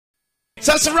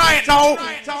So right now,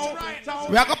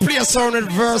 we are going to play a song with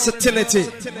versatility.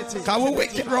 Because we're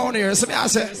wicked around here. So I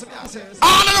say,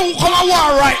 all of them who come to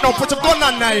war right now, put a gun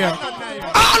on there.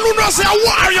 All who know say a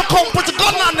war, you come, put a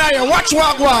gun on there. Watch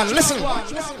what go on. Listen.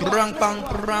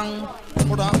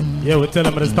 Yeah, we tell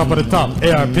them at the top of the top,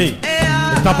 ARP.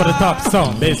 The top of the top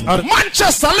song.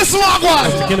 Manchester, listen what go on.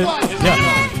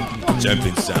 Yeah.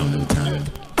 Jumping sound.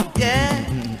 Yeah.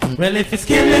 Well, if it's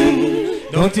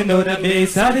killing, don't you know the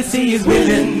bass Odyssey is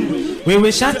willing? We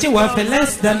will shot you off for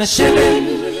less than a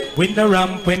shilling. With the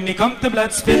ramp when it come to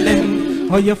blood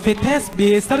spilling. Oh, you fit test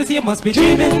bass Odyssey, you must be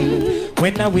dreaming.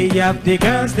 When we have the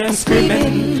girls them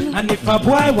screaming. And if a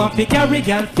boy want to carry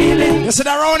girl feeling. You see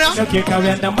that round here? You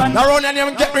carry the man. That round here,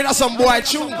 you get rid of some boy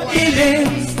tune.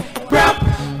 Feelings, crap.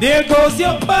 There goes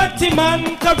your party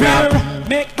man career.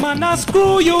 Make man a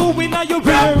screw you in a your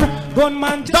rear.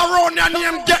 Gunman. That round your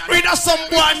name, get rid of some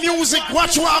boy music.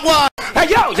 Watch what I want. Hey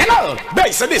yo, you know,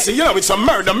 bass of this, you know, it's a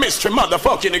murder mystery.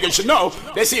 Motherfucking niggas should know.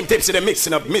 They seem tipsy, they're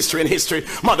mixing up mystery and history.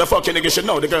 Motherfucking niggas should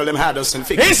know the girl them had us and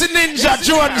fixed. He's a ninja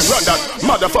Jones. Run that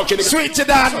motherfucking nigga. Sweet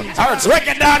Dan.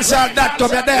 Record dancer that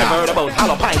come here there. Never heard about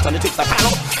hollow pint on the tips of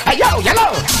panel. Hey yo, you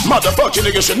know, motherfucking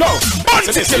niggas should know. Bass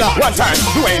of this, one time,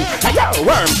 you ain't. Hey yo,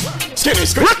 worm. Skinny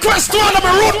screen. Request to all of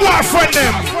my rude boy friend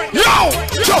them. Yo!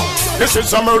 This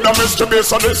is a murder mystery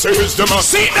base and this is the man.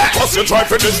 See that? Cause you try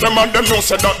for this them and them no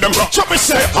say that them rock. Chop me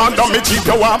say. Under me keep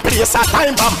you one place at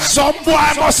time bomb. Some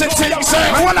boy must think say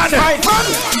one of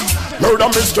them.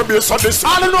 Murder mystery base and this.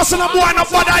 All you know say no boy no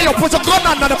bother you. Put a gun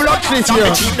under the blood cleat here.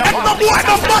 And no boy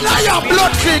no bother you.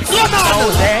 Blood cleat. Gun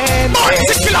on.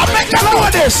 Mighty killer make them know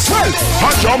this. A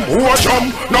jump, who a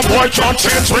jump. No boy can't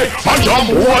change me. A jump,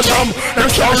 who a jump. Them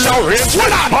can't shout it.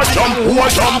 A jump, who a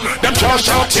jump. Them can't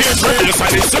shout change me. Yes,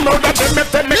 I need to know that them if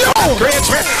they make great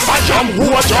me. A jump, who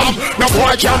a jump. No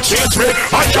boy can't change me.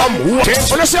 A jump, who a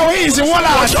change me. Let's see how easy one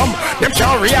a jump. Them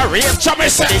can't rearrange. Chop me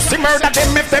say. It's the murder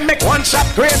them if they make one shot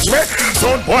great me.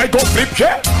 Son boy go flip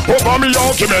yeah. Over me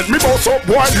argument. Me boss up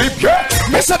boy lip yeah.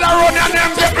 Mr. Daroni and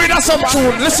them get rid of some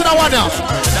tune. Listen to one now.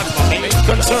 That's my main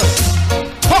concern.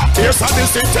 Here's how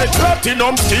this thing take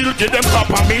platinum steel, give them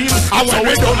proper meal. And when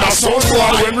we done a sound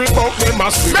war, when we fuck them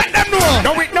must be. Let them know.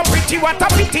 Now it no pretty, what a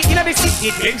pity in the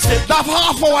city. That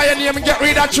half hour you name and get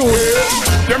rid of tune.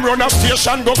 Them run a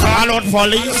station, go call out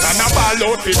police. And a ball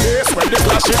out the face when the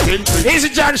clash is in. Easy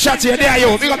John shot here, there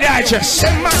you, big up the HS.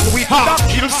 Them man, we have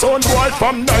killed son boy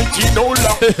from 19 no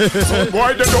long. Son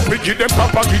boy, they don't give them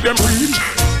proper, give them reach.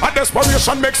 A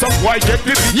desperation makes some boy get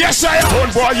the beat. Yes, I am.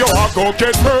 Son boy, you are go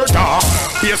get murder.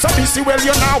 Yes, I see well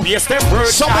you now, yes, them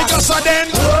murder. So we just said then.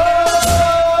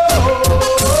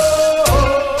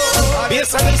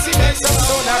 Yes, I see make some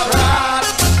son of rat.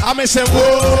 I'm going to say,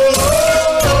 whoa.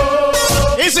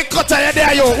 Easy cutter, you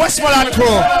there, you. Westmoreland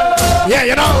crew. Yeah,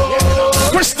 you know.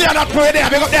 Christiana crew there,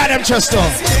 big up there, them Chester.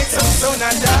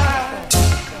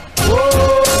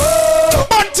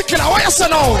 Killer, what you say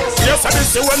now? Yes, I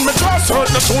see when we draw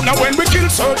certain soon and when we kill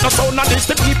certain sound and it's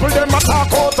the people them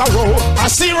attack out the road. I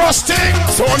see rusting.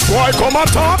 Son boy come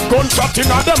attack, gunshot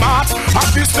in at them heart. I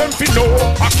kiss them for no.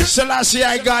 Selassie,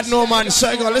 I got no man. So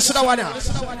I go, listen to one now.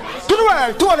 To the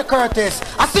world, Tony Curtis,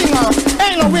 a singer,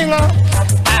 ain't no winger.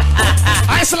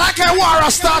 It's like a war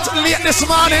started late this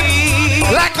morning.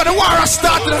 Like the war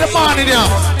started in the morning here.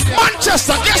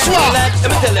 Manchester, guess what? Let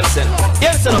me tell them, son.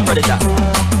 Yes, son of Predator.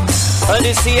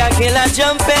 Odyssey, I kill a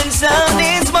jumping sound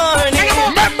this morning.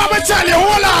 Remember me tell you,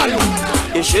 hold on.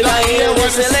 You should have hear one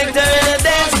selector in the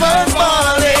dance first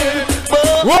morning.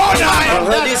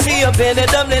 Odyssey up in the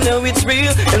Dublin, know it's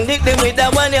real. And dig them with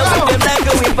that one, you put them like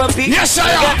a whip up. Yes,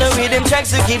 I am. Got the rhythm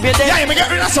tracks to keep you there. Yeah, you get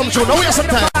rid of some tune. Don't waste some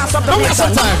time. Don't waste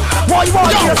some time. Boy,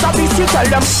 here's a beast, you tell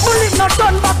them. Bullet not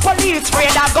done back police.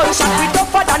 Afraid a gunshot with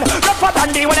rougher than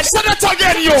the one. Say that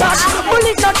again, you.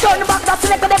 Bullet not done back, that's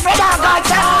like the afraid a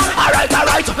gunshot. Alright.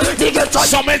 Dig it on.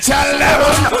 So me tell them.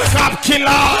 Crap killer.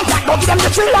 That go give them the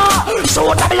thriller. So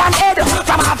double and head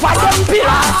from half of them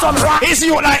pillar. Some rock.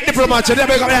 Easy you like diplomat. You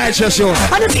never got the HS, you.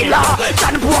 And the pillar.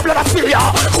 Can pour blood of Syria.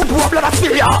 Who pour blood of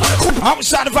Syria.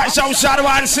 Outside the vice, outside the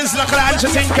one. Since the clan, you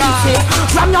think.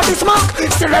 From your Bismarck.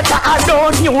 Selector, I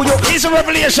don't know you. It's a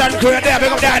revelation. Go there, big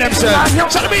up there,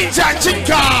 themselves. So the meantime,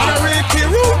 Tinka.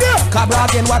 Cabra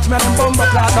again, watch me and bumper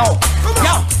clad now.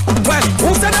 Yo, well,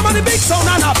 who said them on the big sound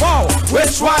and a bow?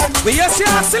 Which one? We just see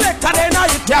a selector then I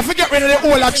it. Yeah, forget rid of the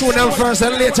older tune them first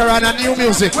and later on a new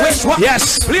music. Which one?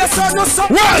 Yes. Play a song no song.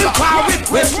 Well, with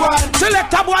which one?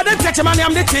 Selector boy, they take get your money,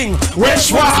 I'm the thing.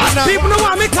 Which one? People know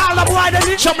want me call a boy, then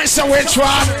Show me say which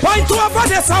one? point to over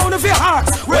the sound of your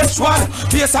heart. Which one?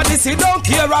 Yes, I this, don't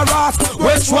care a rat.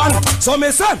 Which one? So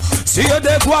me son, see you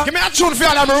there, go. Give me a tune for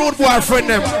all of my road boyfriend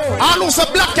them. I lose a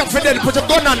black cat for them. Put a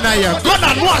gun on here. Gun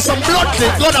on, want some blood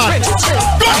clot. Gun on.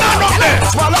 Gun on up there.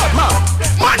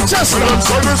 Manchester.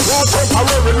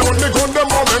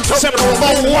 Seven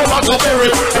over one of the very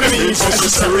enemies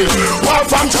necessary. War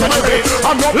from January.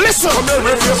 Listen.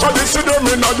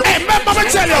 Hey, remember me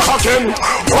tell you.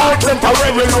 War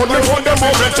temporary, only one the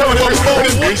momentary.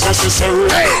 Enemies necessary.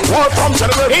 War from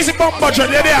January. Easy bump budget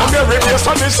there.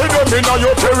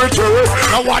 Your territory.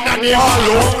 No one on the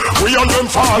We on them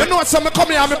fall. You know what, some come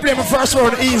here and play my first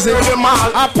round easy.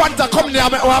 And Panther come here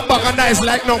and make one bag of nice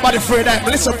like nobody afraid of him.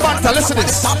 Listen, Panther, listen to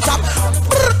this. Panther,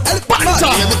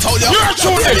 you're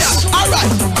true this.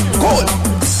 Alright, cool.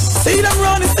 See them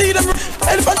running,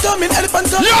 elephant coming, elephant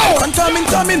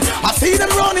coming. I see them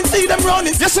running,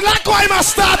 Just like why I'm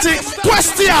starting.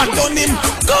 Question. Done him,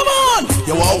 come on.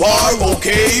 You are war,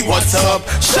 okay, what's up?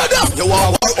 Shut up. You are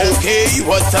war, okay,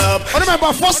 what's up? I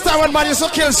remember first time when man used to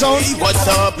kill sound. Hey, what's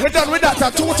up? We're done with that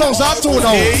at 2002 now.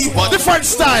 Hey, what? Different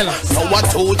style. So what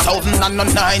 2099?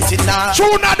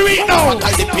 True not do it now.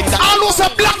 I lose a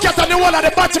black cat and the one at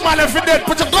the bottom man if you dead.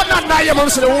 Put your gun on now, you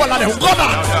must see the whole of them. Gun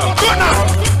on.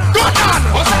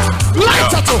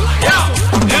 Light at all.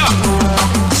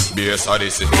 Bass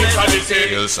Odyssey,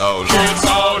 Hill Sound,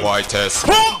 White Test,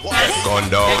 Gun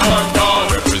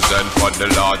Down, represent for the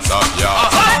Lords of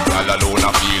Yah. All alone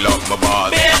I feel up my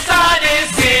balls. Bass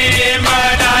Odyssey,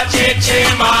 murder chichi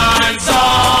man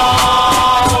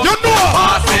song. You know.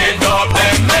 Pass it up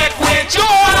and make we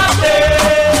join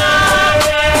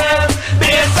them.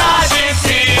 Bass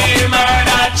Odyssey,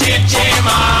 murder chichi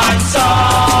man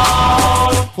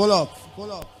song. Pull up.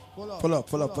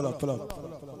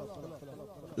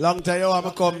 Long time you want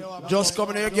me come. Just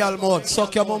come in your girl mode.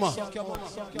 Suck your mama.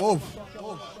 Move.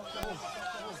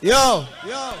 Yo.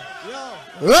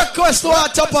 Request to a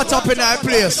top in our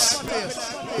place.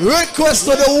 Request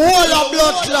to the whole of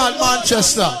blood clan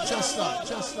Manchester.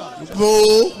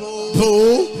 Boo.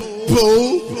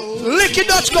 Lick it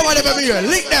Dutch come on them every year.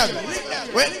 Lick them.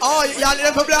 Wait, oh, y'all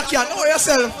them for black can. Know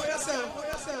yourself.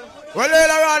 Well,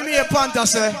 around me a Panther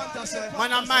say,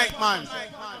 man a mic man.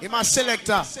 He's a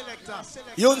selector.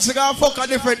 You don't see a fuck a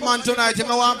different man tonight. He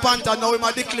want Panther now.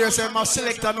 He declare say I'm a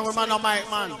selector now. Man a mic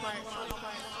man.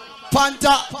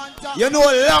 Panther, you know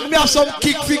long me have some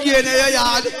kick figure in your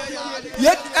yard.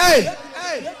 Yet, hey,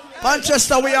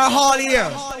 Manchester, we are all here.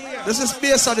 This is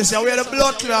based on this. We are the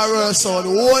blood clot so the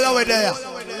whole of there.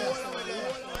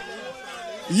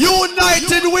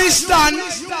 United we stand.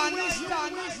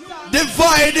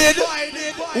 Divided,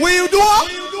 we do.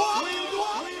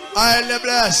 I'll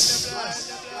bless.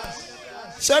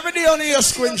 So every day on here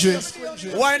squinching.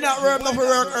 Why not work enough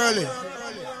work early?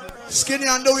 Skinny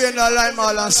and the way in the Lime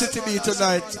Hall and City B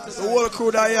tonight. The whole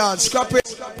crew that yard. Scrap it.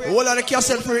 The whole of the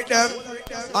cassette for it them.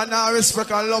 And now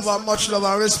respect and love and much love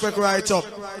and respect right up.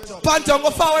 Panther,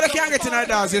 go forward, I can't get in our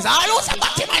dances. I lose a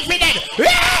batty man for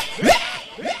dead.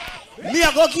 Me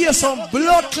I go give you some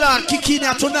blood clot kicking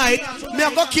here tonight. Me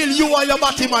I go kill you and your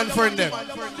Batman friend them.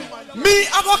 Me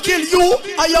I go kill you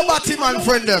and your Batman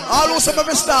friend them. All those of them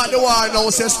start the war now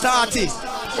say start it.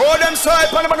 Oh, them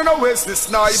side, and them no waste this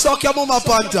night. Suck your mama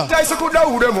Panther. Guys, I could know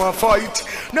who them want fight.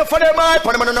 No for them hype,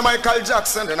 and them no Michael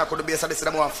Jackson. Then I could be this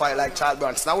them want fight like Charles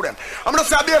Bronson. Now them. I'm gonna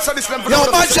say I be this them. Yo,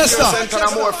 Manchester.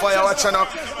 And more fire, watch now.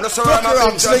 No surround my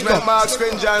judgment, Mark,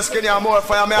 Skinny, and Skinny, and more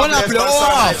fire. Me and blaze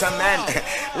on man.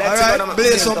 Alright,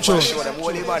 blaze some tune.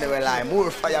 More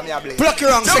fire, me a blaze. Pluck your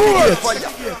arm, second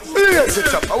Blaze it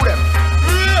up, how them?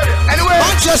 Anyway,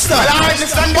 Manchester, I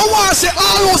want to say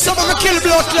all those of them kill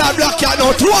blood clot black cat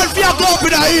now. 12 feet go up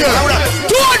in the ear.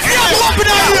 12 feet go up in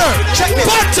the ear. Check me.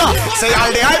 Panther. Say all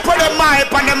the hype for them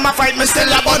hype and them a fight me still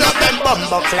a burn up them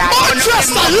bumbo clot.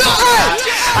 Manchester, yeah.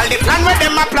 All the plan with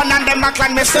them a plan and them a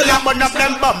clan me still a burn up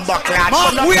them bumbo clot.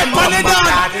 Mark, wait for the done.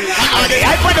 All the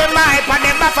hype for them hype and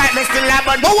them a fight me still a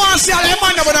burn. I want to see all them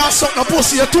man that would suck the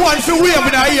pussy. You're 12 feet wave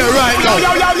in the ear right now.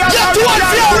 You're 12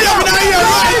 feet wave in the ear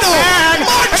right now.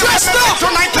 Manchester.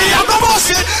 Tonight we are gonna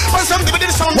boss it. But something with the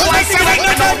sound. Why say right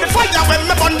now? Fire when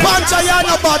me burn. Panther, you're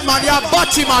not bad man. You're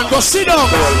batty man. Go sit down.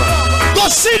 Go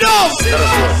sit down.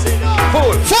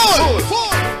 Fall.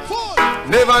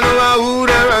 Never know who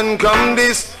there and come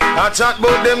this. I chat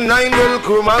about them 9 girl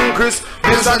crew man Chris.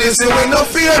 This and this we no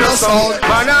fear no sound.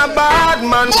 Man a bad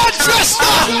man.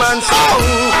 Bad man sound.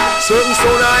 Certain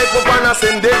sound I up and I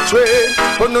send they trade.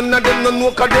 But none of them no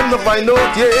know cause them no find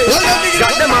out yet.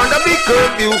 Got them on the big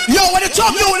curfew. Yo, when you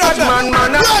talk you with that man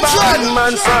a bad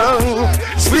man sound.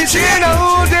 Sweet DJ. You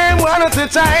know them one at a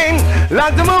time.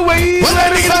 Lock them away where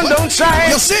the sun don't shine.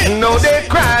 You see? No, they're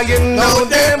crying, no,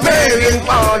 they're begging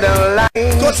for the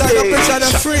line. Go take a picture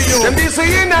and free you. Them this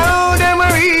you know them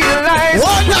realize.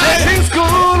 One night. Things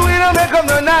cool, we don't make up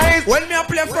the night. When me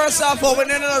play first half or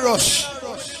when in a rush.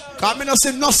 Cause me no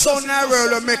see no sound in the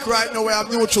world that make right now where have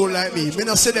new tune like me. Me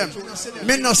no see them.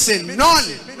 Me no see none.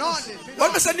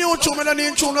 When me say new tune, me no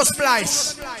need tune no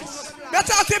splice. Me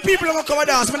talk to people who come and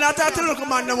dance. Me not talk to local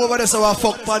man them over there so I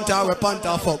fuck panther where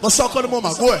panther fuck. But suck on the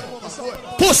mama, go ahead.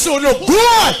 Pussy on the go.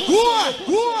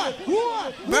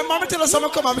 Remember me tell you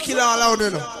something come and me kill all around you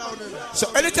know. So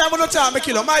anytime I don't talk, me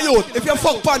kill her. My youth, if you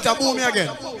fuck panther, boom me again.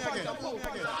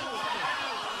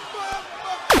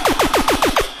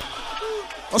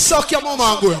 Or suck your mama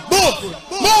and go.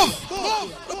 Move.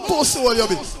 Pussy all you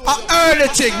be. Early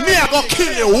thing, me I go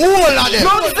kill you, whole of them.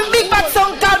 No, this is big bad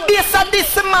song called Bass of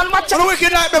this man. Watch You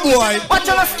wicked like me boy. Watch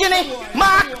on skinny,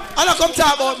 Mark. I don't come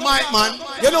talk about Mike man.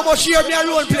 You know about share me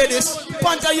alone play this.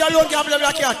 Panther you alone can play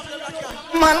like cat.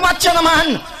 Man, watch on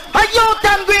man. Are you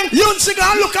can win? You sing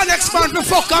and look and expand me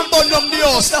fuck and burn down the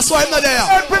house. That's why I'm not there.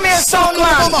 Third premier sound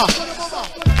man. Mama.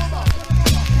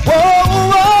 Whoa.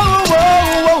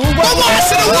 But why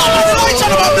see the woman fight on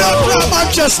the blood clot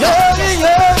Manchester?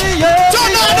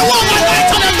 Turn on the woman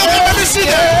fight on them, let me see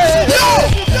them. Yo!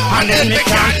 And then me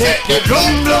can't take the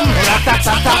blum blum,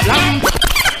 rat-tat-tat-blam.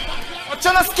 Watch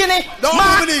on skinny, Don't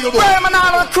Mark. move the Where man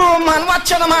all the crew man.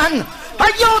 Watch on man.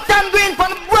 Are you can win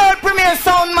from the world premier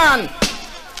sound man?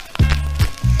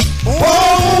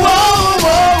 Whoa.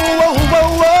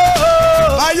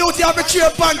 My youth, you have a cheer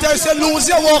panther, say lose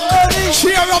your walk.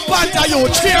 Cheer up panther, you.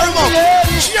 Cheer him up.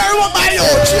 Cheer him up, my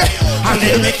youth. Cheer. And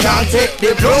then me can't take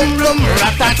the blum blum,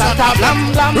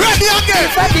 rat-tat-tat-blam blam. Ready again.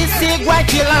 This is why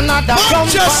kill another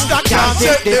Manchester can't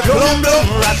take the blum blum.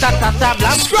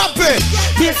 rat-tat-tat-blam. Scrap it.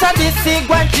 This is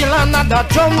why kill another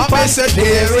drum. I said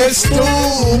there is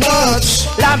too much.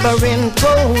 Labyrinth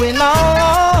going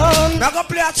on. I'm gonna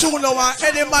play a tune now and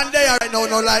any man there right now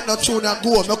no like no tune and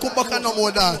go. I come back and no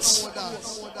more dance.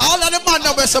 All of the man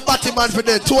that was a batty man for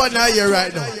the 2 and a year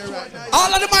right now. All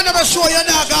of the man that was show you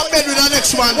now got bed with the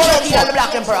next one. Jump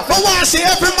up. But want to see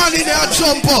every man in there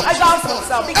jump up. Hey!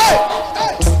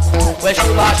 Well,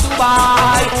 shuba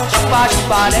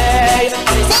day.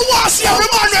 But want to see every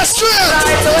man rest straight.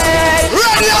 Right away.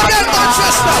 Ready again,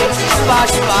 Manchester.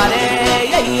 Shuba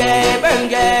day. Yeah, burn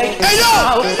gay. Hey,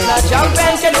 yo. The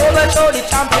champion can overthrow the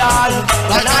champion.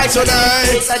 The night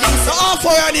today. The half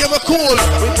hour and you were cool.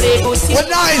 We play good team. We're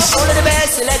nice. Only the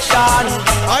best selection.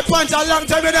 I point a long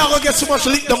time you're not going to get so much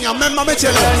lick down. You remember me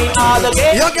tell you. Turning all the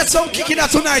game. You'll get some kicking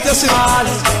out tonight, you see.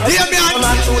 Hear me on.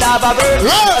 Man should have a bird.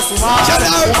 Shut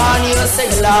up. When you say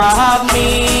you love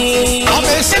me, I'm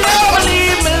missing you never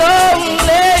leave me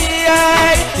lonely.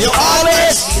 You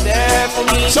always be there for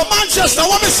me. So Manchester,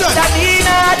 what me say? That need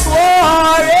not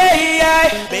worry.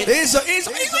 Easy.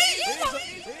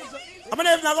 I'm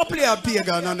not going to play a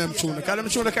pagan on them tune, because them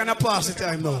tune kind of pass the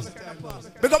time now.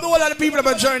 Because all of the people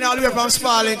that are journeying all the way from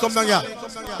Sparling come down here.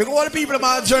 Because all the people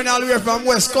that are journeying all the way from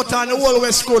West Cut and the whole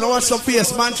West Coast, what's the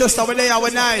face? Manchester, we're there,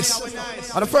 we're nice.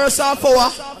 And the first half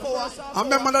hour, I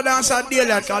remember the dance at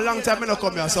daylight, because a long time I don't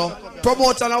come here. So,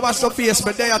 promoter and what's the face,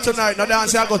 but there tonight, the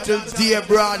dance I go till day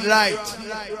broad light.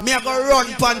 Me I go run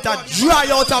panther, dry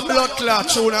out a blood clot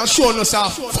tune and show us a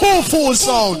full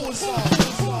sound.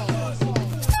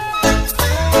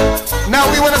 Now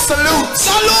we want to salute.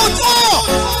 Salute!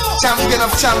 Oh! Champion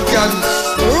of champions.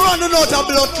 Running out of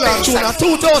blood clot tune at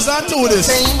 2002 this.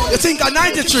 You think at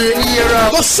 93?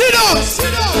 Go sit down!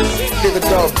 Live the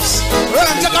dubs.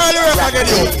 Take all the rep again,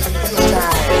 you.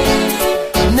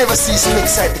 Never cease to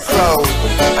excite the crowd.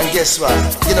 And guess what?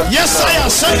 You know. Yes, I am.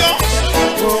 Say no.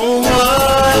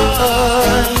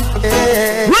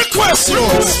 Request you.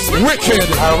 Wicked.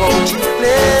 I want you to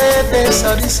play this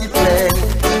Odyssey play.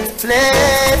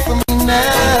 Play for me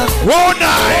now. Whoa,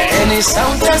 night. Any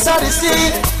sound that's Odyssey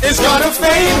It's gonna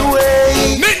fade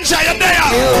away. Ninja, you're there.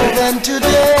 Till then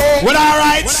today. Well,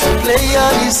 alright. Play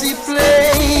Odyssey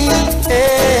play.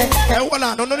 Hey, hold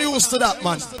on. Don't used to that,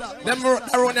 man. Them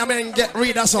around here, man, get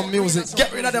rid of some music.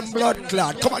 Get rid of them blood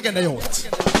clot. Come again, the youth.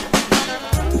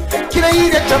 Can I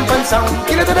hear that jumping sound?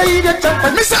 Can I hear that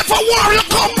jumping? Me said for war, you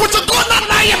come put your gun on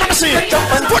my ear, man. See,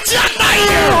 put your hand on my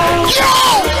ear. Yo.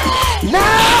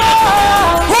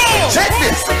 Now. Check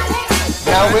this.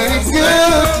 Now it's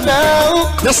good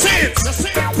now. You see it.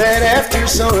 That after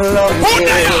so long.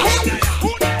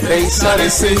 Bass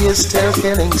Odyssey is still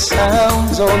killing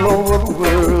sounds all over the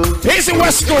world. Easy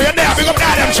West Coast, you're there. Big up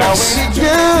that them Now shots. it's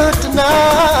good to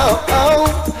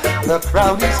know The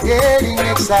crowd is getting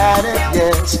excited,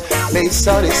 yes. Bass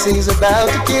Odyssey's about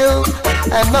to kill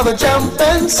another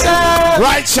jumping sound.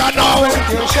 Right, you know.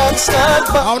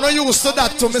 I'm not used to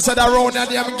that. To me, said around and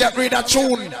them get rid of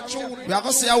tune. We are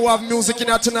gonna see how we have music in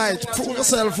here tonight. Prove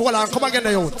yourself. Hold on, come again,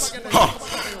 the youth.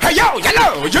 Hey yo,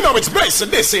 you know it's Blaze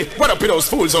and Dizzy. What up with those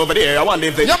fools over there? I wonder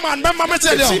if they. Yeah, man, remember me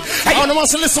tell you. Hey, I want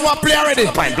to listen to what play already.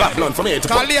 Fine, black blunt for me.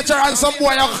 Cause later on, some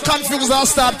boy are confused and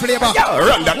start play back. Yo,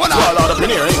 run that ball out up in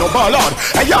here, ain't no ball out.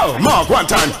 Hey yo, Mark, one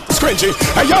time, Scringy.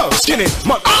 Hey yo, Skinny.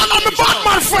 All of the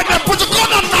Batman friend, then put your gun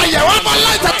on now, yeah. Have a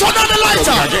lighter, turn on the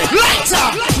lighter. Lighter,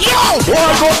 yo.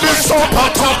 Boy, got this so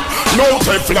hot up. No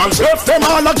Teflons left them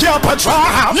all a cap a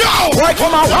try. Yo. Boy,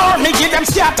 come a war, me give them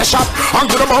scatter shot. And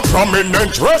give them a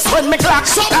prominent dress when me clock.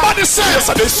 Somebody say. Yes,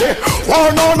 I say.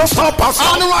 War no stop us.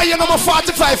 I know why you number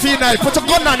 45 feet now. Put your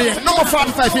gun on here. Number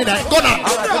 45 feet now. Gun on.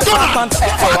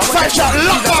 45 shot.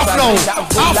 Lock off now.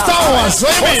 After hours.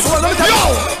 What do you mean? Yo.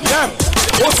 Yeah.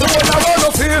 What's the one I wanna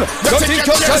feel? You think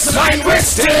you're just lying with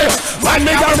still? Man,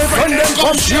 me and me friend them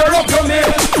come cheer up your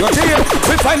meal. You deal,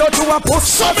 we find out you a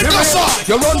push up your meal.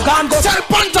 You run down go tell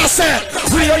Panther say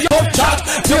we are your chat.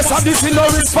 Yes, I this in no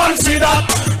response to that.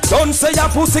 Don't say your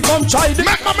pussy come try this.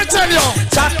 Make me tell you.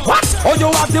 Chat what? Oh,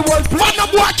 you have the world plan. Man, the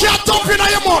boy can't jump in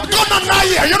your mouth. Gun on now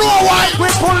here. You know why?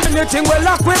 We pull anything we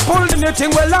lock. We pull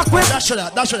anything we lock. We dash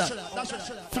that.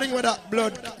 Fling with that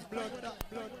blood.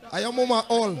 I your mama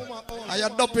all. I your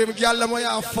dope him girl them where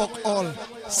you fuck all.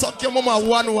 Suck your mama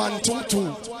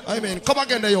 1122. I mean, come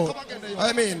again there yo.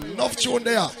 I mean, enough tune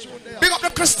there. Big up the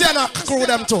Christiana crew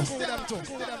them too.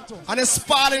 And the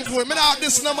sparring crew. Me not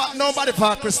this nobody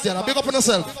for Christiana. Big up on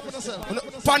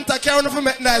yourself. Panther carrying for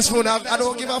make nice food. I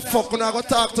don't give a fuck when I go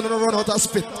talk to them and run out of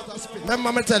spit.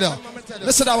 Remember me tell you.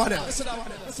 Listen to that one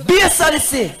there. Bass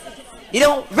Odyssey. You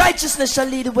know, righteousness shall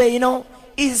lead the way, you know.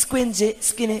 Easy Squingy,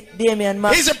 Skinny, Damien,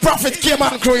 man. He's a prophet,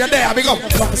 K-Man crew, you're there, big up.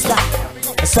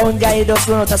 The sound guy does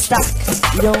run out of stock.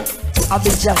 You know, I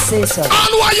will just say so. And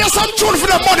why you some tune for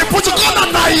the money? Put your gun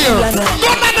on the ear.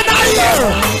 Gun on the ear.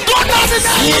 Gun on the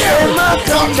ear.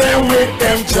 Come there with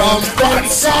them jump and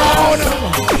sound.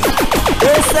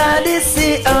 Yes,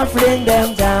 Odyssey, I'll fling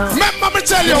them down. Remember me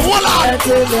tell you, hold on.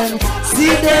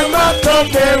 See them up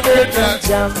there with them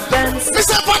jump and sound. Me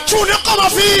say, what tune you come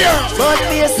off here?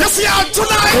 You see how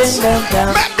tonight?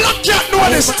 Make Black Cat know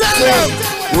this, tell them.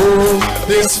 Oh,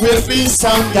 this will be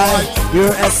some guy.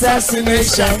 Your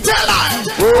assassination. Tell her.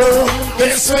 Oh,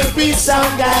 this will be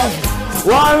some guy.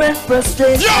 War and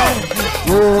frustration.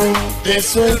 Oh,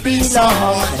 this will be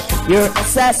long. Your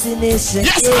assassination.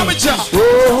 Yes, amateur.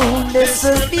 Oh, this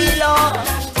will be long.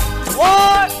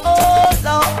 War, oh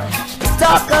Lord.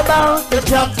 Talk about the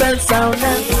trumpet sound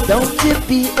and don't you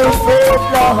be afraid,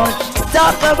 Lord.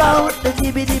 Talk about the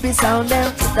dibby sound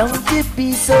and don't you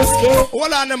be so scared.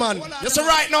 Hold on, man. Yes,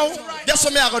 right now. That's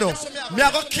what me I gonna do. Me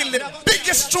I gonna kill the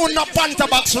biggest tune of Panther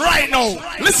box right now.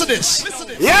 Listen to this.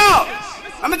 Yo!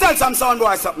 Let me tell some sound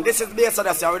boy something. This is Bass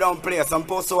Odyssey. We don't play some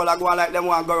post soul like one like them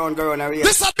one go around and real.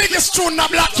 This is the biggest tune of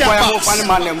Black Cat box. box. Boy, I move on the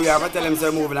man them we are. I tell them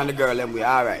say moving on the girl them we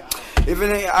are. Alright. If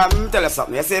you, tell us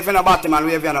something. You say if you're not Batman,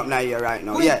 we're up now here right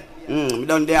now. Yeah. We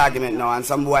done the argument now, and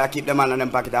some boy I keep them man on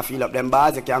them pocket and fill up them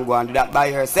bars. You can go and do that by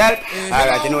yourself.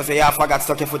 Alright, you know, say you forgot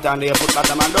stuck your foot on there, put that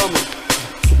man down.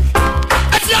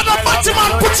 If you're not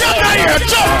Batman, put your hand here.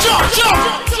 Jump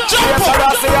up.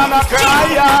 Free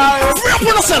up on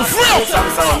yourself,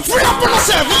 free up on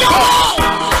yourself, yo!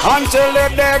 Until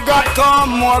the day God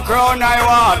come, more crown I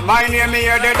want. My name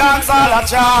here, the dance all a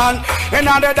chant. In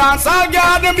the dance all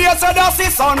garden, Bass Odyssey,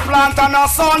 sun plant and a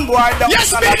sun boy.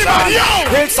 Yes, baby, man, yo!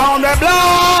 It sound the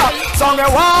black, sound the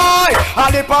white,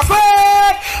 and the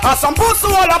perfect. And some pussy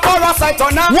all a parasite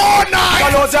on them. War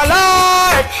night! Lose your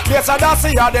life. Bass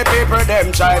Odyssey, are the people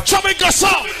them child. Jamaica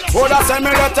song! Oh, that's a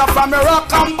me letter from me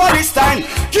rock and Palestine.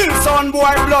 Kill son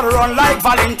boy, blood run like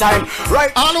Valentine.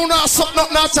 Right? I don't know, suck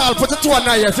nothing at all, put your two on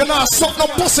here. If you're not suck no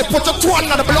pussy, put your two on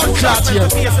the blood clot here.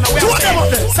 Two of them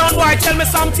up there. Son boy, tell me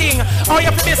something. How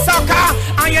you for be soccer,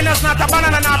 and you're just not a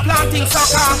banana not planting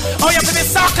soccer. How you for be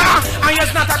soccer, and you're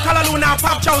not a Callaloo now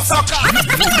pop chow soccer.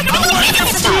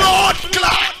 Blood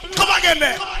clot! Come again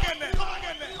there.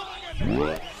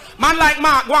 Man like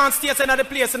Mark, go on stage in the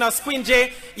place in a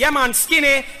Squingy. Yeah man,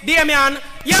 Skinny, Damien,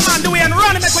 Yeah, man, the way and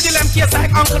run make with them case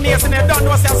like Uncle Mason. They don't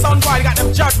know say son boy got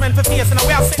them judgment for face. And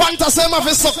we are saying Fantasy of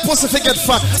a suck pussy to get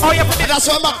fat. oh, yeah, put it. That's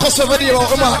why I'm a cuss over there. No.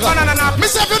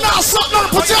 Miss, if you're not suck, no,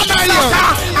 put your hand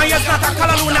here. And you're not a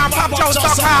color luna pop chow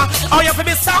sucker. Oh, you have to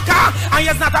be sucker. And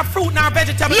you're not a fruit nor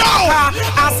vegetable sucker.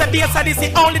 I said, base of this is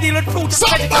only deal with fruit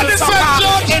and vegetable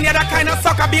sucker. Any other kind of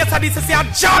sucker, base of this is a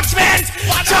judgment.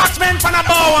 Judgment from a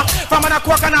bow, from a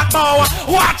coconut bow.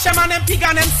 Watch them and them pig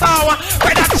and them sour.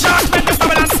 Where that judgment is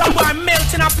and some boy melt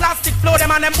in a plastic floor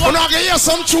them and them boy. We're not gonna hear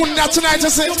some tune that tonight,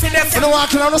 you see. We're not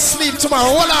walking out of sleep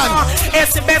tomorrow. Hold on.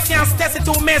 It's the best and Stacy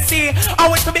too messy.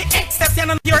 Oh, it to be excess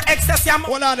and your excess.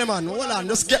 Hold on, man. Hold on.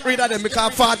 Just get rid of them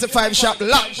because 45 shop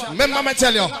lock. Remember me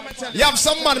tell you, you have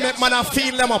some man make man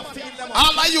feel them up.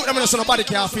 All of you, them so nobody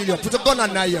can feel you. Put a gun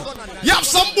on there. You have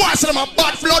some boys them a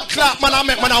bad blood clot man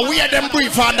make man wear them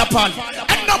brief on the pan.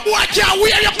 And no boy can't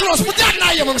wear your clothes. Put your hand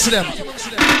on you, see them.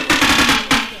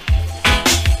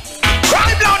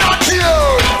 Right down on you.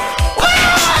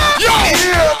 Yo,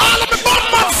 all of the bad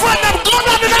man friend them gun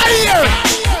on in here.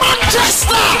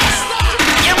 Manchester.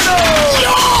 Yo.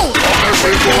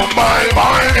 We go my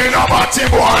in a batty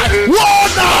boy. War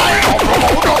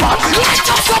Like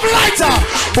some lighter.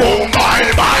 Boom my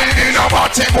in a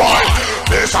batty boy.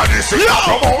 This and this is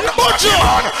promote the batty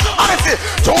man. Honestly,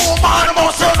 2 man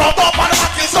must run up on the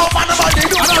batty so on the body.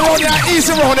 And around there,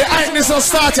 easy round the Ignis has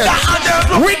started.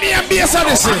 We need a base of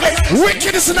this.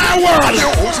 Wickedness in our world.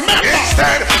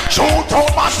 Instead, shoot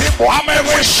out batty boy. I mean,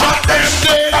 we shot them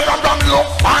dead. Look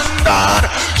banded.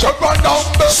 Shut run down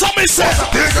the. Somebody says.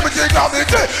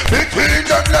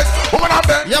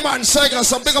 Yeah, man, second,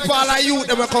 some big up all of you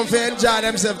that will come for enjoy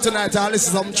themselves tonight and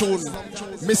listen to some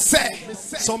tune. Me say,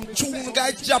 some tune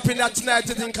guys dropping that tonight.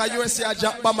 You think USA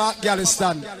drop by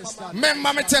Afghanistan.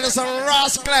 Remember me tell you some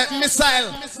rascal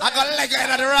missile. I got leg in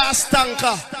the War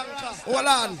Tanka. Hold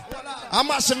on. I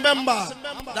must remember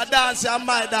the dance and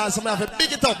my dance. I have to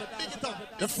big it up.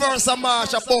 The first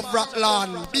march above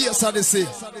Rockland, base of the sea.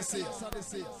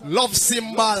 Love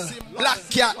symbol, black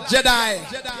cat, Jedi,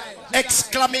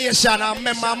 exclamation. I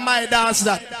remember my dance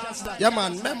that. Yeah,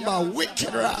 man, remember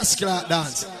wicked rascal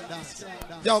dance.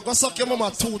 Yo, go suck your mama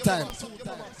 2 times.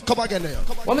 Come again there.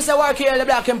 When I say work here in the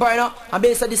Black Empire now, and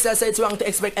based on this, I say it's wrong to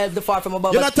expect help the far from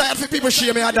above. You're not tired for people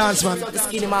shame me a dance, man.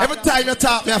 Every time you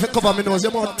talk, me have to cover my nose. You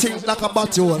must think like a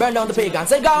battle. Burn down the pagans.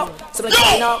 Say go. So let's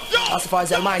go now. As far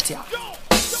as Almighty.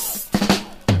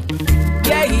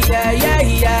 Yeah.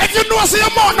 If you know say you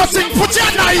mount nothing, put your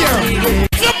hand here.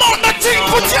 If you mount nothing,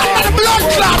 put your hand on the blood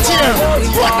clot here.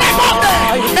 Put them up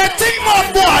there. Hey, think more,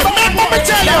 boy. Remember me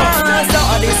tell you.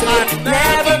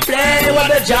 Never play with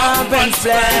the jump and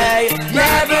play.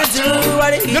 Never do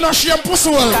what it is. You know she a pussy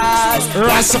well.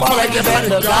 Rasta follow the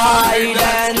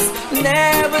guidance.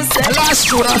 Never say. Last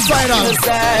tune and final.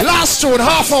 Last tune,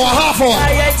 half hour.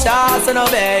 I chance and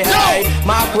obey.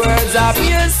 My words are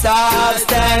pure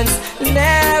substance.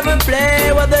 Never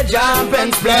play with the jump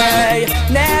and play.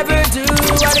 Never do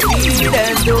what the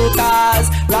heathens do. Cause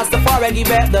Rastafari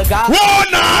give it the God.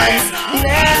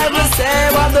 Never say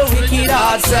what the wicked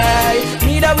heart say.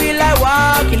 Neither will I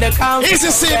walk in the country. Easy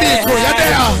CB crew, you're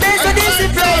there. There's a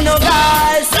discipline of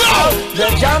guys. The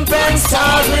jump and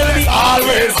stars will be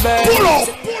always there. Pull up.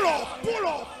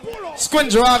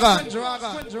 Squint Dragon.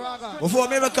 Before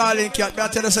me calling cat, I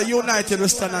tell us a united we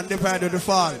stand and divide the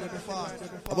fall.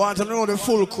 I want to know the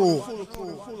full crew.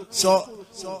 So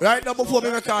right now before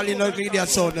me calling the idiot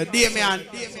sound, the Damien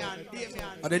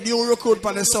and the new recruit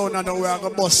for the sound and we are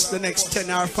going to bust the next 10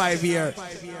 or 5 years.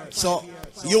 So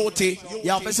Yoti, you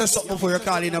have to say something before you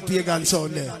call in a pagan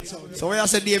sound there. So where I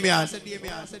say Damien?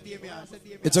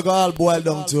 It's a all boiled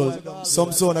down to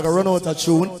some sound I can run out of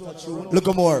tune.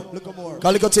 Look more.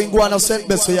 Call it a thing go on and sent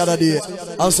best for the other day.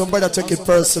 And some brother take it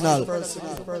personal.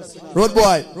 Road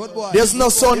boy, there's no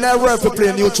sound never to play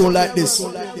a new tune like this.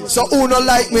 So who not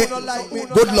like me?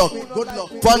 Good luck.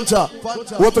 Panta.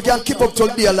 Hope you can keep up till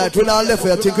daylight. When I left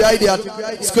here, I think we idiot.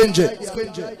 Squingy.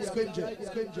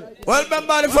 Well,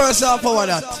 remember the first half hour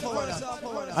that.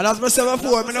 And as I said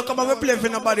before, I don't come and play for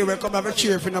nobody, I come and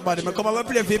cheer for nobody. I come and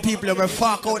play for people who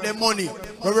fuck out their money.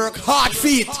 We work hard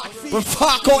feet. We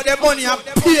fuck out their money and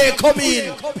pay come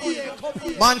in.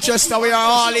 Manchester, we are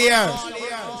all here.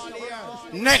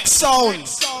 Next sound.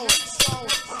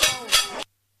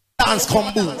 Dance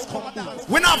come boom.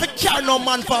 We not have to carry no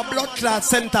man for a blood clot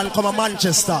center and come to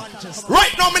Manchester.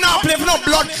 Right now, me not play for no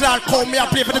blood clot come. Me I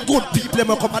play for the good people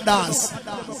who come and dance.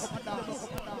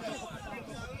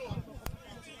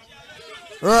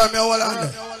 Right, me hold on.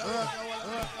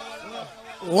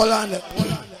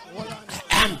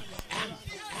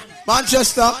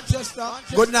 Manchester,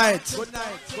 good night.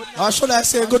 Or should I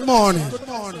say good morning?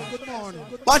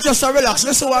 Manchester, relax.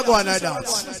 Listen what go on and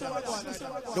dance.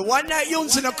 The one night you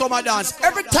see no come and dance.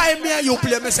 Every time me and you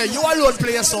play, me say you alone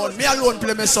play a song, me alone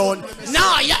play my song.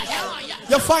 Nah,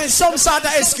 you find some sort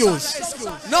of excuse.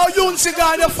 Now you see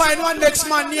God, you find one next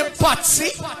man named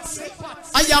Patsy.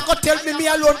 And you go tell me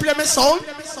alone play my song?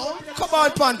 Come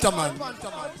on, Panther man.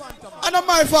 And not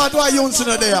my fault why you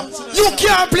not there. You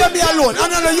can't play me alone.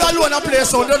 And I know you alone and play a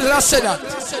song. Don't just say that.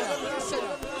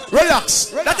 Relax.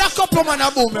 That a couple man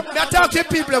a boom. I talk to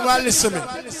people who are listening.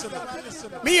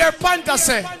 Me hear Panther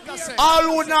say, all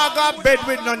who not got bed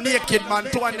with no naked man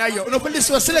to one year. You know,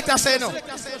 listen what selector say no.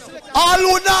 All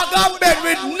who not got bed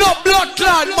with no blood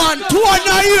clot man to one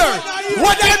year.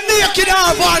 What them naked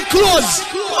have on clothes.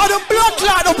 Or the blood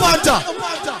clot of Panther.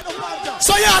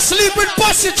 So you sleep with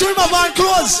pussy through my van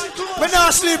clothes. We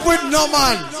not sleep with no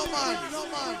man.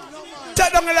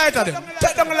 Take down the light of them.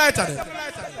 Take down the light of them.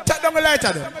 Take down the light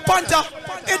of them. Panther,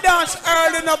 he dance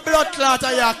early in the blood clot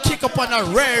and you kick up on a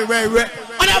ray.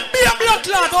 And a beer blood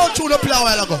clot all through the play a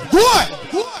while ago. Go!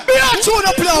 Beer through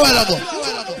the play a while ago.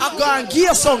 I go and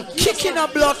give some kicking a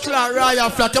blood clot Royal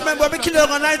Flat. You remember we killed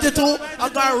on 92? I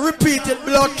go and repeat it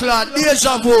blood clot.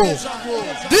 Deja vu.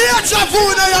 Deja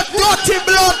vu now you dirty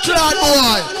blood clot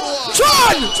boy.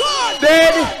 John!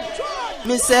 Dead.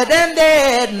 Me said them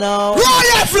dead now.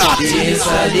 Royal Flat! Yes,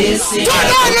 Odyssey. Turn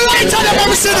on the light on them and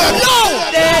we see them. No!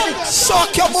 Dead.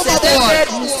 Suck your mama boy.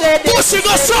 Pussy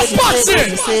go suck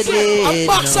Patsy. A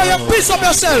boxer you piece of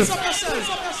yourself.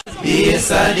 Yes,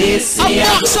 Odyssey. A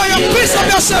boxer you piece of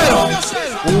yourself.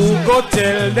 Who go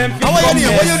tell them to How are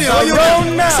you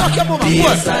around now? Suck your mama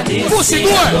boy. Pussy go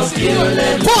on.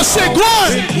 Pussy go on.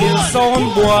 Kill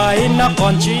some boy in the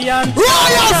country and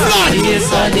Royal Flat. Yes,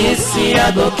 Odyssey.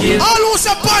 I go kill. All who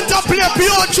say Panther play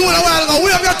beyond tune a while ago. We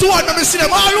have got two on, let me see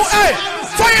them. All who, hey,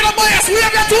 fire the bias. We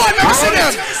have got two on, let me see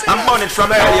them. I'm on it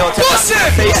from earlier. Pussy.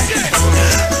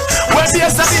 When the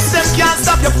them can't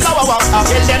stop your flower walk. I'll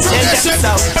tell them so.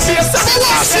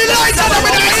 See light on them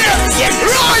in the ear.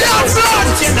 Royal Flat.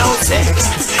 You know, say.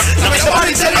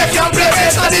 Nobody tell me can't play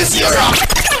bass on this Europe.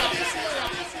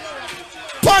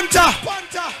 Panther,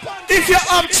 if you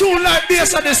have tune like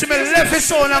this and this, you left it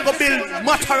sound and go build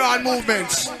Mataran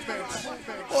movements.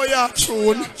 Oh yeah,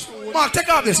 tune. Mark, take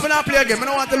off this. When I play again, I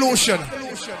don't want the lotion. I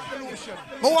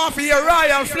want for your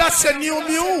Royal Flat say new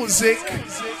music.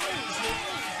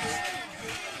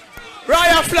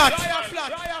 Royal Flat.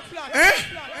 Eh?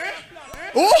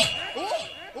 Oh?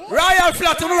 Royal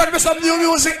Flat, you know what some new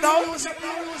music now?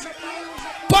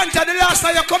 Panther, the last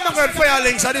time you come down with Fire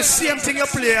Links are the same thing you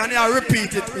play and you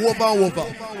repeat it over and over.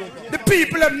 The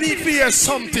people have need to hear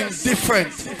something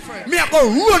different. Me I go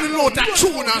running out of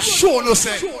tune and show no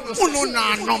say,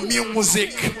 oh no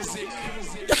music.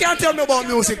 You can't tell me about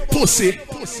music, pussy.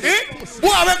 Eh?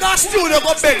 Boy, we got studio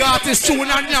go beg artists tune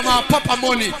and name our papa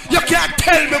money. You can't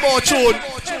tell me about tune.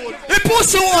 The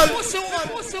pussy one,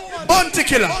 bounty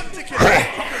killer.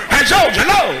 Hey, Joe, you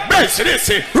know, Bessie, this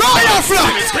is Royal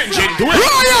Flat!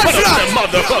 Royal Flat!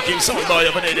 Motherfucking son boy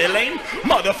up in the lane.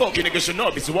 Motherfucking niggas should know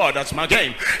it's war, that's my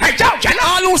game. Hey, Joe, you know.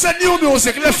 All who said new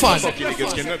music, left fast. Put them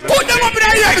up in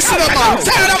the ear, Mr. Man.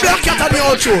 Tell them black cat and the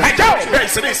old shoe. Hey, Joe,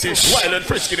 Bessie, this is wild and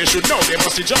frisky. They should know they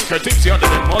must be junker tipsy under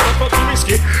them motherfucking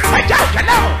whiskey. Hey, Joe, you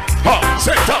know. Oh,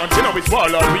 say down, you know it's war,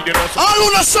 Lord, we did also. All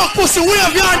who not suck pussy, we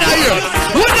have yarn here.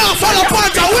 We not follow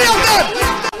Panther, we have them.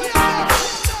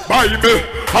 Bible,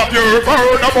 have you ever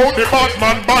heard about the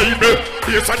Batman Bible?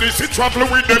 Yes, and this is travel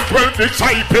with them 12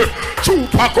 disciples.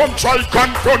 Tupac come try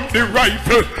confront the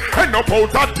rifle. And up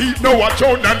out that deep now a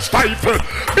John and stifle.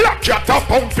 Black cat a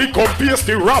pound become face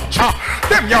the rapture.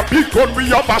 Them ya big gun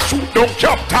we have a shoot down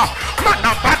chapter. Man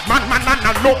a Batman, man and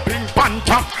a no Pink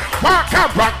Panther. Mark a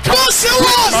rapture. Pussy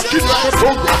was! Pull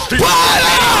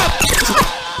up!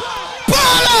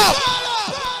 Pull up!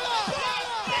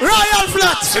 Royal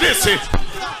Flat! See this, see?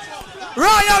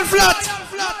 Royal Flat!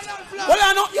 Well,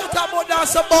 I know you talk about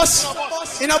dance a bus.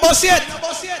 In a bus yet?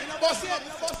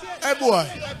 Hey boy.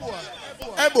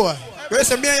 Hey boy. You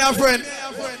say me and your friend?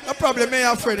 No problem, me and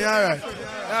your friend. Alright.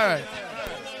 Alright.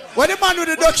 What the man with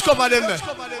the Dutch cover them there?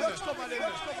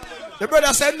 The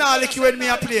brother said, nah, lick you when me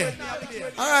a play.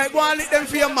 Alright, go and lick them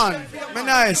for your man. Me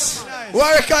nice.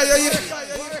 Warwick,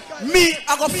 me,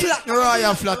 I go flat the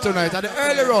Royal Flat tonight at the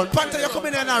early round. Panther, you come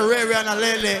in and a rare and a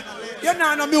lele. You're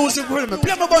not no music with me.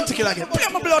 Play my Bounty Killer again. Play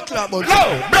my blood clot Bounty.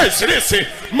 No, basically,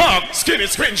 Mark, Skinny,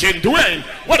 Scringing, Dwayne.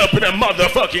 What up in a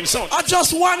motherfucking song? I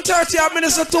just 1:30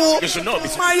 minutes or two. You should know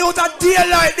this. My youth a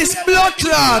daylight, this blood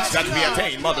clot. That we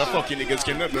attain, motherfucking niggas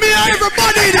can never. Me and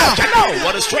everybody there. I know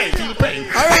what a strain, feel pain.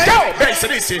 Alright. Go,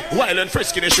 basically, wild and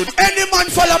frisky, they should. Any man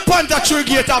follow Panther Tree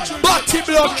Gate a batty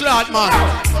blood clot, man.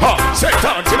 Say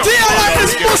down, you know. Daylight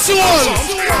this pussy one.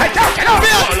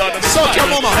 Suck your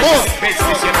mama.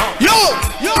 Yo.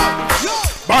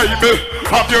 Bible,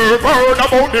 have you heard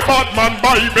about the bad man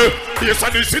Bible? Yes,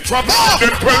 and this is from the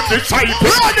 12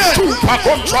 disciples. Tupac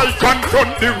come try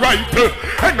confront the rifle.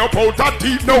 And up out of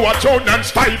deep now a John and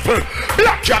stifle.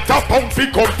 Black cat a pound fi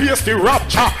come face the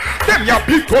rapture. Them ya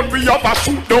big gun we have a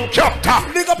shoot down chapter.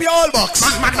 Big up your all box.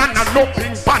 Man and no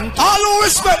pink pant. All who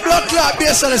respect blood clot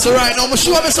baseless right now,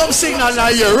 show me some signal now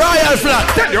here. Royal flag.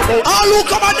 All who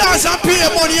come and dance and pay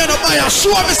money and buy a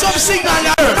show me some signal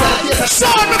now here.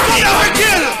 Sound me come here and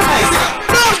kill.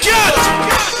 Blood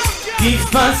clot.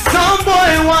 If a some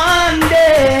boy one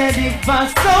day, if a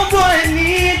some boy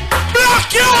need, block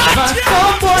you out. If a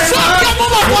some boy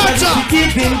want, to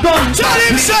give him guns. Tell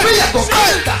him say,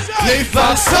 if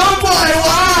a some boy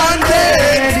one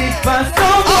day, if a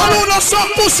some boy, all who know some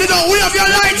pussy now, we have your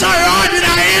lighter on in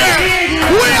here.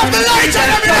 We have the lighter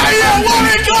in here. What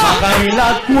we go?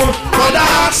 But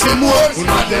I ask him more. We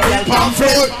not the girl pan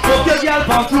floor. Fuck your girl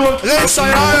pan floor. Let's say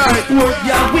alright. Work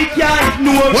ya, we can't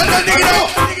ignore. What the nigga do?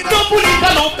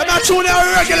 They're not tuning a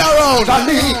regular round.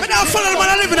 We're not following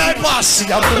man living in pass.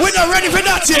 We're not ready for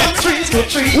that yet.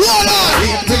 Hold on.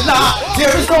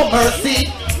 There is no mercy.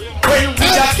 When we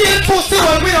are kill pussy,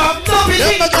 when we are nothing.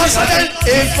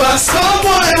 If a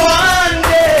someone one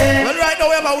day. Well, right now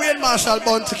we have a Wayne Marshall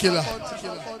Bounty Killer.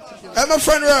 Hey, my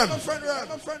friend Rem.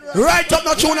 Right up,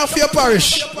 not tune for your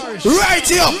parish. Right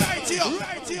here.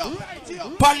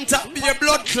 Panther, be a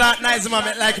blood clot nice man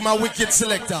like my wicked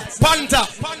selector. Panther,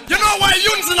 you know why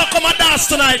Yunzi not come and dance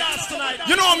tonight?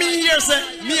 You know me here say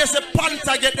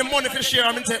Panther get the money for share.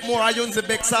 I mean take more. Yunzi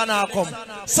Bexana come.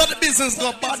 So the business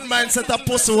got bad mindset of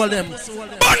pussy all them.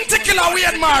 Bounty Killer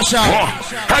Wayne Marshall.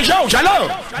 Hey yo, hello.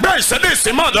 Brace this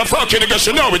motherfucking niggas.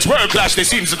 You know it's world class. They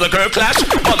seems to the girl clash.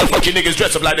 Motherfucking niggas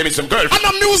dress up like them in some girl. And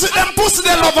the music, them pussy,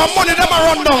 they love and money, them a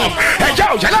run down. Hey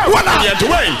yo, hello. What are you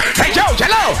doing? Hey yo,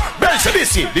 hello. Brace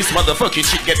this motherfucking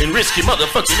shit getting risky.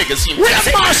 Motherfucking niggas seem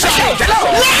Where's Marshall?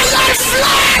 Hello.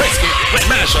 Where's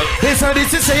Marshall?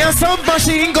 This is say a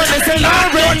submachine gun. They say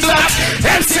long black.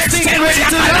 M16 ready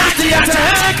to launch the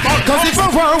attack. Cause if we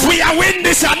war, we are win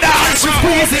this and dance.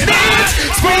 Squeeze it in.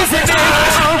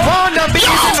 I wanna be,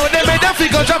 you know they made a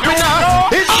figure dropping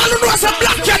out. All who know some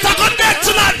black cat are gonna dead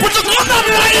tonight. Put the gun on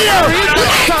right here.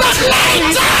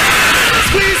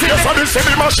 Squeeze it. Yes, I did say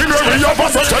the machinery of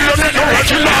us. I tell you, they know what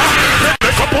you like.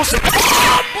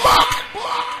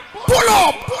 Pull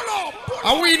up.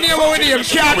 And we near with them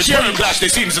catch you. Clash, they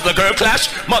seems to the girl clash.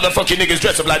 Motherfucking niggas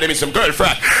dress up like them in some girl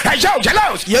frat. Hey yo,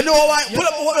 hello. You know why? Pull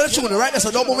up what the tune, right? That's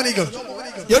a double nigga.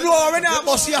 You know why when I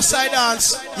bust your side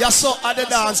dance, you saw at the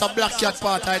dance a black cat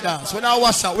part I dance. When I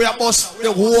was that, we are bust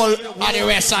the whole of the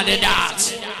rest of the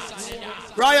dance.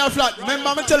 Royal flag, remember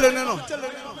I'm telling you now.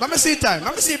 Let me see time,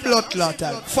 let me see blood clot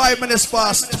time. 5 minutes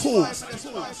past 2.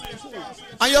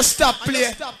 And you stop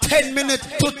play 10 minutes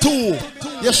to 2.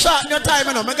 You short your time,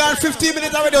 you know. I got 15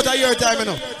 minutes already out of your time, you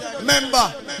know.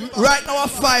 Remember, right now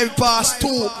 5 past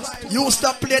 2. You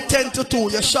stop play 10 to 2.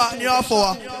 You short your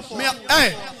 4.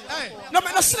 Hey. No,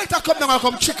 man, the selector come down and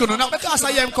come chicken, no, because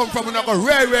I am come from a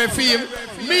rare film.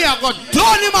 Me, I got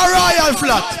done him a royal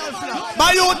flat.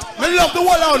 My youth, me love the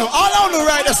whole of you. All of you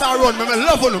riders are run, me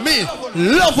love you. Me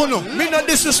love you. Me not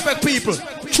disrespect people.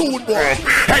 Tune boy.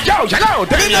 Hey yo, hello.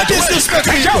 Me not disrespect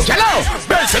people. Hey yo, hello.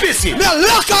 Ben's this. Me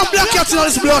lock and black cats in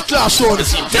this blood class show.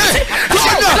 Hey,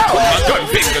 gun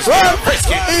fingers.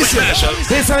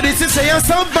 This is say a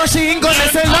submachine gun.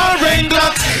 They say long range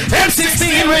Glock.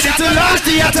 M16 ready to launch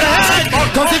the attack.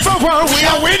 Cause if we war, we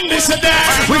are win this and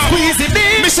that. We squeeze it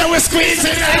in. Me say we squeeze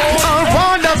it in. Our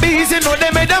wannabes, you know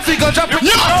they made a figure drop.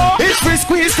 It's free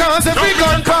squeeze cause every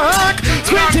gun park.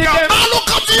 Squeeze it them. Look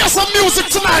up to hear some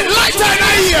music tonight. Light in the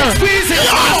ear. Squeeze it.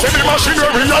 Every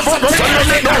machinery of a gun and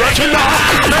you know a killer.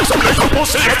 Make some little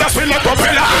pussy that's feel like a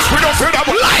gorilla. We don't feel that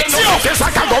light you. It's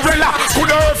like a gorilla.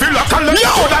 Could have feel like a little.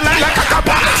 Could have like a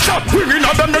capa. We will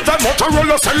not them with a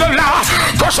Motorola cellular.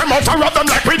 Crush them out and rob them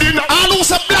like we did. All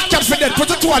who's a black cat for that.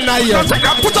 Put it to one ear.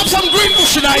 Put up some green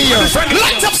bush in the ear.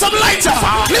 Light up some lighter.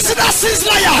 Listen to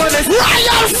Sizzler.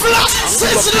 Royal flash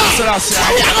Sizzler.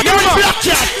 We are going to do with black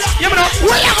cat.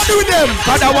 What are you going to do with them?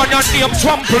 But I want your name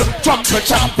trample.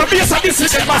 Bass of this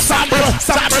is my sample.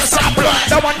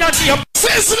 The one your name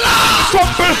Sizzler!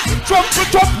 Trample.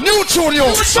 New tune, yo.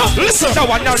 Listen. Now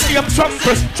one now name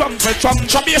trample.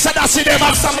 Chubby said I see them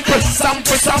as Sample.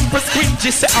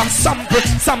 Squingy say I'm sample.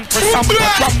 Trample.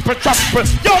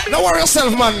 Yo, don't worry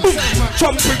yourself, man.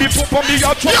 Trample the poop on me,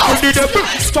 I trample the devil.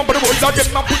 Stumble the boys out them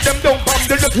and put them down.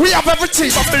 We have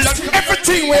everything.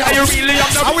 Everything we have. You really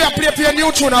have and we are play for a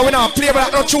new tune and we not play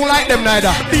but no tune like them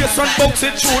neither. Bass and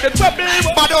bouncing through the trouble.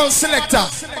 But on selector.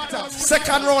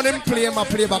 Second round him play my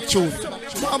playback tune.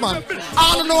 Come on.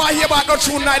 I don't know I hear about no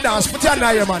tune like dance. Put your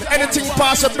eye here, man. Anything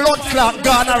past a blood clot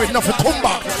gone or enough to come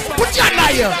back. Put your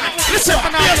eye here. Listen.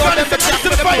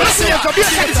 Listen.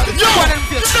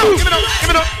 Give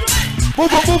it up. Move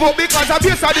up because I'm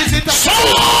here for this interview.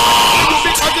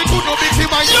 Because they could not be him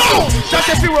and you.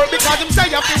 Just if you work because him say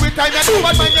you have to with time and do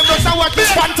what my name does not work.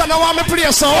 Panther now want me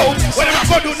play so. What am I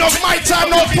going to do? No, my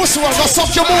time no pussy will go suck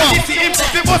your more. You're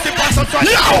not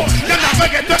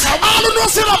going to get I don't know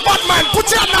see the bad man.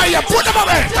 Put your eye here. Put them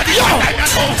away. Yo.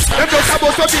 Them just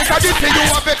about to think that this thing you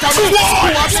have better. You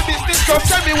have the business so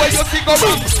tell me where you think of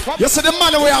it. You see the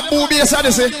man where a booby is a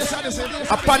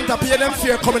panther pay them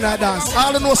fear coming at dance.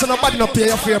 I don't know so nobody no pay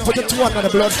your fear. Put it to another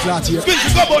blood clot here.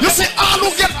 You see all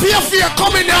who get pay fear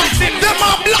coming here. Them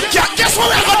are black here. Guess what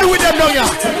we are gonna do with them down here?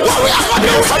 What we are gonna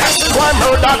do with them? One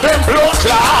murder them blood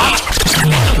clot.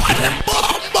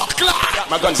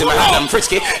 My guns in my hand, I'm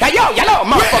frisky. Hey yo,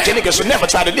 motherfucking niggas should never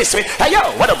try to diss me. Hey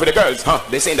yo, what up with the girls? Huh?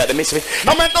 They saying that they miss me.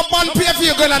 No man, no man pay for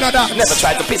your gun another. Never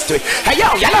tried to piss to it. Hey yo,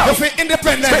 You feel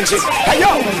independent. Hey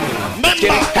yo,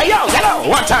 hey yo,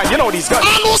 one time, you know these guns.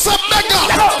 I know some beggar.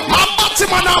 I'm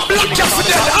Batman and Black Cat for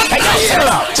them. Hey yo,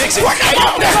 Jixie. Hey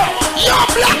yo, you're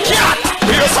Black Cat.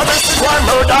 Here's a message, one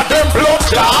murder them blood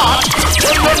clot.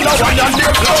 Tell them no one and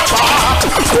their blood clot.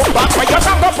 Go back where you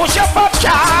can go push your butt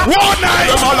cat. One night.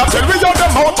 Them all tell me you're the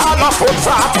mouth all of foot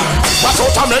trap. But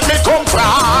out and make me come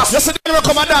cross. You see them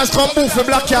come and dance, come move for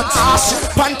Black Cat.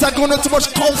 Panther gonna too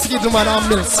much coffee to man and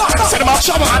milk. Say them all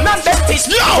trouble and then this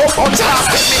yo. Come on, tell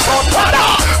me come brother.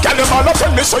 Tell them all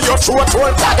tell me so you're true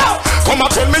brother. Come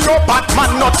and tell me you're bad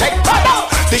man, not take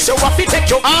brother. This is what we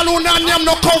take you. All who not name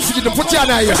no coffee to put your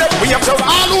eye here.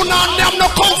 All who not name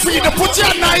no coffee to put your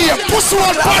eye here. Pussy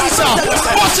one Panther.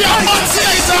 What's your man say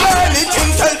it?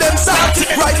 Anything, tell them start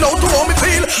it. Right now to how me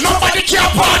feel. Nobody care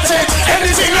about it.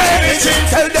 Anything,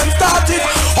 tell them start it.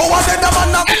 How was it the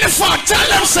man up? Elephant, tell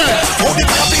them say. How the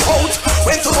happy out.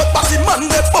 When to what party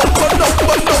man they bout. But no.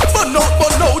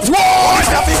 Whoa,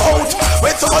 happy out.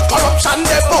 When to what corruption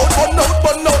they bout. But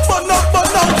no.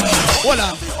 Hold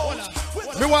on.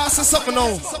 Me want to say something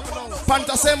now.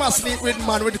 Panther say I sleep with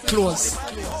man with clothes.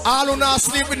 All who not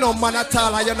sleep with no man at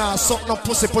all and you not suck no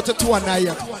pussy, put it to an eye.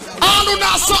 All who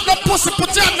not suck no pussy,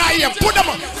 put it an eye. Put them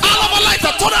all of a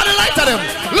lighter, turn on the lighter them.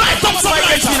 Light up some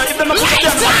lighter. Let me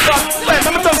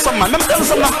tell you something, man.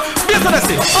 Based on this,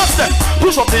 ask them.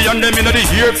 Push up the young them in the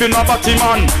ear if you're not batty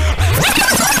man.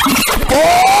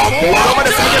 Over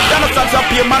the second, they're not trying to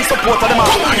be a man supporter them.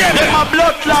 They're my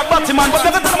blood clot batty man, but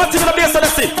never tell them a team in the base of the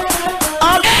sea.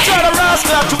 I'll try to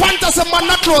rascal to Panther say man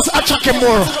not close, attract him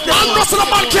more. And most of the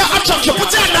man can't attract you,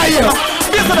 put your eye here.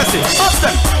 Based on this, ask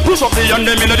them. Push up the young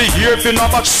them in the ear if you're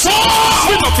not batty.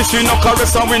 We no fish, we no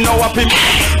caress and we no whopping.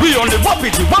 We only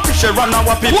whoppy share and a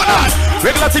whopping.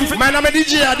 Regular thing for man, I'm a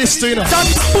DJ at this too, you know.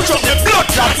 Push up the blood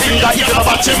clot thing that you know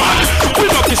batty man. We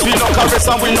no fish, we no caress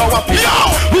and we no whopping.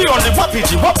 We only whoppy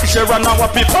share and a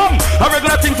whopping. A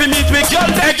regular thing for me to make girl.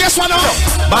 Hey, guess what now?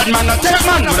 Bad man not take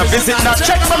man. With a visit not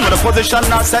check man. With a position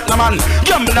not set no man.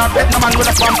 Gamble not bet no man.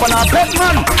 With a pump not bet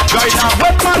man. Joy not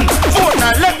wet man. Vote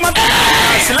not let man.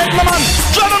 Select no man.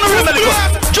 Join on the rhythm.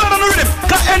 Join on the rhythm.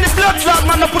 Cause any blood clot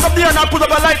man put up the hand and put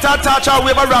up a lighter, touch or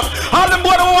wave a rap. All them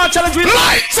boy don't want challenge with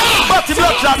lighter. But the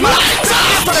blood clot man.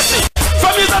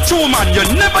 From you a true man. You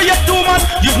never yet do man.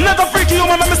 You never freaky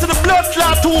human. Man, Mr. the blood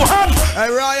clot 2 hand. Hey,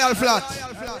 Royal Flat.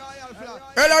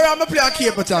 Earlier on, I play a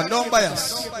Cape don't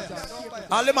bias.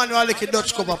 All the man who lick a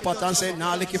Dutch cover pot and say,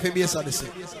 nah, lick it for base of the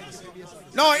same.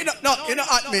 No, you know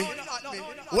at me.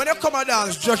 When you come and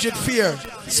dance, judge it fair.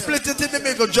 Split it in the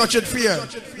middle, judge it fair.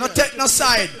 No take no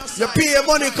side. You pay your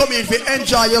money, come in to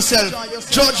enjoy yourself.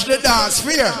 Judge the dance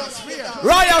fair.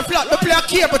 Royal Flat, we play a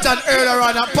Cape earlier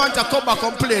on and Panther come back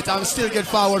and play it and still get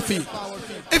forward feet.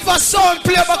 If a son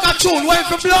play back a tune, when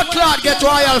for blood clot get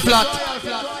Royal Flat.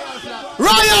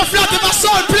 Royal Flat, if a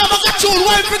son play back a tune,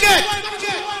 when forget.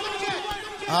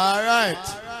 Alright.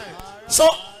 So,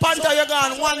 Panther, you're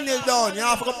gone 1-0 down. You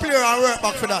have to play and work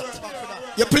back for that.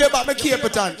 You play back my Cape. The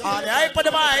hype on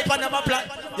the mic, on the plan.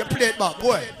 You play it back,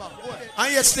 boy.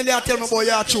 And yet still you tell me about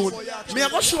your tune. Me I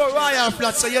go show Royal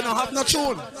Flat so you don't have no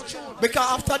tune.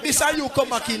 Because after this and you come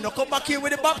back in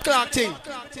with the Bob Clark thing.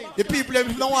 The people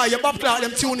them know why you Bob Clark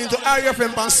them tune into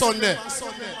RFM on Sunday.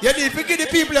 You need to give the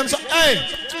people them so hey.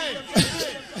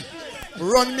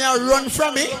 Run me and run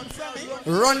from me.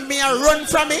 Run me and run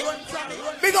from me.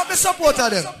 Big up the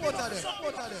supporter them.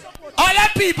 All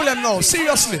that people them know,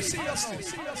 seriously.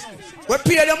 We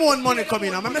pay them own money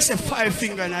coming. I'm going to say 5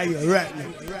 finger in here right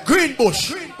now. Green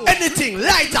bush, anything,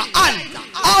 lighter, and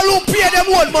all who pay them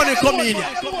own money coming in here.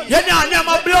 You know, name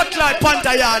a blood clot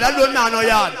panther yard. I don't know no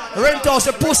yard. Rent house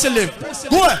a pussy live.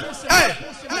 Go ahead. Hey,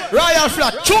 Royal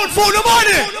Flat, tune for the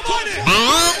money.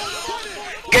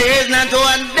 Here's not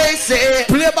what they say.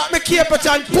 Play back me Capet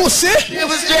and pussy. It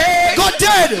was Jay. Got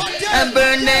dead. And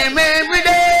burn them every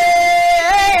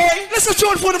day. Listen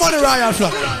tune for the money, Royal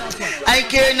Flat. I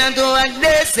care not what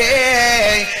they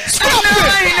say. Stop it.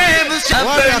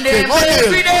 Burn them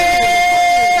every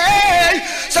day.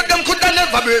 So them coulda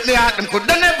never break me heart. Them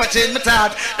coulda never change my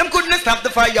thought. Them couldn't stop the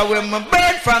fire when me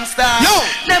burn from start. Yo,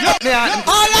 never me heart.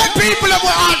 All that people that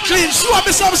were heart clean, show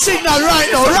me some signal right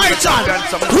now. Right on.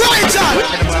 Right on.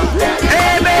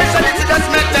 Hey, man, so let's just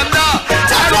make them know.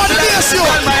 That's what it is, yo.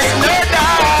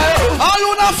 All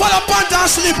who not follow Panther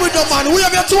and sleep with the man. We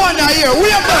have your two on here.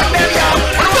 We have them.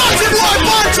 Dirty boy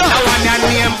Panther.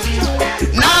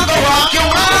 Now go walk your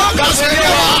walk, cause when you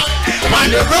walk on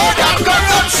the road of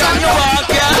corruption, you walk,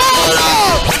 yeah.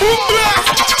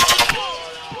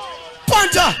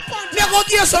 Panther, never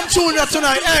give some tune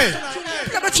tonight, hey.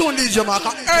 Let me tune DJ Mark.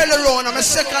 Early round, I'm a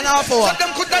second half hour.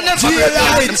 Them could never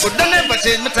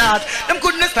change my thought. Them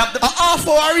couldn't stop the half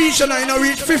hour reach and I know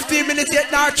reach 15 minutes yet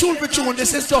now tune for tune.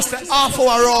 This is just a half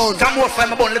hour round. Come on, find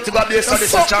my bone, let's go up there. So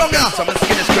this is champion. So I'm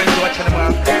skin is crazy watching them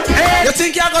all. Hey, you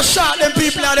think you're gonna shot them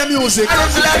people out of the music? I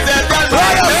don't like that.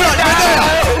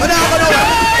 We're not gonna work.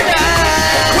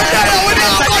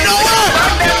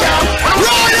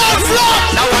 Royal Flat.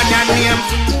 Now on your name.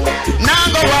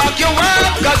 Now go walk your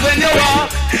walk, cause when you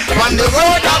walk on the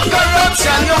road of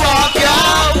corruption, you walk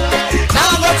out.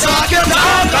 Now go talk your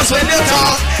talk, cause when you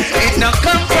talk, it not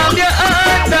come from your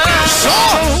heart now.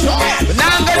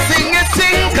 Now go sing your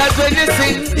sing, cause when you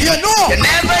sing, you know, you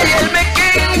never hear me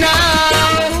king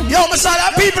now. Yo, I saw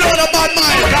that people with a bad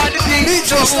mind. Me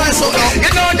just like so now. You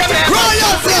know the man.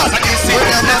 Royal Flat. When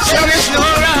I'm not cherish no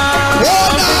round.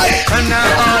 All night. And I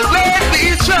always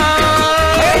be strong.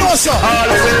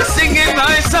 Always singing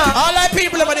my song. All that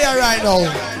people over there right now.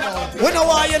 We know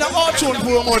why you're not all tune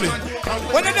for money.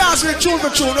 When they dance with tune for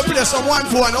tune, they play some one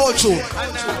for an old tune.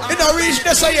 It don't reach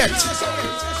this yet.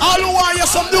 All who want you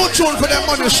some new tune for them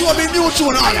money, show me new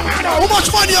tune. How much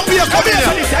money you pay come in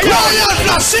here? Royal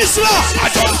Flat, Sizzler.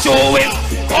 I just show it.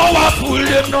 Powerful,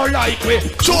 them no like me.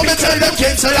 Show me, tell them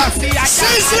can't say that.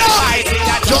 Sizzler.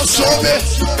 Just show me.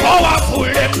 Powerful,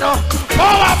 them no.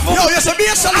 Powerful. Yo, yes, be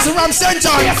a son from St.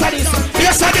 John.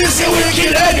 Yes, I didn't say we'll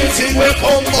kill anything. We'll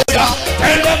come over.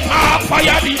 Tell them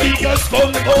fire the biggest gun.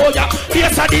 Oh, yeah.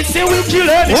 Yes, I didn't say we'll kill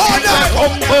anything. We'll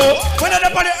come over. When I'm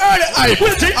on the early eye,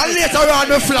 and later on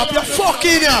the flap, you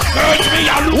fucking here. Hurt me,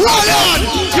 I look. Hold on.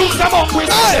 Use them up with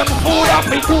them food up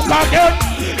me cook again.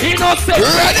 He not say,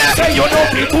 say you know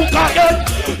me cook again.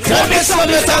 Tell me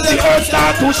something that the earth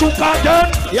start to shook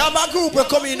again. You have a group that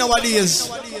come in nowadays.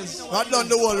 I've done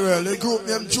the whole world. The group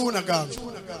named Junior Gang.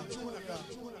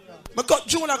 I got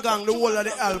Junior Gang the whole of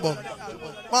the album.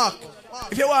 Mark,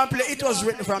 if you want to play, it was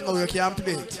written from now, you can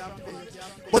play it.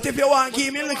 But if you want to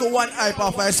give me like a one hype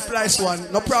off a splice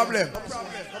one, no problem.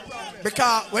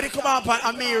 Because when it come up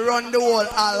and me run the whole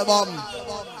album,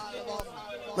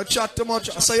 I chat too much.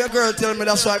 So your girl tell me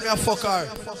that's why me a fuck her.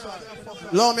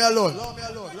 Leave me alone.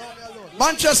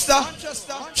 Manchester,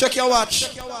 check your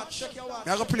watch. I'm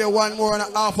going to play one more and a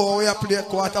half hour. We play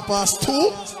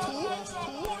 2:15.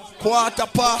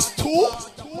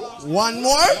 2:15. One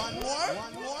more.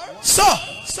 So,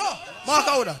 mark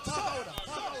out that.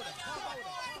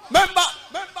 Remember,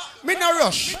 me no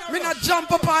rush. Me no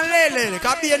jump up and lay.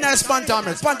 Because be a nice Panther.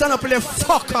 Panther no play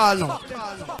fuck all now.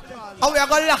 And we are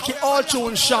going to lock it all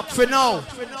tune shop for now.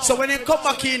 So when you come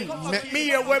back in, make me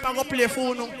here where I'm going to play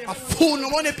phone. A phone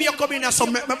money pay come in, so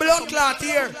make my blood clot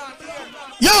here.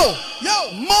 Yo,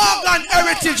 Morgan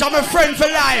Heritage, I'm a friend for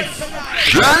life.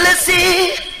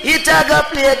 Jealousy, it a go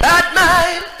play bad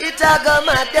mind, it a go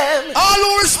mad them. All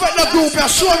who respect the group, you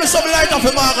show me some light of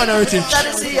Morgan Heritage.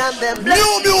 Jealousy and them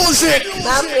new music.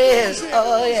 My praise,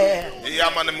 oh yeah.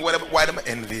 Yeah, man, why them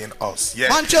envying us? Yeah.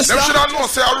 Manchester. Them should have known,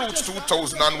 say, our roots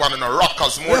 2001 in a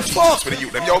rockers more for the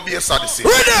youth. Them, y'all be a Odyssey.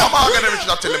 Ready? I'm going to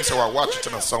tell them, say, well, watch it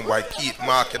in a song by Keith,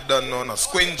 Mark, you don't know, no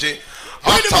Squingy.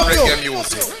 After reggae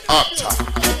music. After.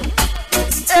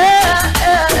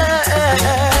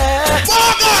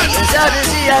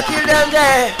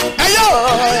 Morgan! Hey yo!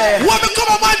 What become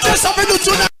of Manchester we do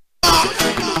tonight?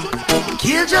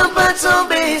 Kill jump and some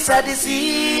bass at the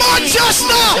sea. Manchester!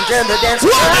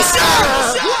 What is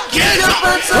that? Kill jump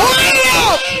and some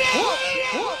bass.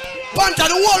 Panther,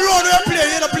 the whole road we play,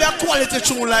 you don't play a quality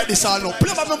tune like this or no.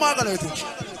 Play about my Morgan Heritage.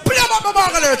 Play about my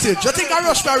Morgan Heritage. You think I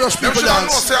rush people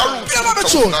dance? Play about my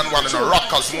tune.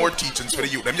 Rockers, more teachings for the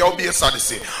youth. Them y'all be a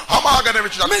Odyssey. I'm Morgan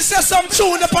Heritage. I say some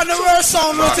tune upon the world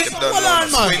sound with it. Hold on,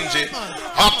 man.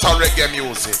 After reggae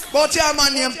music. But your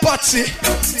man named Patsy.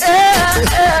 Oh,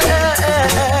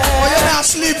 you not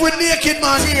sleep with naked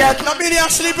man. Now be there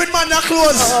sleep with man that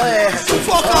clothes.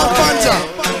 Fuck off, Panther.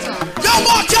 Yo,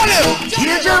 boy, tell him.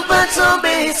 You jump on some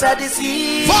bass at the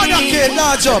sea. Father kid,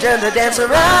 now jump. Turn the dance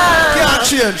around. Can't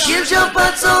change. You jump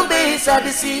on some bass at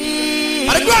the sea.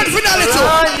 And the grand finale too.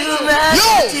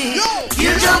 Yo.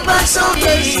 You jump on some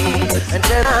bass. And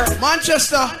turn on.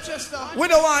 Manchester, we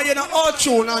don't want you know all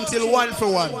tune until 1 for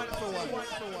 1.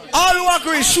 All who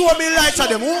agree, show me lights at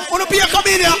them. Who wanna be a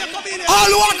comedian? All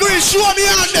who agree, show me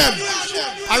on them.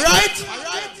 Alright?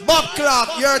 Bob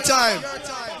Clark, your time.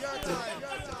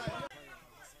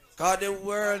 God, the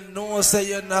world knows that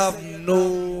you have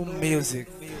no music.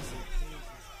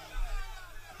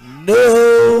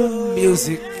 No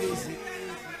music.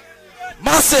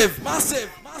 Massive.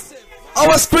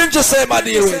 Our screen just say my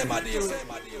dear.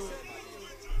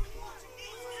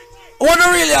 What do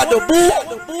really have the boo?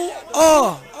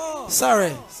 Oh,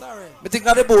 sorry. I think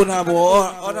I the boo now, boo.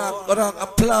 Or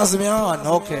applause me on.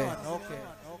 Okay.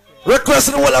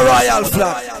 Requesting the whole royal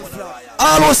flag.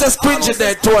 All who says cringe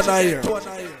there, 2 and a year.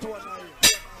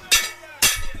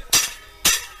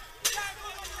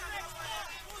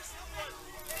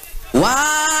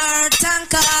 War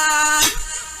Tanka,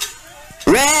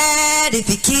 ready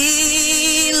to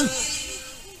kill.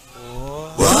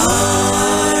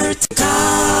 War Tanka,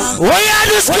 why are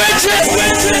you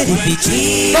scratching? ready to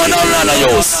kill. No,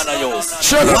 use.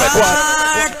 Sure,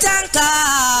 War Tanka,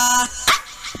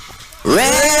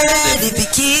 ready to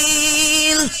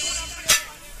kill.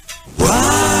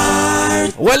 War.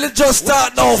 Well, it just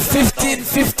start now. 15,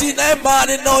 hey man,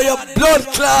 you know your blood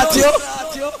clot, yo.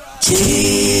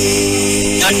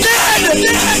 You're dead!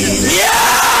 Yeah!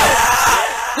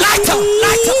 Light up!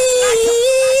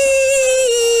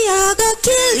 I go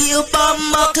kill you,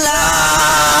 bomber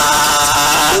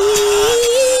cloud.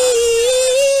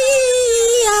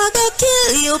 I go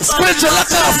kill you, bomber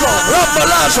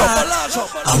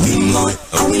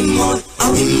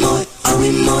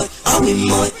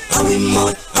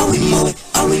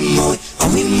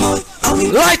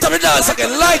Light up the dance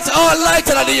again, light in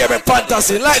the air, man,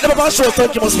 fantasy. Light up about show,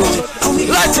 thank you, must be.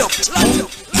 Light up.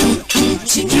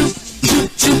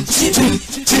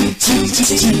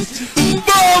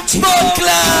 Bomb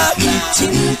clap.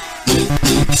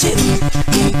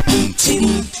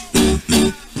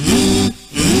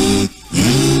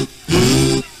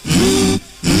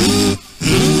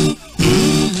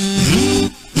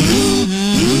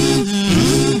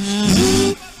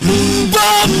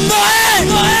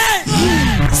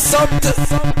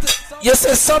 You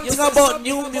say something about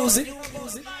new music?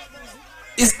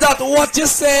 Is that what you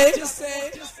say?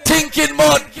 Thinking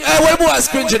about, well, boys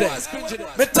cringe there.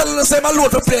 Me telling them, say, my load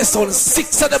to play sound.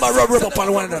 6 of them are rub up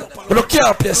on one another. But I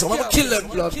can't play sound. I'm going to kill them,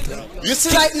 blood. You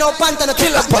see right now, Panther, no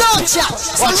kill them. No chat.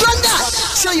 So run that.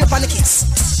 Show you on the kicks.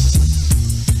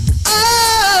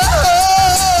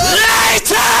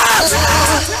 Light up!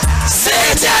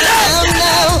 Sit down!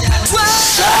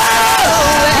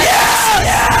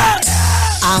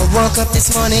 I woke up this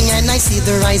morning and I see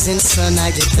the rising sun.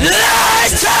 I get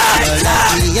light up!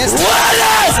 Yes, light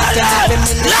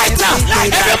up!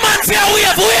 Every man feel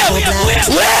wave!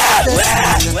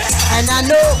 And I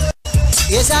know,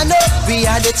 yes I know, we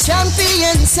are the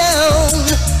champion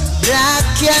sound. Black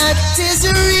Cat is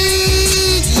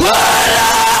real.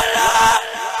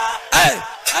 Hey!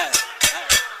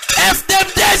 If them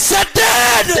dead, so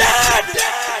dead!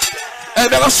 Hey,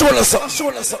 man, show us up.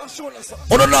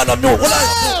 Oh,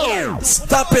 no.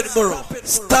 Stop it, bro.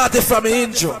 Start it from the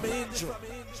intro.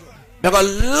 I'm going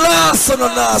to last on the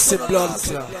nasty blood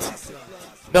clot.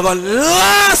 I'm going to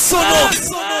last on.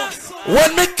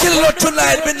 When me kill you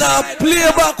tonight, me now play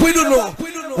back with you know.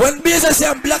 When business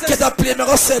and Black Cat are play, me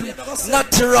go send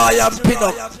not Roy and pin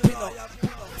up.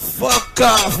 Fuck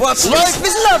off, what's life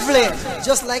is lovely,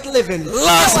 just like living.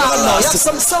 Last.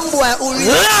 Some boy who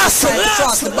really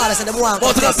cross the balance and them want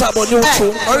but not about new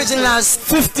tune. Original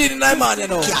 15 in my man, you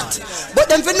know. Cat. But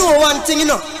them for know one thing, you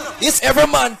know. Yes, every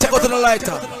man take out the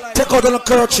lighter, take out the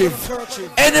kerchief.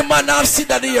 Any man I've seen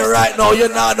that here right now, you're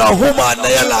not a woman in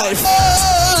your life.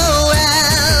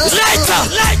 Lighter,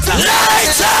 lighter,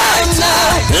 lighter,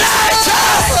 lighter.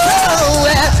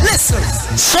 Listen.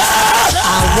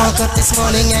 I woke up this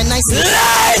morning and I see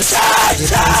thanks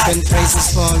and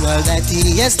praises for all that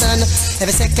He has done.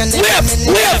 Every second, every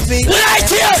minute, light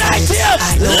here.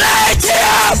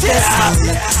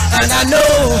 And I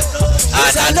know,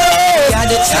 you're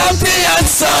the champion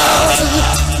son.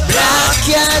 Black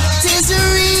Cat is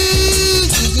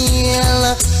real,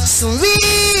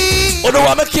 sweet. Oh no,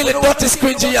 I'm killing what is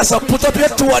cringy. So put up your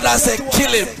two and I say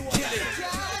kill him.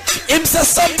 Him say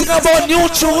something about new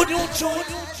tune.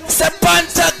 Say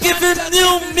Panther give him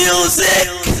new music.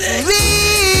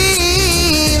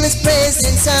 Real His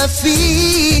presence I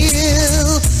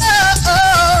feel.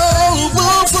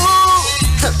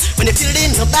 When you feel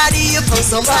in your body, you found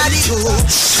somebody who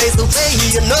plays the way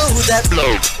you know that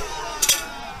blow.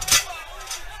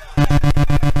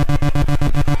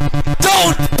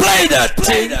 Don't play that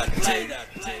thing.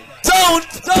 Don't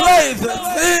play that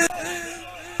thing.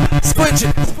 Squidgy.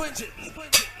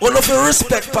 All of you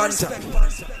respect Panther.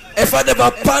 If I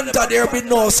never Panther, there be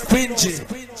no Squidgy.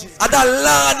 I that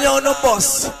land on the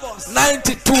bus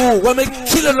 92 when me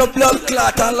killing the blood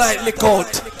clot and light lick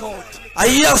out. I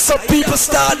hear some people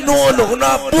start no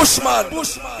bushman.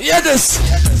 Hear this.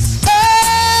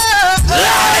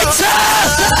 Lighter!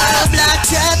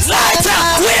 Lighter!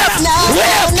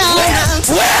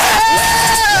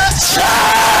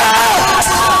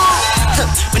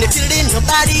 When you feel in your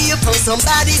body, you found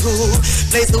somebody who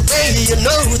plays the way you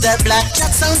know that Black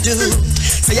Cat sound do.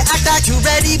 So you act like you're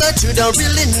ready, but you don't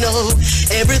really know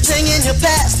everything in your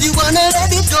past. You wanna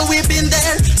let it go, we've been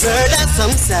there, heard that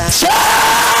some sound.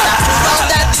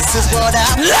 After that, this is what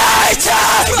I Lighter!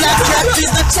 Black Cat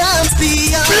is the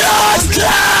champion. Blood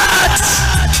clot!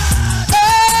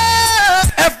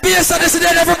 FBS and this and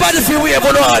then everybody feel we have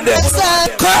on them.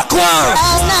 Crack one!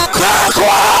 Crack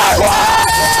one!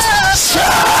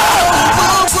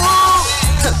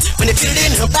 When you feel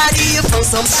in your body, you found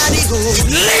somebody who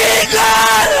legal.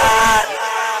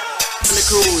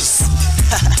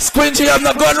 Squinty, you have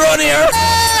no gun run here.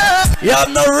 You have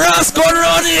no Ross gun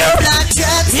run here.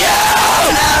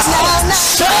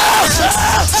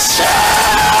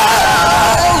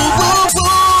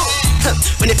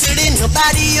 When you feel in your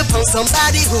body, you found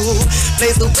somebody who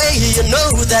plays the way you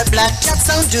know that Black Cat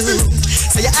sound do.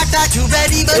 So you act like you're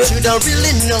ready, but you don't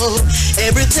really know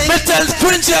everything. Me tell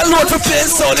Squinty alone to play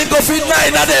sound, and go for 9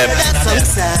 of them. That's some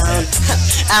sound.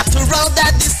 After all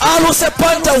that, this all who say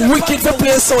Panther wicked to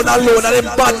play sound alone, and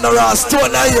them band the Ross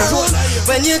stone here.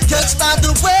 When you touch by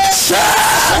the way,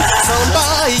 some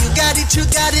boy, you got it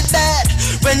bad.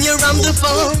 When you're on the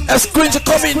phone, if Squinty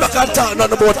come in back and talk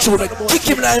none about you, kick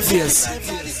him in the face.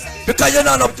 Because you're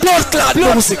not a blood clot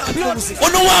music. Oh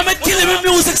no, want me kill him in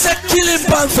music, say kill him,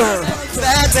 Panther.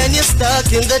 Bad when you're stuck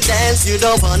in the dance, you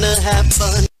don't wanna have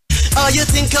fun. All you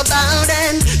think about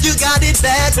and you got it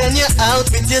bad when you're out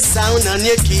with your sound and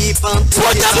you keep on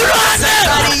put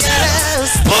somebody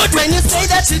else. When you say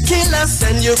that you kill us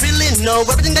and you really know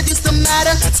everything that used to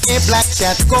matter. Let's get Black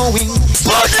Cat going.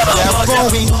 We're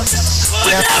going.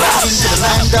 We're going to the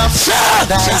land of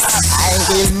paradise. I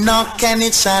will knock and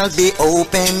it shall be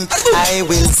open. I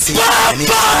will see and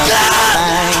it shall be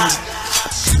found.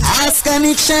 Ask and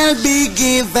it shall be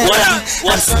given.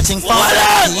 I'm searching for a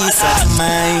peace of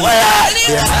mind.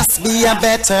 There must be a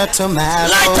better tomorrow.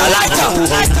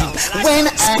 When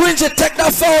Squinty take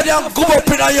that phone and go up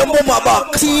in your mama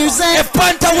back. Tears and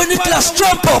Panther when it last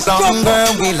jump up.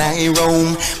 Longer will I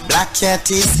roam. Black Cat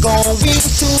is going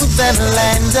to the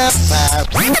land of fire.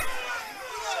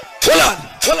 Hold on.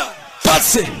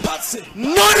 Patsy.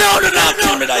 No,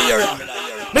 me that year.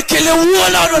 Me kill you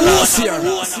all out of last year.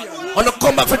 I'm gonna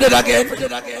come back for that again.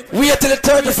 Wait till the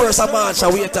 31st of March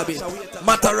and wait a bit.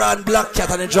 Mataran, Black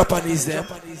Cat and the Japanese them.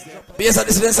 Based on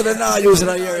this, they're not using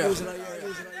the area.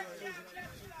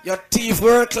 Your thief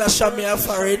world class shot me a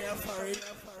foreign.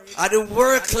 And the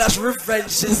world class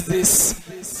revenge is this.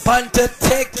 Panther,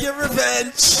 take your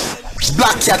revenge.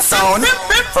 Black Cat sound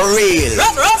for real.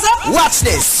 Watch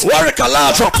this. Warwick a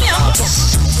large up.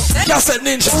 Cassette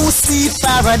Ninja. Who see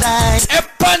paradise? A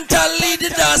Panther lead the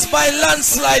dance by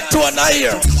landslide to an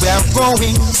higher. We are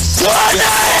going to an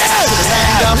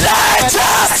higher.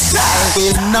 I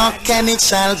will knock and it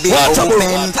shall be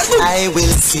open. I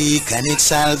will seek and it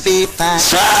shall be found.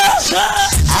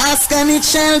 Ask and it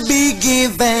shall be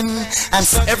given. And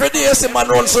so every day you see man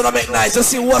run so I make nice. You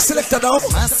see who was selected now?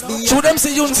 Should them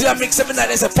see Unzi and mix every night.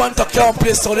 They say Panta can't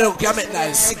play so they don't make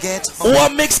nice. Who a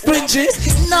mix cringy?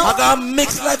 I got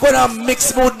mix like when I mix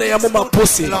smooth now. I'm my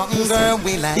pussy. Longer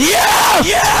will I. Yeah!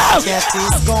 That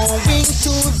is going to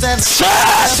the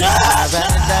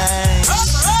paradise.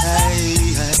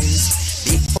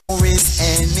 Before his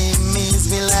enemies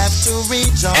will have to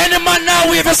rejoice. Any man now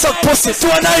we ever suck pussy to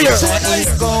another year.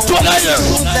 To another year.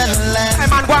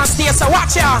 Hey man, go and stay, so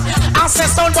watch ya. I say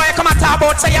son boy, come and talk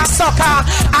about say you're sucker.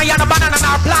 And you're no banana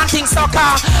nor planting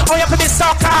sucker. Oh, you could be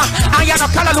sucker. And you're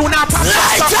no callaloo nor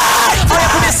pasta sucker. Oh,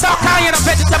 you could be sucker. You're no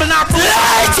vegetable nor fruit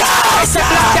sucker. I say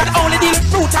black cat only deal with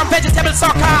fruit and vegetable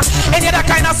sucker. Any other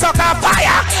kind of sucker,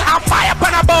 fire. And fire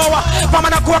pan a bow. From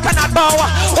a coconut bow.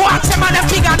 Watch them and them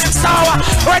big and them sour.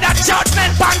 Where that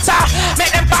judgment panther. Make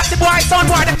them pass the boy, son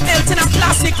boy, them melt in a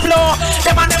plastic floor.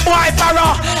 Them and them boy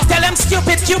barrow. Tell them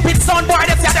stupid son boy,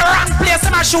 they at the wrong place.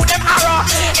 Them and shoot them arrow.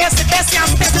 It's the best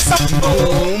and best is some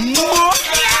boom.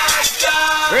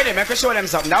 Really, make me show them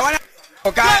something. That one.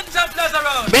 Okay.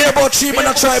 Be about 3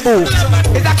 minutes try boo.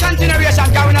 It's a continuation.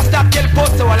 Can we not stop kill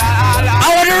post? I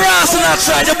want the rest and not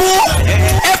try the boo.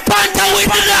 A panther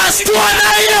with the last one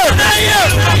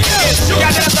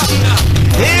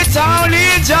It's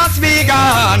only just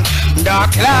begun. The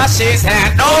clash is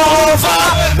over.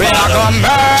 We are gonna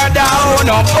murder down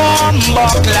a bomb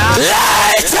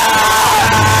lighter.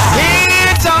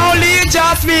 It's only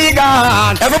just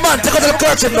begun. Every man take out the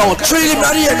curtain now. 3 him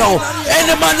not here now.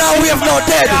 Any man now we have no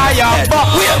dead. Yes,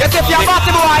 if you're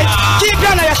party boy, keep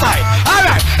your on your side.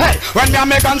 Alright, hey, when the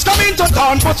Americans come into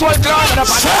town, put soul cloud in the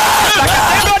pan. Like I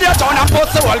say, go to your town and put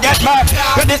soul get mad.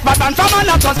 With this bad man from an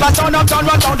uptown, pass down uptown,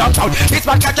 run down downtown. This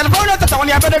bad catch and run out the town,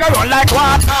 you better go run like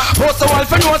what? Put soul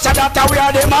for no say that we are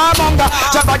the marmonger.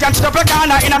 Jump against the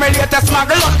Africana in a my latest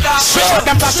smuggle. Shoot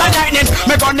them flash and lightning,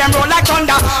 me gun them roll like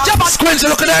thunder. Jump on Squinch,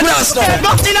 look at that dance now.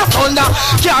 Nothing of thunder.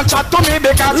 Can't chat to me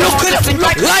because you want to sing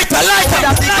like lighter.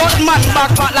 That's the good man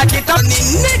back fat like it.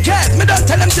 Naked, me don't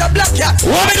tell them you're black cat.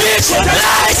 Woman, lighter.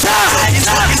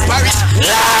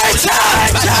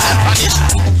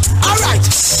 Alright,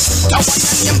 the one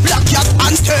name black cat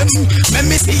anthem. Let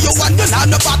me see you and you're not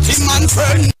a batty man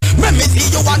friend. Let me see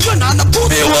you and you're not a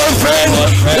pussy one friend.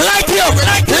 Light you up.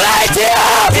 Yeah.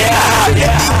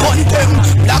 Them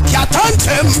black cat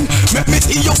anthem. Let me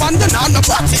see you and you're not a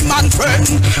batty man friend.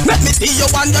 Let me see you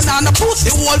and you're not a pussy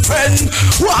old friend.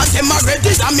 Want them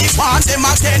already and me want them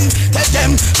again. Tell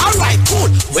them, alright,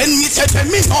 good. When me say them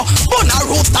me no, bun a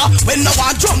rooster. When no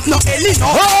one jump no ellie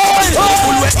no.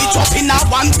 People where it up in a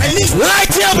one penny. Light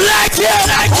you up.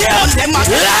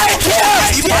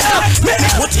 Make me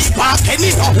put it back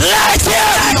penny no. Light you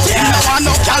No one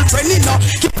no girl penny no.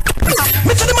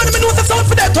 Me tell the man me know the sound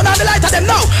for them. Turn on the light of them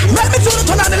now. Let me turn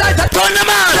on the light of them. Turn them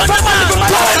on. Some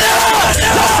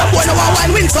boy no one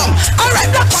wine win some. Alright,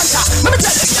 Black Panther. Let me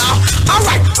tell them now.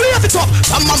 Alright, raise it up.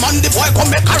 Some man the boy come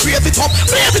make a raise it up.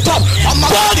 Raise it up. Some man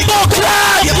the boy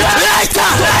lighter.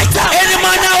 Any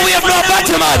man now we have no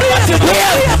battle man.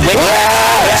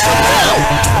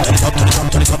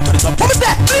 What is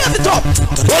that? Raise it up.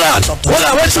 Hold on.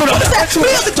 What's your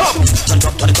raise it up.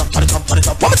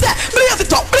 What is that? Blaze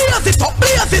it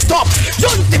up.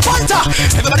 Use the Panther.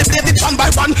 Everybody blaze it one by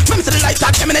one. Let me see the light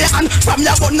that came in your hand. From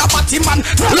your gun, a party man.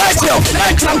 Light you up.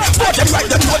 Both them right,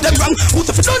 them know them wrong. Who's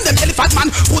if you done them elephant man?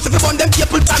 Who's if you burn them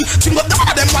people plan? Think of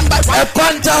them one by one. A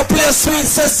Panther play sweet,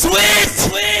 say sweet.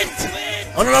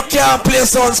 I don't can't play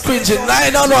sound scringing.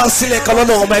 I don't know select, I don't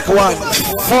know make one.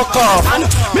 Fuck off. And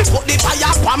me put the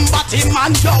fire one batty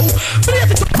man, yo.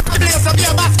 Blaze it up. Blaze up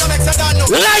your basket, make a done.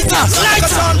 Lighter.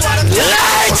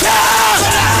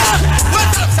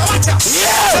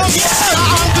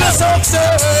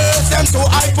 Success, them to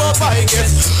hype up, I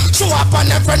guess. Show up on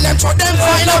them friend, them for them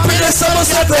find up in the summer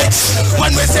secret.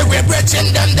 When we say we're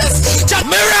bridging them, this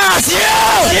mirrors,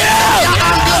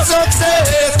 yeah.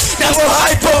 Success, them to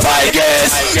hype up, I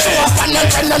guess. Show up on them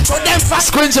friend, them for them find.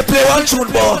 Screen to play one tune,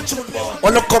 boy.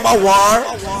 Wanna come a war?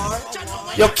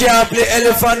 You can't play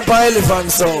elephant by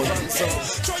elephant sound.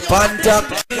 Panther,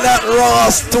 kill that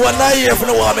Ross. To another year for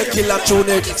the one me kill that tune.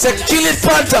 Say kill it,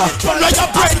 Panther. From like a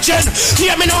bridging,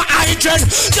 hear me no hydrant.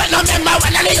 Just remember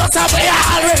when I used to be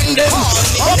all ring them.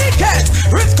 Oh, naked,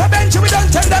 risk a bench, we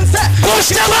don't tell them say.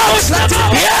 Push them out.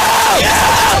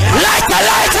 Yeah. Lighter.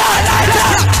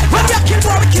 When we kill,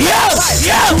 bro, we kill.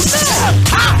 Yeah.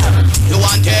 You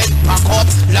want it, pack up,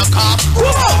 lock up.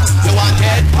 You want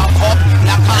it, pack up,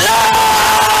 lock up.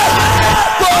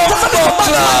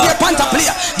 Panther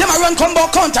player, them a run combo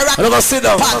counter. I'm gonna sit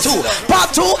down. Part 2.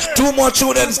 Part 2. 2 more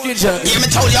tune than Squinch. Yeah, me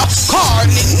told you.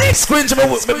 Corny next. Squinch, me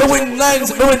win 9.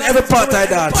 Me win every part I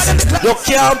dance. You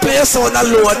can't play a sound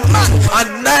alone.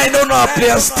 And 9 don't know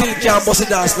play still can't bust a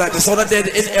dance like this. So they're dead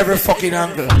in every fucking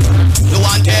angle. You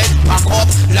want dead, pack up,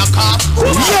 lock up.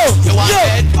 You want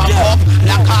dead, pack up,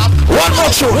 lock up. One more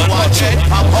tune. You want dead,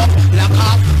 pack up, lock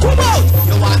up. Come out.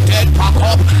 You want dead, pack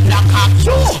up, lock up.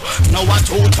 You know what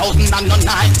 2099.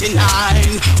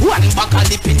 One back a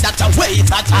lip in that a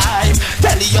waste of time.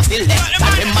 Tell you the left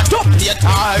and them a double your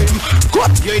time.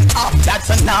 Cut you in half, that's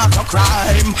another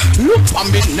crime. Look for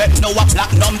me, let know a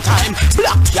platinum time.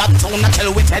 Black cat sound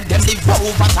until we said them live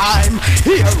over time.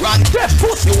 Here and there,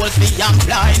 pussy was the young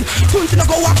blind. You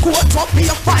go a court, fuck me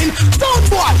a fine. Don't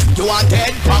boy, you want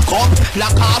dead, back up,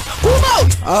 lock up, come out.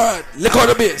 Alright, look on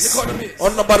the bass.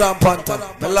 On the bottom panther.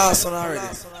 The last one already.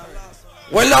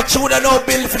 Well, that tune I now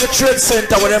build for the trade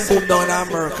center where them boom down in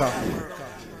America.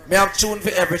 Me have tune for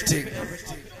everything.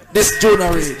 This tune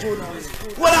already.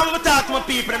 Well, I'm gonna talk to my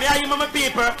people. I hear my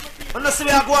people.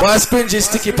 Why Springy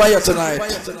sticky fire tonight?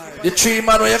 The 3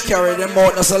 man where you carry them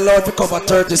out that's allowed to cover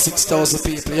 36,000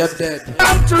 people. You're dead.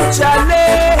 I'm too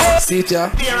challenged. See it, yeah?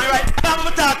 Yeah, right. I'm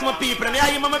gonna talk to my people.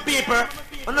 I hear my people.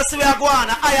 And that's where I go on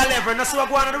a higher level. That's where I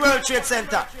go on the World Trade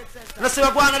Center. That's where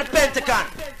I go on the Pentagon.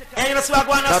 And that's where I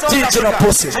go on the South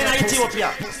Africa. And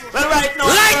Ethiopia. Well, right now.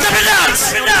 Light the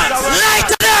dance! Light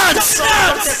the dance!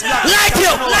 Light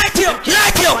you! Light you!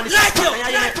 Light you! Light you!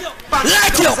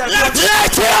 Light you! Light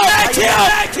you!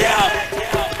 Light you!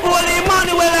 Holy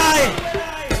Emmanuel,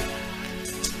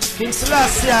 King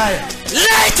Selassie.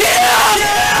 Light you!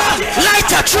 Light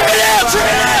your trailer!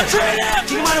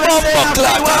 King Emmanuel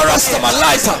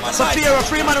lighter. Sophia,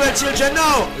 free Emmanuel children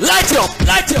now. Light you!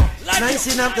 Light you!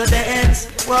 Nicing up to the ends.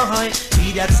 Why?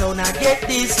 Be that so now get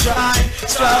this try.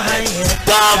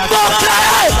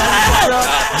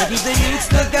 I give the youths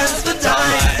the guns for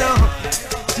time.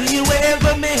 Do you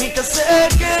ever make a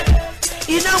circuit?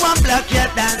 You know I'm black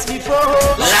cat dance before.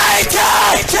 Light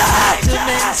to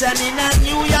mention in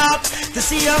New York to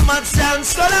see how much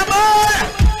sounds collabor.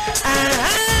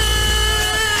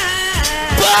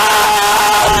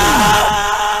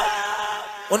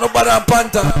 On the bottom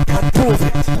panther and prove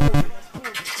it.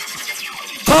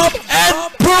 Come and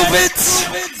prove it.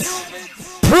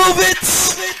 Prove it.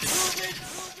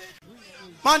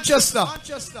 Manchester.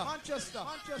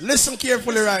 Listen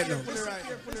carefully right now.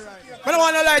 I don't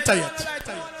want to lighter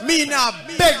yet. Me now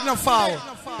beg no foul.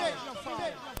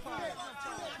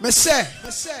 Me say,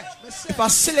 if I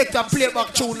select a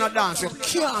playback tune and dance, you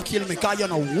can't kill me because you're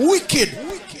not wicked.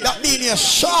 That means you're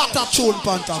short of tune,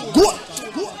 Panther. Good.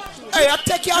 Hey, I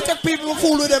take people who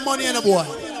fool with their money in the boy.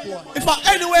 If I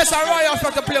anyways I royal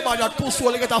for to play by that pussy,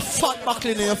 will get a fat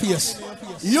buckle in your face.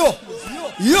 Yo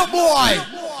boy.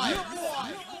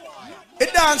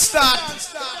 It don't start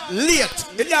late.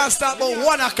 It don't start about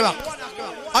 1 o'clock.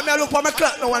 I mean, I look at my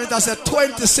clock now and it has said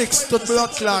 26 to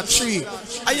blood clot 3.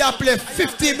 And you play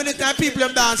 15 minutes and people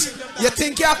them dance. You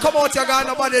think you come out, you got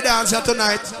nobody dance here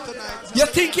tonight? You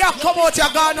think you come out,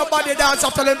 you got nobody dance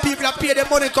after them people that pay the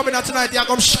money coming out tonight? You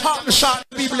come shot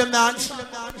people them dance.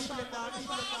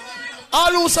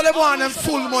 All who say they want them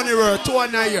full money worth 2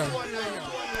 and a year.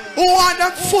 Who want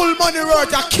them full money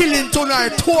worth a killing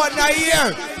tonight 2 and a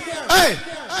year? Hey,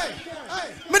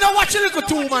 me not watch a little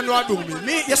 2 man who do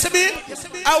me. You see me?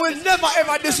 I will never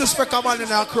ever disrespect a man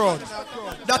in a crowd.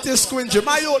 That is Squingy.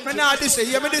 My youth, me now this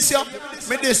hear me this here.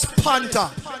 Me this Panther.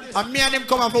 And me and him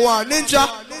come up for war. Ninja.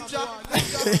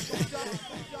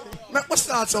 Make me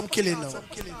start some killing now.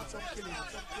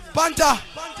 Panther,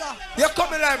 you're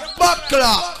coming like back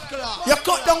clock. You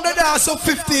cut down the dance for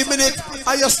 15 minutes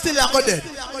and you're still a dead.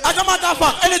 As a matter of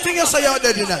fact, anything you say you're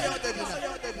dead in that.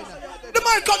 The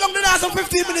man cut down the dance for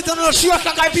 15 minutes and not shoot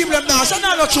like people them dance. That's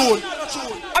not a tune.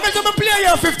 I mean, to play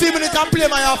here 15 minutes and play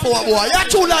my half hour boy.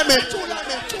 You're tune like me.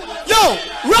 Yo,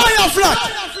 Royal Flat.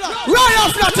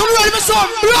 Royal Flat. You know me son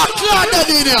black cloud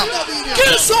dead in here.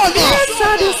 Kill son, man.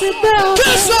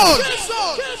 Kill son.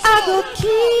 I go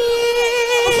kill.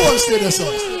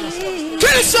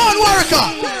 Kill son, Warwicker.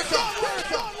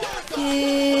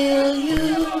 Kill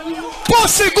you.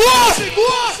 Pussy, go on.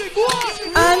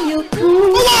 And you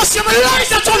cool. Who wants you to light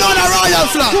that on a Royal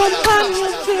Flag?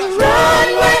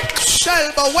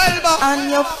 Welba. And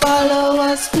your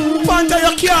followers too. Panther,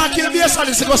 you can't kill me, son.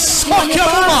 It's going to suck your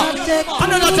mama.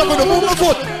 And then that's going to move my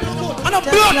foot. And a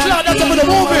blood clot that's going to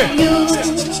move it.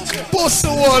 Pussy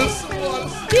wall.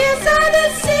 Yes,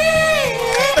 Odyssey.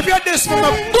 If you're this from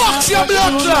the box, your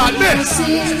blood clot, man.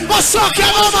 But suck your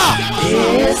mama.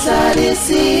 Yes,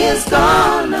 Odyssey is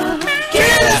gonna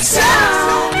kill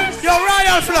itself. Your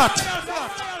Royal Flat.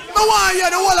 I want you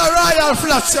the whole of Royal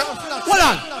Flats. Hold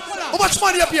on. How much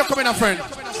money you pay coming a friend?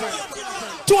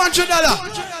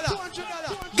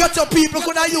 $200. Get your people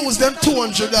could have used them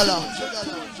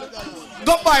 $200.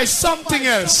 Go buy something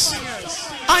else.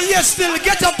 And yet still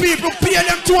get your people pay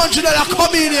them $200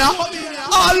 come in here.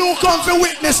 All who come for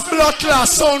witness blood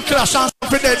class, sound clash and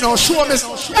for dead now. Show me.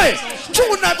 Hey,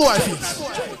 tune that boy please.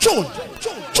 Tune.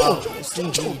 Talk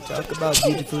about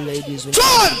beautiful ladies with them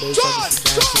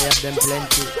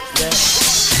plenty.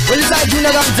 Well, it's like you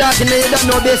know I'm talking, you don't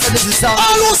know this, this is something.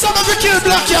 All who some of you kill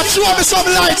black, you show me some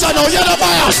lights, I know you're the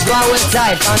bias. Go with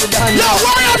tight, on the down. Yo,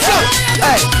 where you from?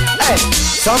 Hey.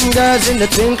 Some girls in the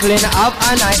twinkling of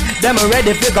an eye, them are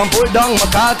ready if you can pull down my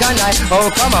cock and I.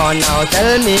 Oh, come on now,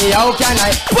 tell me how can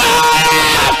I?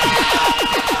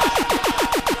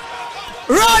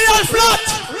 Royal Flat!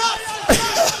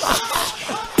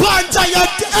 Panta,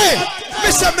 hey! Me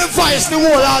say me voice the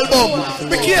whole album.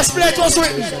 Me case plate was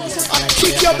written. I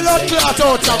kick your blood clot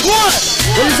out of what?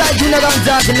 Well, it's like you know I'm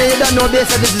talking, you don't know this,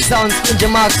 this is sound skinny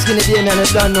mark, skinny day, and you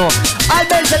don't know. I'll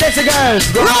bet you this girls.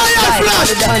 Royal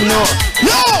Flat! You don't know.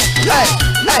 Yo! Hey.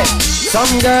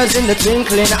 Some girls in the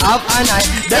twinkling of an eye,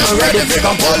 them ready to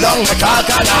come pull down the cock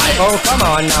and I. Oh, come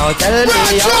on now, tell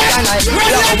me how can I?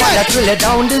 Love a one that really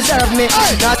don't deserve me.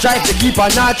 Not try to keep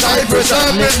on, not try to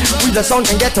preserve me. With the sound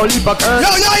can get a leap of curse.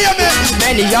 Yo, me.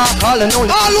 Many are calling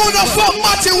only. All who the fuck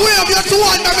Matty Wave, you're the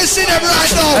one that me see them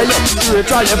right now. I look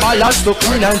spiritual, your balance look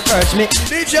clean and perch me.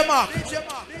 DJ Mark,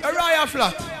 a Royal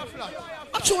Flat.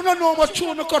 I don't know what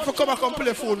tune the cut for come back and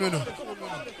play phone, you know.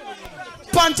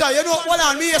 Panther, you know what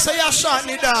I mean? Say you shot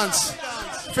me dance.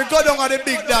 If you go down on the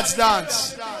big dads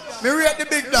dance, me rate the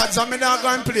big dads and me not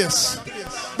going place.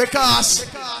 Because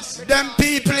them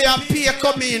people here pay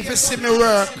come in to see me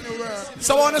work.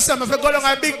 So I want to say, if you go down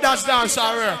on the big dads dance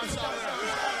or work.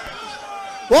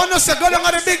 I want to say, go down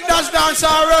on the big dads dance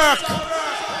or work.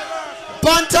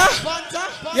 Panther,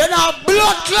 you know,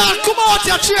 blood clot, come out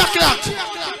here 3 o'clock.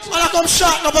 And I come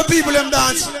shot up the people them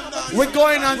dance. We're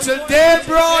going until day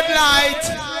broad light.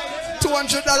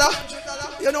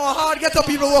 $200. You know how hard get the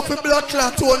people work with blood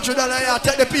clot, $200. Yeah,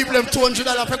 take the people them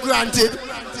 $200 for granted.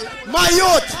 My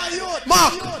youth,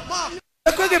 Mark,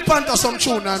 look at the Panther some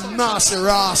tune and nasty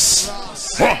Ross.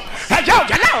 Hey, yo,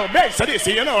 man, so this,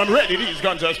 you know, I'm ready. These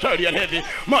guns are sturdy and heavy.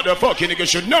 Motherfucking niggas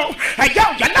should know. Hey, yo,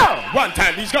 one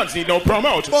time these guns need no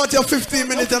promote. About your 15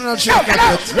 minutes and not sure.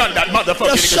 Run that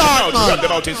motherfucking nigga should know. To run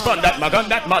them out is fun. That my gun,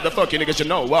 that motherfucking nigga should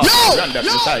know. Wow. Run that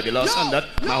beside the lost son, that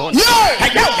my own.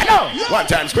 Hey, yo, one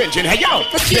time squinching. Hey, yo.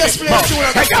 Hey,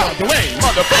 yo, the way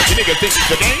motherfucking nigga thinks it's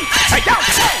the game. Hey, yo.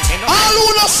 All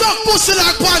who no suck pussy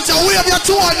like Panther, we have your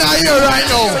 200 here right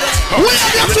now. We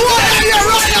have your 200 here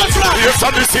right now, flat. Yes, I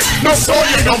listen. No, so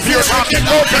you don't fear talking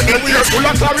out and then we're full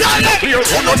of clarity.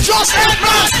 Who not just head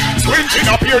man. Squinching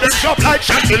up here, them shop like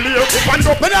chandelier. Open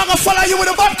up. But I'm gonna follow you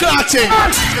with a bad clotting.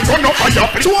 Run up on your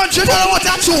feet. $200 what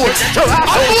that tune.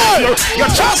 You're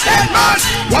just head man.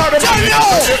 What about you?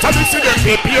 I listen them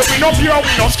people. We no fear, we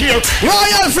no scare.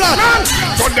 Royal Flat.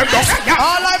 Run them down.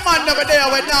 All I man over there,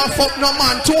 we now fuck no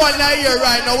man. 200 here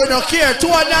right now, we don't care.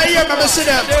 200 here, remember see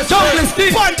them.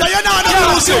 Panther, you're not the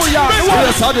music.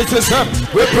 Yes, how this is them.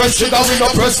 We press sugar, we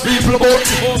don't press people about.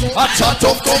 I chat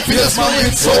up, come face man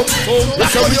with soap. We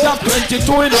say we have 22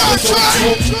 in our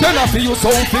soap. Then I feel you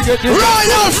so figure this.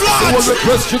 Royal Flat. We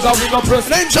press sugar, we don't press.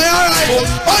 Ninja, alright.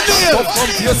 Undo him.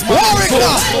 Warwick,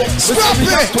 scrap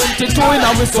it. 22 in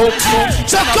our soap.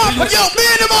 So come, yo, be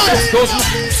in the man.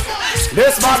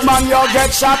 This bad man, you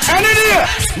get shot any day.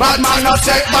 Bad man, not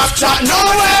take back shot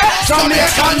nowhere.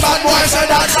 Jamaican bad boy say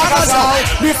that's a sound.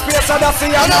 This place of the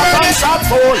sea, I'm not a shot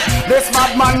fool. This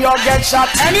bad man, you get shot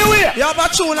anyway. You have a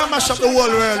tune and mash up the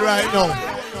whole world right now.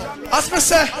 As me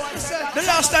say, the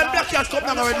last time Black Cat come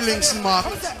down with links, Mark,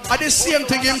 I the same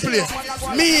thing in play.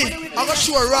 Me, I got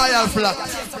show Royal Flat.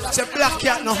 Say Black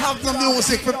Cat no have no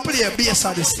music for play bass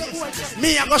of this.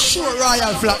 Me, I got show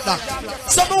Royal Flat that.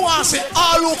 Someone wants to say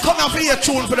all who come and play a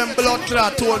tune for them blood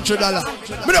clot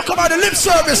 $200. Me don't come out the lip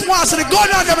service, wants to the gun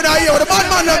on them in the ear with the bad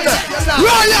man them there.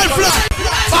 Royal Flat!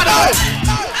 Bad eye!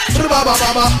 Be a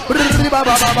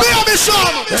mission!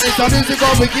 Be a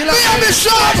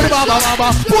mission!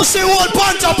 Pussy old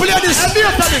Panther play this.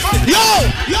 Yo!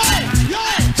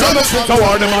 Tell me to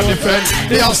war them and defend.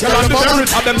 They have scared of the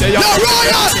merit of them. They are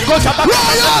Royal!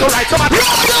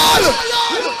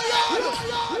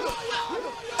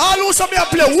 All who say me a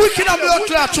play wicked and blood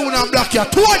clot tune and Black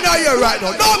Cat. 200 here right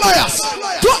now. No bias.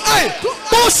 Hey,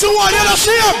 pussy one, you don't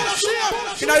see him.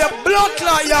 You know your blood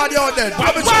clot yard out there.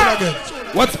 Again.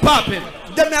 What's poppin'?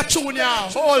 Them a tune ya,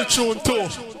 all tune too.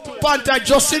 Panther,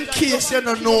 just in case you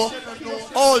don't know,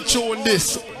 all tune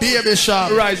this. Baby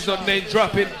Sharp. Rise up, name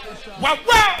dropping. Wow,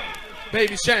 wow.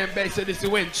 Baby Shine Bass, so this is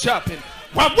when chopping.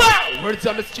 Wow, wow. Words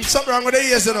on the street. Something wrong with the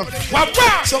ears, you know. Wow,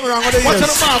 wow. Something wrong with the ears. What's on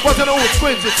the mark? What's on the old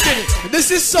twins? It's skinny.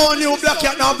 This is so new. Black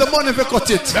Cat now have the money to cut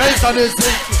it. Based on this.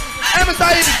 Every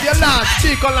time it's your last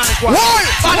speak on like what? Why?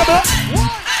 But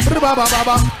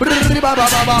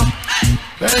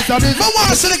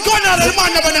once the gun out of the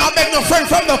man never now beg no friend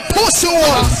from the pussy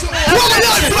wall. What are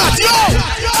you flat, yo?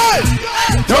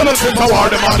 Don't listen to war,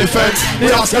 them on the fence. They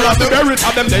are still at the merit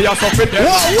of them, they are suffering them.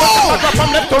 Whoa!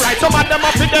 From left to right, some of them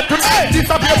are fit to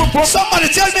disappear before. Somebody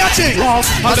tell me a thing. I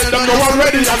let them know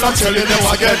already, and I'm telling them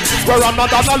again. We're on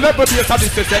another level, yes, and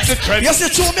this is the trend. Yes, the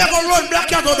tune me gonna run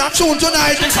Black Cat out that tune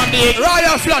tonight.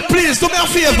 Royal Flat, please do me a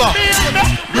favor.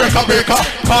 Breaker,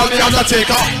 call me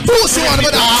Undertaker. Pussy one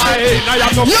with that.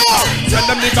 Yo! Tell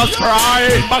them niggas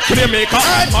cry, back to the maker,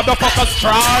 motherfuckers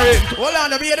try. Hold on,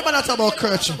 the man not about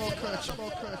kerchief.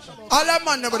 All that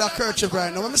man never that kerchief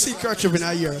right now. Let me see kerchief in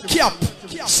a year. Cap,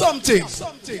 something.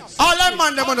 All that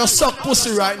man never gonna suck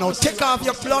pussy right now. Take off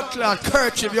your blood clot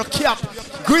kerchief, your cap,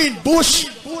 green bush.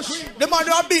 The man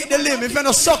don't beat the limb. If you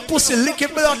don't suck pussy, lick your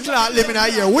blood clot limb in a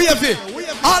year. Wave it.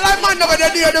 All that man never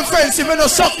near the fence. If you don't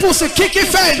suck pussy, kick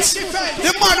your fence.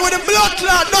 The man with the blood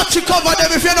clot, not you cover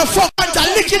them. If you don't fuck panta,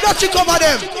 lick it, not you cover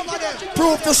them.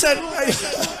 Proof to say.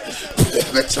 Let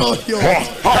me tell you.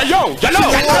 Hey yo,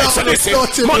 so listen,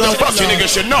 motherfucking niggas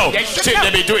should know. Shit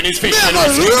they be doing is fish. Hey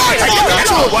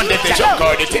yo, one day they jump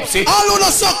or they tipsy. All who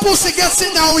don't suck pussy, get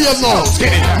sit down with your mouth.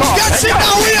 Get sit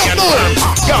down with your mouth.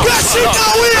 Get sit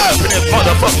down with your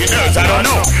motherfucking nerds, I don't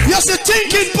know. You're the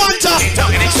thinking panta.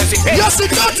 You're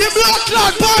the dirty blood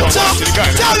clot panta.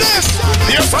 Tell him.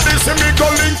 Yes, I listen me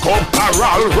go link up,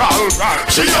 roll.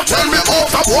 She tell me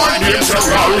off of one name to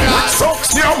roll.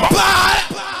 Sucks your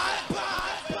mouth.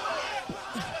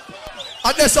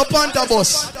 And there's a panta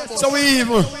bus. So we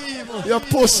even. Your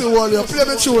pussy wall, you play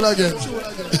me tune again.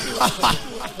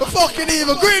 The fucking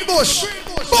evil. Green bush.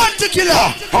 Born to kill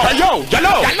her. Hey yo,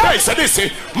 guys, so this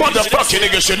is motherfucking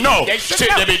niggas should know.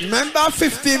 Shit, they be. Remember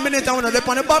 15 minutes I wanna dip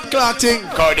on the Bob Clark thing.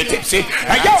 Call the tipsy.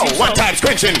 Hey yo, one time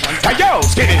scrunching. Hey yo,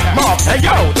 skinny, mob. Hey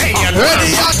yo, Daniel.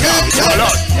 Ready again.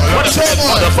 What a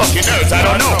motherfucking nerds, I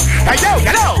don't know. Hey yo,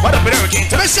 what up with everything?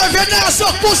 Listen, if you're not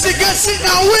so pussy, get sit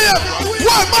now. Where?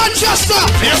 What Manchester?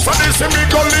 Yes, I listen me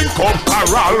go link up,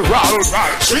 roll.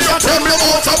 She tell me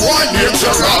out of one name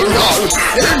to roll.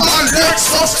 In my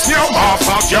Lexus, your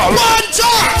motherfucker.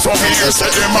 So here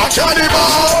said them a cannibal.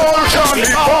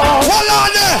 Hold on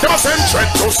there. Doesn't tread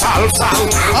to sal.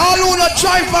 All who not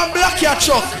drive from Black Cat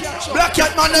truck. Black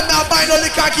Cat man them now buy no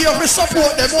liquor give me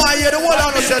support them. Why hear the whole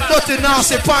on us say dirty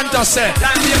nasty panta say.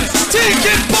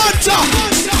 Thinking panta.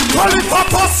 Call it for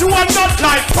pussy and not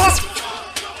like puss.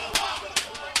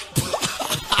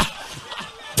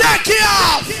 Take it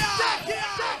off.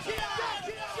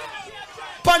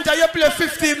 Panta, you play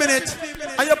 15 minutes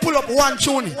and you pull up one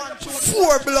tune,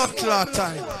 4 blood clot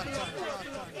time.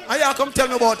 And you come tell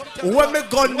me about when me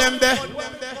gun them there.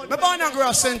 Me born and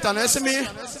grow center, you see me?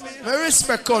 Me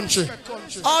respect country.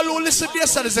 All who listen to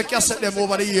this is a cassette them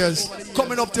over the years.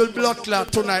 Coming up till blood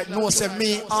clot tonight, no say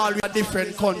me, all we a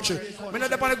different country. Me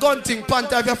not up on the gun thing,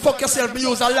 Panta, if you fuck yourself, me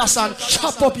use a lass and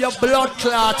chop up your blood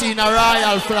clot in a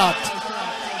royal flat.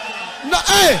 No,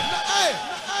 hey!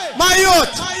 My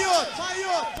youth!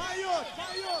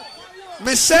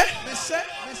 Me say,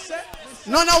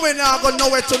 none of we now go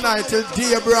nowhere tonight till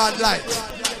day broad light.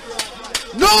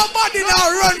 Nobody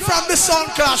now run from the sun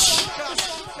clash.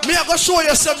 Me I go show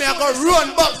you some, me I go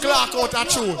run back clock out of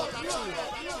tune.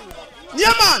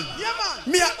 Yeah man,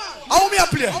 how me I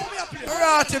play?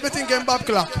 Right, if you think Bob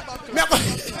Clock. Me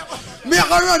I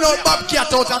go run out Bob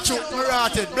Cat out of tune.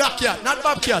 Right, Black Cat, not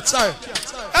Bob Cat, sorry.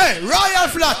 Hey, Royal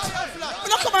Flat. Me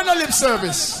not come on the lip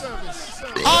service.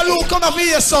 All who come up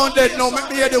here sound dead now, make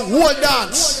me hear the whole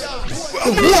dance.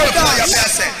 The whole dance.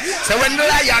 So when the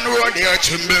lion roar, they are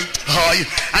trembling high.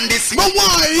 And this but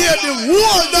why hear the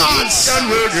whole dance?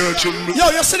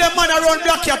 Yo, you see them man around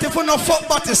Black Cat, if you no fuck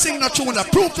body, sing no tune.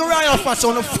 Prove the Royal Fats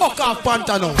on the fuck off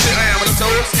Panta now. Prove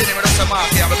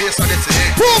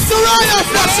the Royal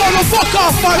Fats on the fuck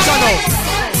off Panta now.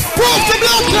 Prove the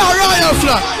Black Cat Royal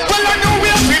Flat. Well, I know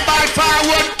we'll be by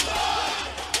forward.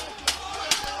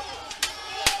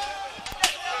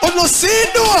 Oh no see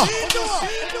it no.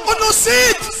 Oh no see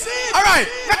it. Alright,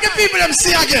 make the people them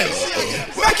see again.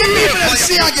 Make the people them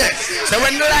see again. So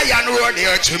when the lion roar, they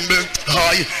are trembling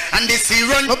high. And the sea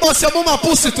run. My boss your mama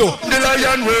pussy too. The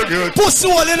lion roar, they are pussy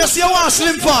all in the sea, you want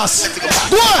slim fast.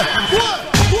 Go on.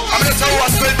 I'm gonna tell you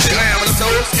what's 20, I'm gonna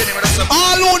tell you what's skinny.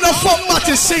 All who no fuck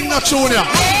Matty sing no tune ya.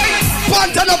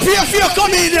 Panther no pay for your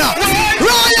comedian.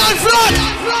 Royal Flood.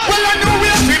 Well, I know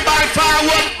we're free by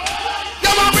forward.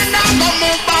 Yeah, but we not gonna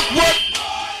move backward.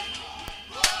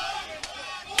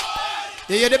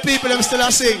 You hear the people them still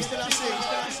are sing.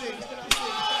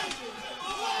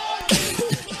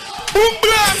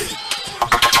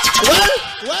 Well,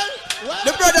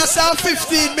 the brothers have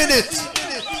 15 minutes.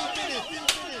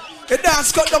 The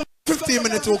dance cut down 15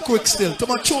 minutes too quick still. To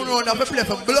my tune round and play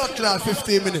for blood clot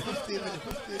 15 minutes.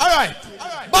 Alright.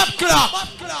 Back clock.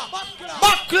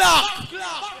 Back clock.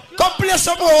 Come play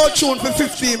some more tune for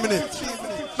 15 minutes.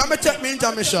 Let me take me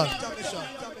intermission.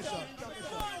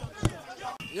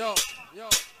 Yo.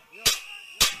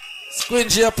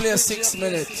 Squingy play 6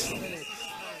 minutes.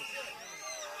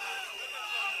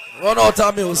 Run out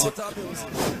of music.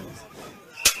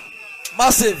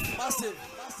 Massive.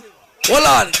 Hold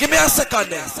on, give me a second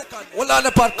there. Hold on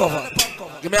the part cover.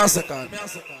 Give me a second.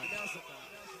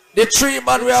 The 3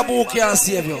 man we are who can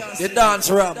save you. The dance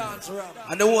ram.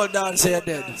 And the whole dance here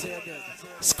dead.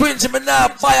 Squingy me now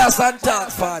bias and talk,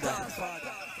 father.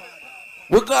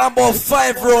 We got about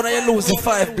 5 rounds and you lose the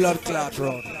 5 blood clot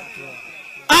round.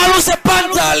 I lose a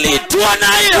Panther lead. 2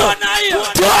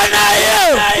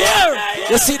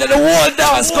 you see that the whole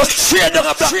dance goes straight down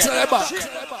the back to the back.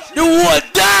 The whole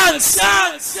dance.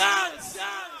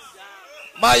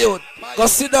 My youth, go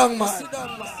sit down, man.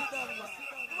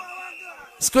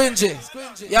 Squingy,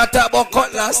 you talk about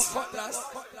cutlass.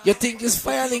 You think it's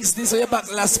firelings this or your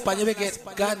back last pan, you may get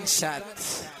gunshot.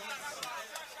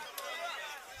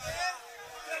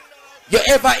 You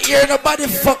ever hear nobody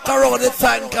fuck around the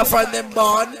tanker from them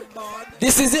born?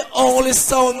 This is the only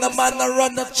sound the man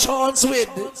run the chance with.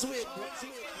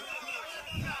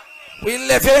 We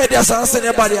left your head and send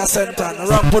your body a center and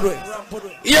ramp away.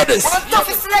 Hear this.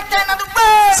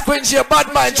 Squinch your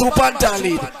bad mind through Panther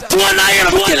lead. 2 and 9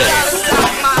 you kill it.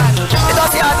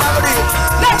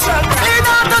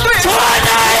 2 and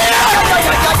 9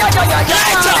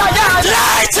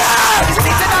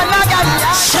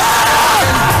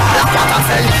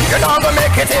 you're not gonna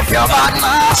make it if you're bad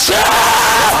man.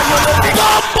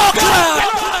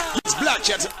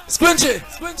 Squinchy.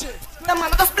 The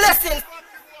man of blessing.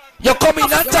 You come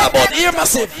in and talk about ear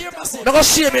massive. Not gonna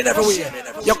shame in every way.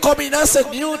 You come in and say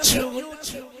new tune.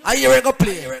 And you ain't gonna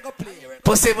play.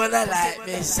 Pussy man I like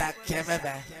me, sack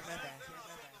back.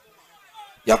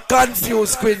 You're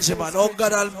confused, Squinchy man. Oh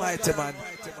God Almighty man.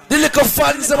 The little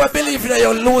fans that will believe that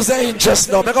you lose their interest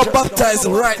now. They're gonna baptize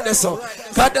you right there so.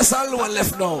 Cause there's all one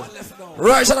left now.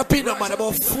 Right on the peanut man,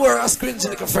 about 4 are Squinchy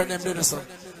like a friend them do this one.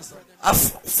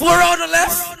 4 on the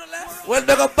left. Well,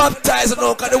 they're gonna baptize you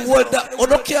now, cause the word that you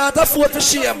can't afford for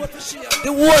shame.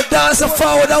 The word dance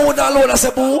forward and one alone. I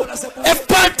say, boo. If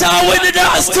Panther win the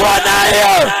dance, 2 and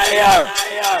 9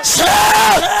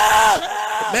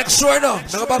 make sure now,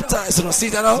 they're gonna baptize you now. See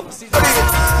that now?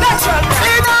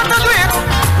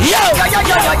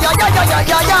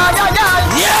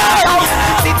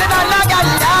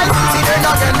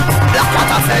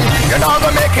 You're not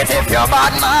gonna make it if you're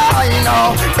bad man,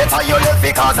 no. Better you live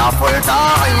because of full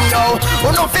time, yo.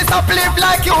 Who no fit up live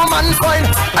like human coin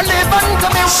and live unto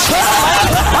me.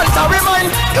 And to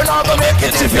remind, you're not gonna make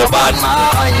it if you're bad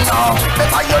man, no.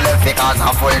 Better you live because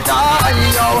of full time,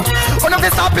 yo. Who no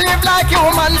fit up live like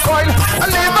human coin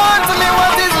and live unto me.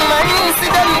 What is my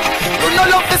incident? You no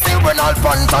love to see when all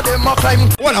fun to them a climb.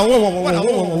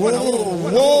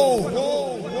 Whoa.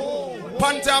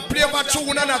 Panther play for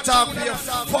tune and attack play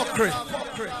fuckery.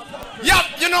 Yup,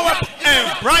 you know what?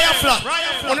 Brian Flat.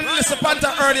 When you listen to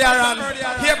Panther earlier on,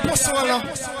 here pussy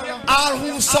all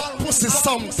who suck pussy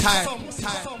sometime.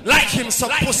 Like him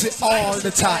suck pussy all the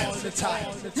time.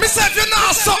 Me say if you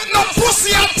not suck no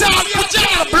pussy at all, you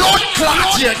just blood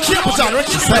clot here. Keep it on,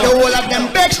 Ricky. But the whole of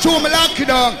them begs to me lock it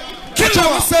down. Kill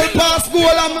myself past goal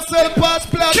and myself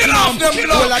past platinum. Kill off them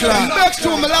blood clot. Begs to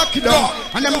me lock it down.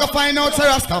 And them gonna find out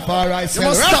Sir Rastafari. You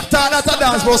must stop talking at a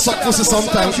dance, bro. Suck pussy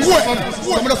sometimes.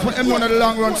 I'm just put him on the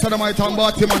long run so they might talk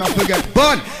about him and I forget.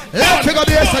 But let's figure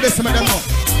the rest of this to make them know.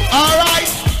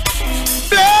 Alright.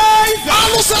 Blaze!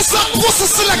 I lose a suck pussy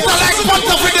selector like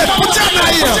Panther for them. Put your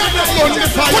hand here.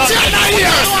 Put your hand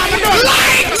here.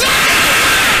 Light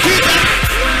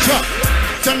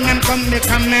Son them come, they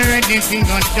come ready, thing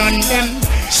got done them.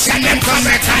 Son them come,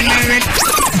 they come ready.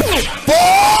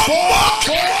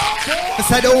 I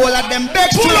said the whole of them beg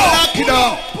to lock it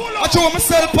down. I show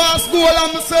myself past gold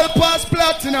and myself past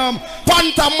platinum.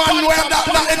 Panther man, where that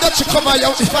in the chicken cover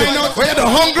you find out where you're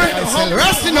hungry.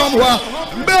 Resting on what?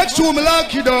 Beg to me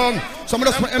lock it down. So I'm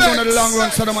just put them on the long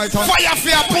run so they might talk. Fire for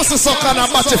your pussy sucker and a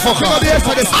batty fucker.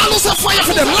 I lose a fire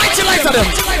for them. Light them. Light them.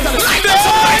 Light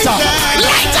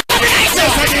them.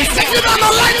 If you don't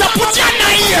know light up, put your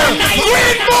hand here.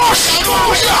 Green bush.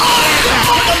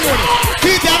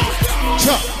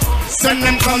 Send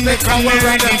them come, they come, we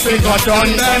ready to go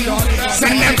down them.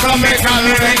 Send them come, they come,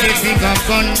 we ready to go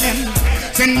gun them.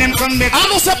 Send them come, they come. I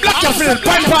know some black your friend,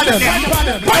 point for them.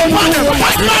 Point for them,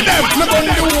 point for them. I'm going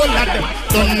to do all of them.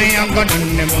 Done me, I'm going to do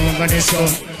them over the show.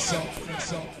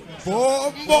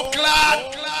 Bombo clad,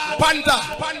 Panther.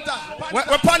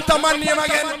 Where Panther man name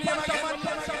again?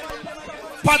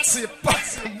 Patsy,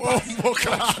 Bombo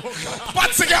clad.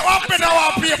 Patsy get up in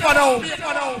our paper now.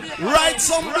 Write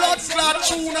some blood clad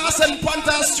tune and send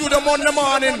Panther studio Monday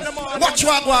morning. Watch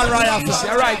what go on right after.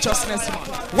 Your righteousness, man.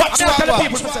 Watch what go on.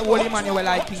 People say, Holy Emmanuel,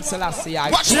 I King Selassie.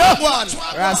 Watch what go on.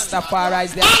 Rastafari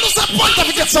is there. I know some Panther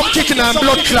to get some kicking and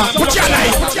blood clad. Put your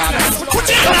eye. Put your eye. Put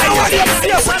your eye.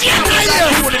 Put your eye.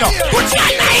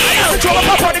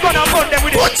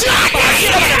 Put your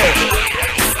eye.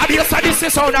 I be a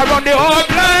sadistic sound around the whole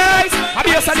place. I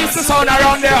be a sadistic sound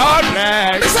around the whole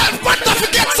place. Listen, Panther to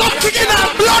get some kicking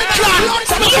and blood clad.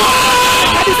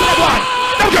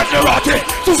 Now get the rotty.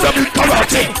 To the big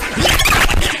karate.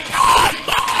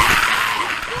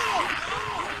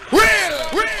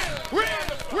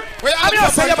 I'm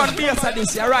not saying about be a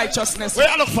sadist, your righteousness. Where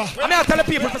I look for? I'm not telling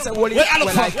people to say, Holy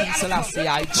Emmanuel, I King Selassie,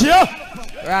 I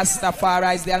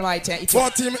Rastafari is the Almighty.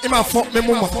 But him a fuck me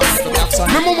mama.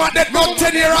 Me mama dead about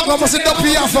 10 years ago. Must sit up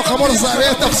here fuck. I'm gonna say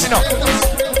right up.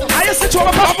 I used to show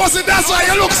my papa. That's why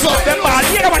you look so. Them bad,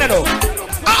 you don't wanna know.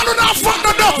 I do not fuck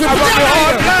the duck. Around the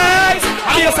whole place.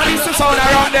 I hear some easy sound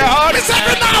around the whole place. Me say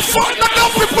me not fuck the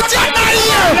duck. We put your hand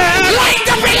here. Light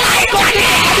up the light on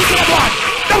here.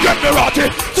 Now get the rotty.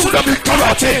 To the big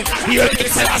karate. Here King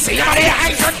Selassie. I'm the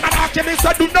eyes on my back. Me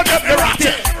say do not get the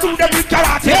rotty. To the big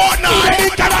karate. To the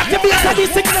big karate. Me say this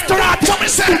is the karate.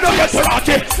 Do not get the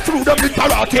rotty. Through the big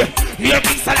karate. Here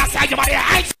King Selassie. I'm the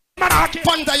eyes.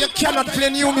 Panther, you cannot play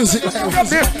new music like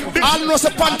this. I know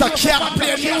the Panther can't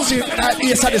play music like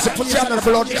this. And put you on the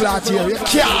blood clot here. You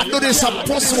can't do this a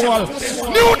post wall.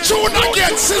 New tune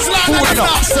again, Sizzler and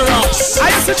Master House. I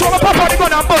used to show my papa the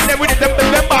gun and bust them with them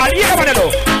ball. You don't wanna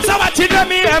know. So what you do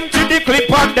me empty the clip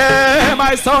on them.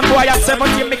 My son boy at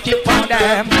 17 me keep on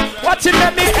them. What you do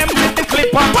me empty the clip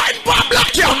on. Fight bomb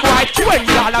black young boy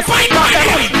 $20 fight on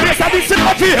them. Yes, I be sitting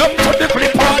up here empty the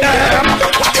clip on them.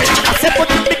 I said put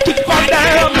the kick on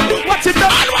them. What you do?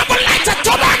 I want to light it.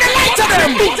 Turn on the light of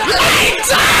them. Light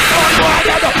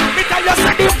up. Because you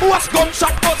said the force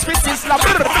gunshot bust with Sizzler.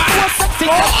 Force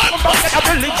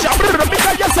sexy.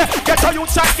 Because you said get a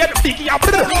youth shot get big.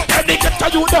 And they get a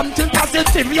youth them till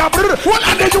positive. What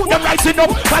are they do them rising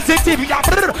up positive?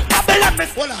 Babylon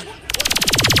miss. Hold on.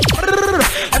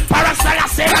 And Parasala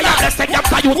say I am blessed and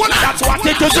you. That's what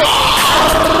it is.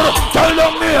 Tell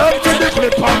them me how to the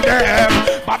clip on them.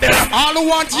 Babylon. All who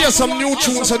want to hear some new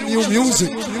tunes and new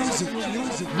music.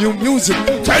 New music.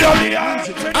 Tell them me.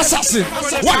 Assassin.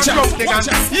 Watch out.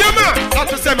 Yeah man.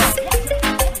 That's the same man.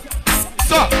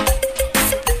 So.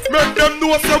 Make them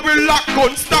know so we lock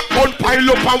gun, stack gun, pile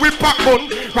up and we pack gun.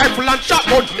 Rifle and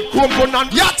shotgun, chrome gun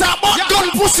and Yata but gun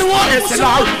pussy one.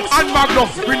 SLR and Magnum.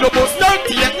 We no boss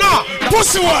 98 now.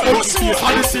 Pussy one.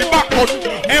 Odyssey back gun.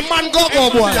 A man go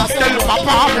boy. Just tell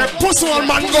Papa. Pussy one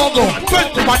man go.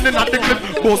 21 in the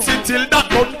clip. Boss it till that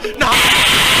gun. Now.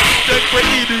 Take we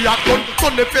idiot gun.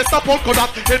 Turn the face up on that.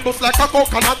 Head bust like a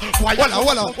coconut. Why? Walla.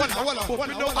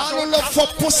 I don't love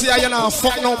fuck pussy. I know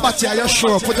fuck nobody. Are you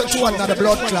sure? Put the two under the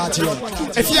blood clot here.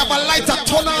 If you have a lighter,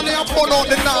 turn on and burn out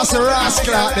the nasty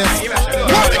rascal out there.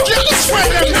 What the girl is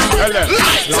friend them?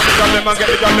 Lighter. Tell them and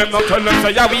get the gun. Them not tell them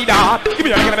say ya we that. Give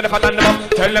me a give me the fat and the bum.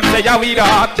 Tell them say ya we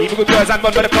that. Keep good girls and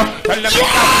bun for the fuck. Tell them say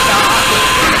ya we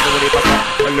that.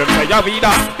 Tell them say ya we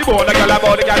that. The boy the girl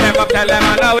about the girl them up. Tell them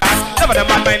I know that. Never them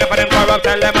man mind up and them corrupt.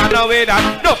 Tell them I know it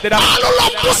that. No did that. I don't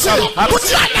love pussy. Put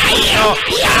your hand here.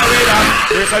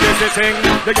 This is thing.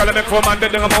 The girl make for man.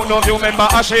 They don't know if you remember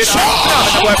a shit.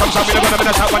 The boy from shop me gonna be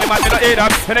the shop when the man me no eat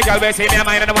that. And the girl will see me a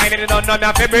mind and the wine and don't know me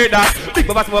a favorite that. Big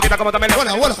Baba smoke it come out of me.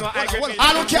 I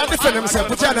don't care defend himself.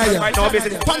 Put your hand here.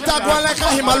 Panther go like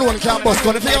him alone can't bust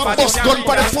gun. If you have bust gun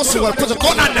for the pussy, well put a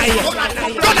gun on here.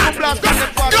 Gun on.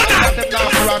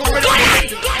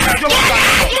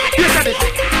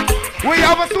 We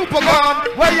have a super gun,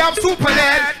 we have super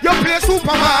lead. You play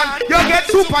Superman, you get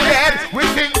super lead. We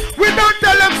think, we don't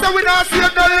tell them so we don't see no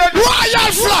lead.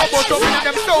 Royal flag.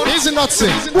 Easy not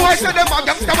say. Boy say them a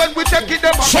gangster when we take it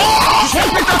them a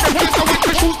we don't them kiss with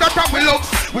the shoes that we love.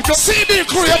 We just CD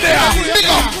crew there. Big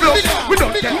up. We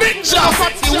don't tell Ninja,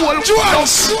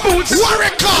 jewels, boots, warrior.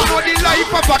 know the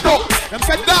life of a dog. Them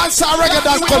say dance a reggae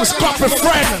that comes scrappy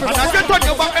friend. And I just turn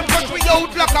you back and punch me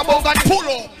out like a bug and pull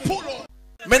up.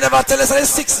 Me never tell us that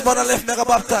 6 months left me go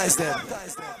baptize them.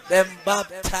 Them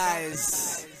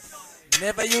baptize.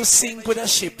 Never you sink with a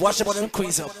ship. Watch them on them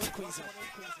quiz up.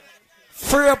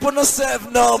 Free up on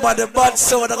yourself now, man. The bad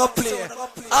sound I go play.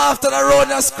 After the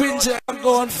round of scringe, I'm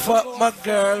going to fuck my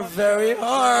girl very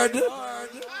hard.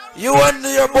 You and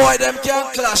your boy, them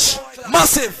can clash.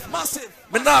 Massive.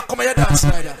 Me not come here dance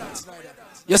neither.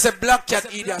 You say black cat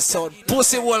eat your son.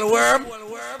 Pussy wall worm.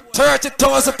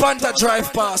 30,000 panther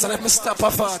drive past and let me stop a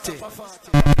 40.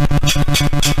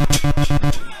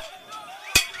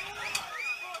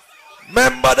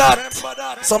 Remember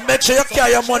that. So make sure you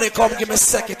carry your money. Come give me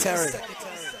secretary.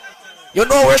 You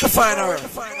know where to find her.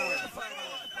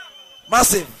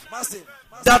 Massive.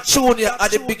 That tune here are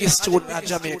the biggest tune in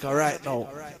Jamaica right now.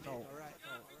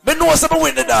 Me know some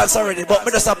win the dance already, but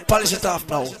me just have polish it off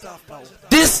now.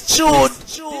 This tune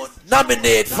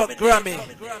nominated for Grammy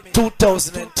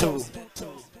 2002.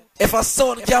 If a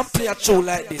son can play a tune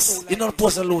like this, you're not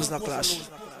supposed to lose in a clash.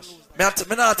 Me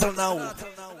not tell now.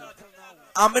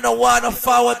 I'm in a want to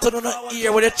forward to the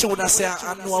ear with the tune and say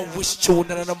I know which tune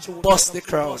and then bust the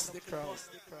crowd.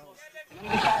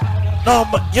 No,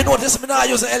 but you know this, me not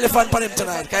use an elephant for him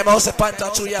tonight. Because I say panther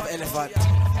too, you have elephant.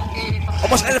 How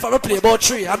much elephant we play? About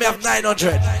 3. I may have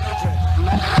 900.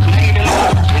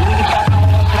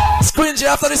 Scringy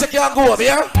after this, you can't go over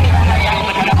here.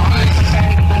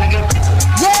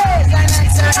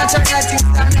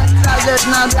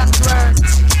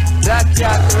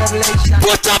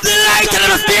 Put up the light and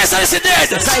the face and it's dead.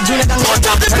 Put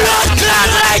up the blood clot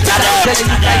light and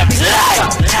light.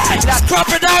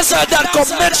 Proper dancer that come,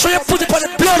 make sure you put it on the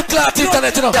blood clot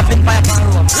internet, you know.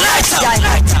 Light up.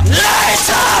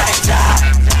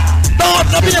 No,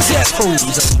 no business yet.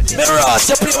 Mirrors,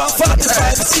 you play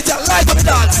 145, sit and light up the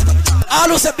dance. All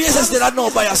who say business they don't know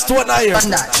by a stone here.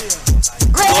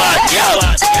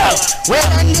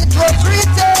 When it was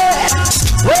written,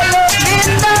 well up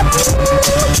in the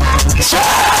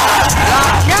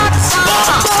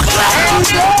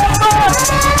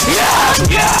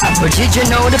but did you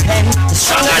know the pen is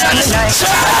stronger than the knife?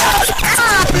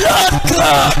 Blood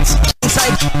clot.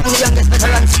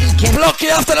 Lucky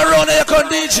after the run, you can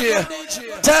DJ.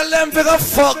 Tell them to go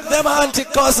fuck them auntie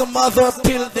cause the mother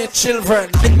pill the children.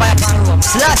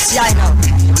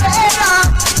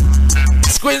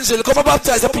 Squinzel, come and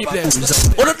baptize the people.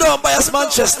 What are done by us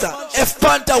Manchester? F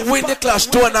Panther win the clash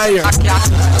 2 and a year.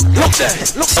 Look there,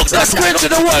 look that Squinzel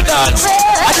the world dance.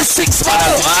 At the 6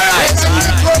 man.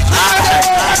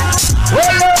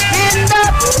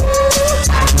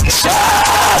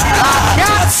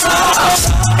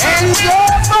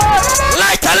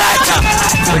 Lighter.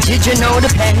 But did you know the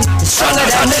pen is stronger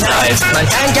than the knife? My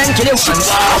hand can kill you.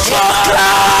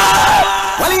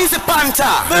 Well, he's a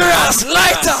panther. Mirrors,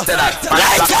 lighter.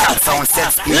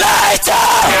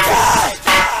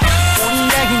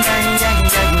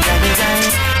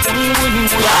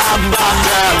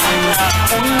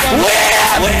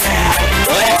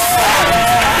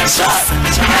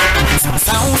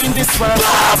 Sound in this world.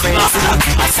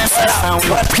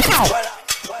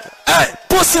 Hey,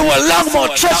 pussy will long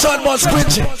more, stretch on more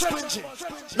squinching.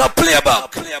 Now play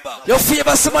back. Your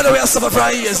favor somebody who has suffered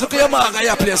for years. Look at your man and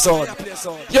your play sound.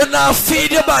 You now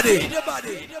feed your body.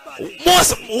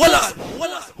 Most, hold on.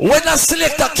 When a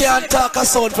selector can't talk a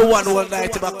sound for one whole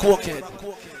night, he's a cokehead.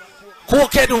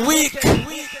 Cokehead weak.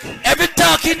 Every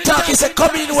talk is a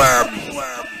coming worm.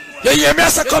 You hear me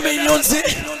as a coming Yunzi?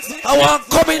 I want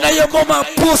come in and your mama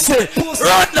pussy.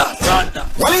 Run that.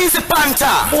 Well, he's a panther.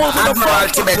 Admiral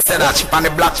Tibet said that on the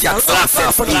black cat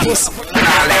sunset speed. And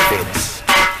I left it.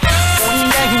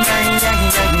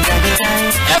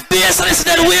 FPS and it's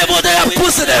that way about them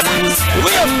pussy them.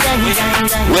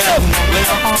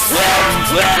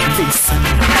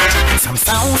 Some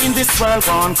sound in this world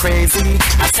gone crazy.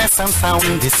 I said some sound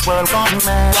in this world gone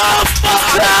mad.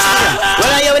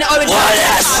 Well, I hear when the original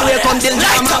here come till the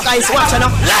guys watching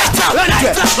up.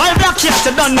 My black shit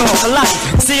you don't know a lot.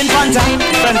 Seeing Panther,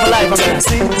 friend for life, I'm gonna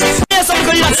see. Here's some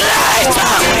good lads.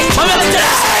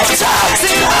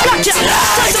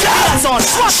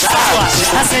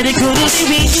 I said it couldn't be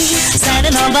me,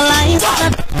 standing on the line.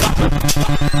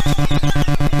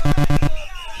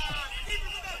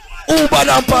 Uber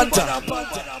and Panther.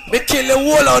 Me kill the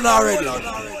whole on already.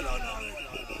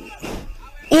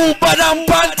 Uber and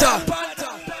Panther.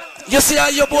 You see how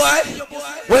your boy?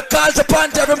 We call the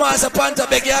Panther, every man's a Panther,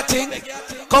 beg your thing.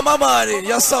 Come on, man,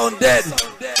 you sound dead.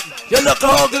 You look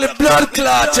ugly, blood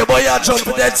clot, your boy, you jump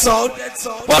dead sound.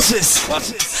 What's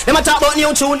this? Them a talk about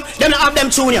new tune, them not have them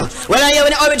tune ya. Well, I hear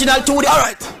when the original tune.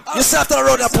 Alright, you sit after the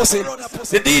road that pussy.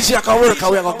 The DJ can work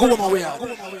away, I go my way out.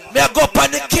 Me I go up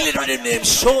and they kill it with the name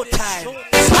Showtime.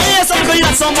 hear some look at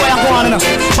that song boy I go on now.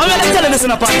 I'm gonna tell him this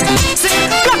in a party. See,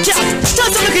 black cat,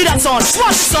 just look at that song.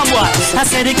 Watch the song boy. I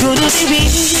said it could be we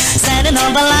standing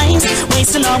on the lines,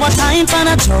 wasting our time for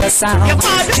a tourist sound.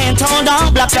 Can't hold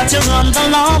on, black cat, you run the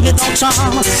law without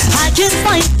charm. I can't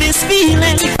fight this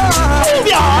feeling.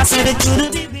 I said it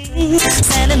could be we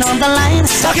standing on the line.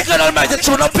 Talking God Almighty,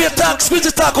 tune up your tax, we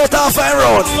just talk out half a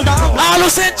road. All who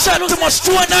said chat too much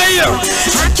to an ear.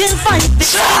 I can't fight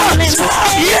this feeling.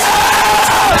 Yeah!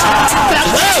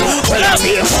 Well, I'm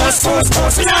here force,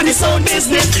 we on this own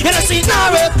business. You know, see,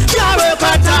 now work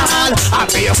at all.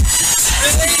 I'm here.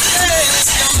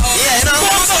 Yeah, you know.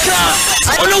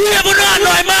 Oh, no, we have no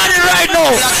money right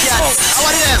now. How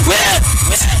are them?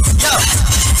 Yo.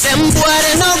 Them boy,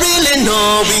 they don't really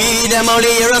know we. Them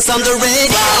only hear us on the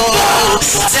radio.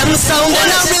 Them sound, they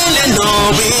don't really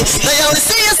know we. They only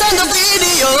see us on the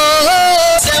video.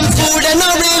 Them food, they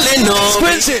don't really know.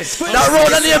 Squincy, that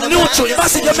road and name new tune. You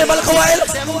must see your member like a while.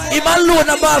 Him alone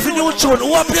about the new tune.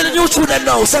 Who are playing the new tune them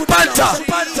now? Say Panther.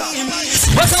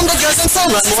 But some the girls them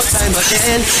sound one more time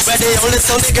again. Where they only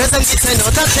sound the girls them get 10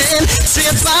 out of 10.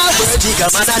 Straight forward, jigga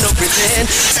man, I don't pretend.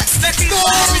 Let's go.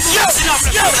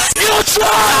 Yo, you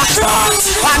try.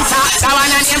 Panther, that one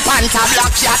and him Panther,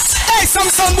 black cat. Hey, some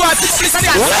boy, pick up this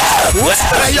again.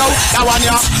 Hey, yo, that one,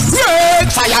 yo. Red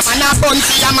fireman a bun,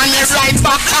 fireman a right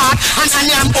back hard. And a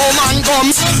name, oh man,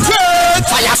 come. Red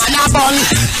fireman a bun.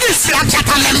 This black cat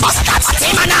a member, that a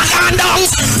team and a gone down.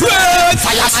 Red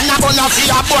fireman a bun, a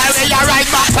fear boy, where you right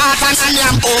back hard. And a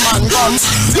name, oh man, come.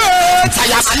 Red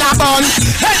fireman a bun.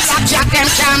 Hey, black cat, them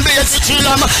can't blaze to kill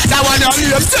them. That one, a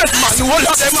name, dead man, all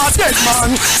of them are dead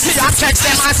man. Me a text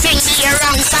them and sing the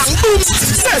wrong song. Boom,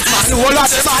 dead man, all of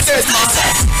them are dead man.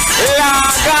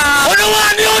 Laga. Who the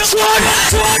one you tune?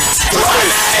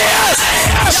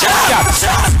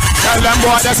 Tell them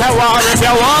boy they say war if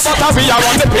you want, but we are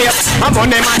on the place. I'm on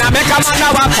the man, I make a man a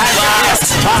walk time.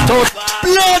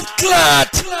 Blood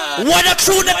clot. When a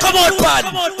tune they come out, pan.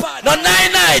 No 9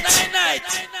 night.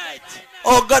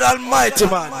 Oh God Almighty,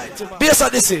 man. Base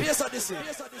Odyssey.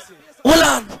 Hold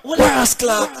on, where's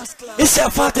Clark? It's a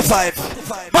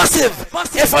 45. Massive.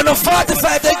 If I know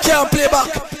 45, they can't play back.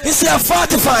 It's a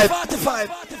 45.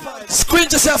 Screen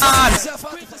yourself on.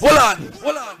 Hold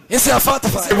on. It's a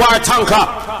 45. War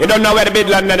Tanka. You don't know where the big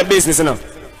land and the business, you know.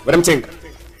 What them think?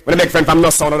 When the big friend from no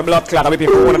sound of the blood clot, we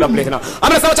people want to play, you know. I'm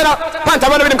gonna start that. Panther,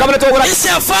 when them coming to talk with us. It's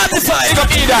a 45. You got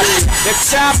that. The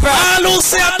chopper. All who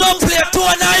say I don't play 2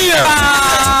 and a year.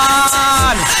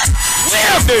 We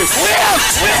have this. We have.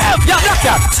 Yeah, black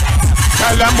cat.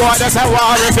 Tell them boy they say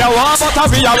war if you want, but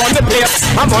we are on the place.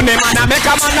 I'm on the man, I make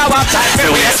a man a walk time for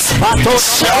waste. But to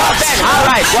show up then,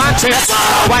 alright, one chase.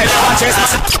 Why they want chase, man?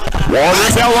 War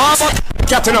if you want, but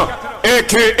cat you know.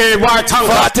 A.K.A. War Tanka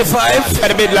 45.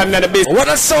 At the Midland and the business. What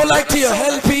does sound like to you,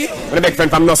 Helpy? When the big friend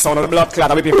from no sound of the blood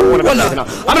clot, we people want to play, you know.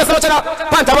 I'm gonna start that.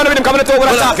 Panther, when them coming to talk with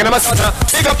us talking, I'm gonna start that.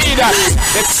 Big up either.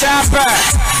 The chopper.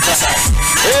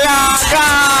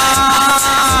 Lagan.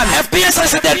 FPS I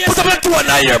said that. Put up a 2 and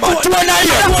a year, man. 2 and a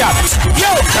year.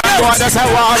 Yo, boy, they say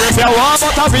war if you want,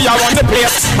 but we are on the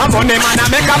place. I'm on the man, I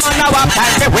make a man a walk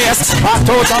time to waste. But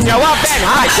to them you walk then,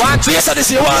 I want you. Yes, this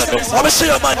you want. I'm gonna show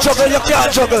you, man, juggle, you can't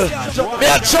juggle. Me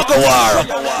a juggle war.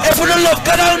 If you don't love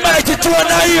God Almighty, 2 and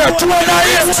a year, 2 and a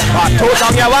year. But to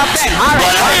them you walk then,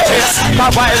 alright, one chase.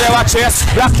 But why they watch chase?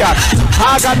 Black cat.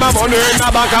 I got my money in my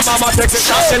bank and mama takes it,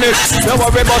 cashing it. Don't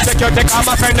worry about security, all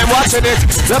my friend them watching it.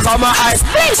 Look on my eyes,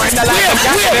 when the light is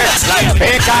catching it.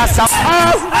 Because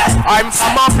I'm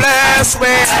from a place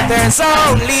where there's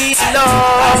only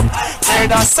love, where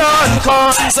the sun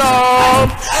comes up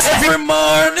every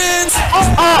morning.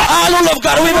 All who love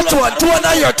God, we will 2 and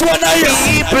a year, 2 and a year.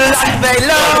 People and they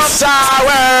love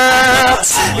shower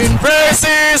in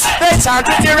praises. They chant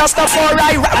with the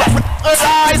Rastafari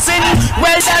rising.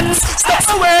 Well then, stop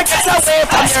away, get away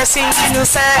from your singing.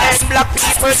 Saying black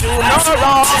people do no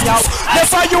wrong.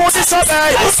 Never you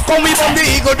disobey. Come we from the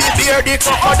eagle, the bear, the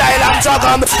crocodile and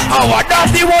dragon. How that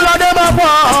the whole of them are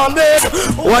wanted.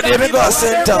 What did we go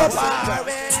sent up?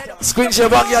 Squinch your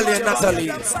back, y'all,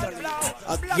 Natalie.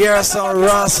 Garrison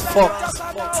Ross fuck.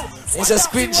 He says,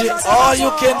 Squingy, all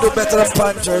you can do better than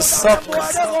Panthers suck.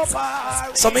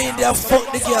 So me in there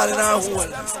fuck the girl in our hole.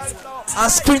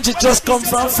 And Squingy just come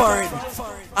from foreign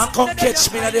and come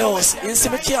catch me in the house. You see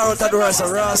me car out the door as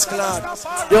a rascal.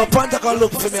 Your Panther can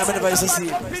look for me, I never used to see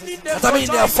him. But I mean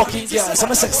they are fucking girl. So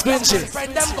I say, Squingy, you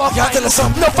can't tell us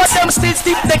something. No for them still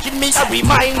steep taking me a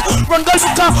remind. Run go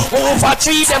look up, over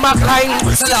 3 them a climb.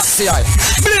 So let's see I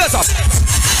blaze up.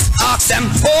 Ask them,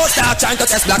 oh, start trying to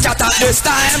test black cat at this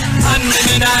time. And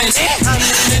me nice, and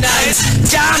me nice.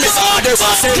 Jam is all the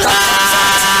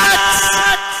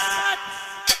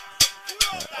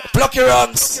Lucky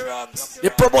Ranks. The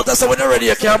promoter said when you're ready,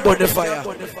 you can't burn the fire.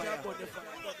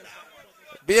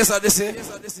 Based on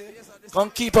this, come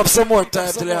keep up some more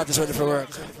time till the artist ready for work.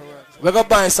 We're gonna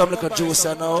buy some little juice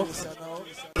here now.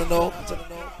 You know.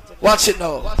 Watch it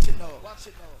now.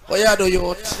 What you do,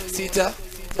 you Sita?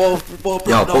 Yo,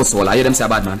 post wall, I hear them say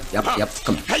bad man. Yep,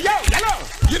 come. Hey, yo,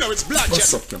 you know it's black.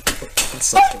 What's up, yo?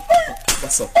 What's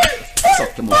up,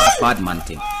 bad man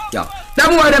thing. Yo,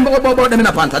 them boy them about them in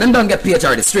a panther. Them don't get PH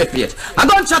already, straight PH. I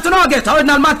don't chat to no get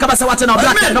original mad cabas watching now.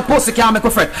 Black head, no pussy can't make a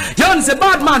fret. You say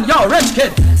bad man, yo, rich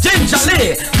kid, Ginger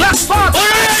Lee, Glass Fox.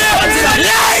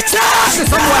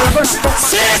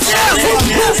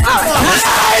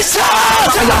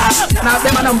 Now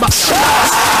them a number.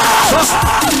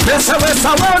 This is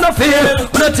I wanna feel.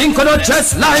 When I think on a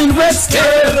chest line with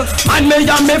scale. And me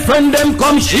and my friend them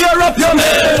come share up your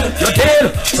mail. Your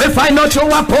tail, we find out you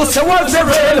a pussy was the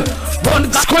real.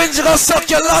 One squinch you gonna suck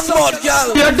your long mouth,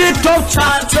 girl. You did tough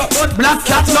chat, but black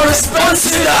cat no response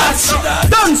to that.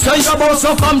 Don't say you about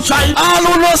so come try. All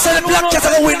who know say the black cat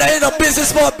are winner in a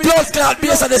business for blood clot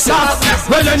based on the song.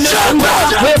 Well you know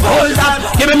we hold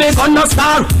that. Give me gun no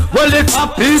star. Well if a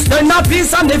peace then a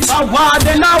peace, and if a war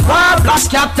then a war. Black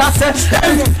cat a say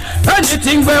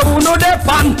anything where who know the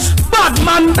pan. Bad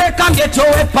man they can get your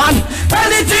weapon.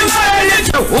 Anything where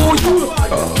you who you.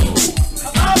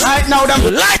 Right now, them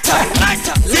lighter.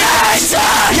 Yeah.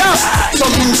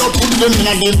 Something to put them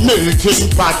in the melting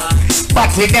pot.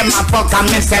 Party them a fuck and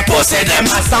me say pussy them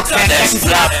a suck and them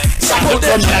flap. So put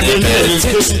them in the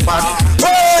melting pot.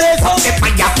 Fire.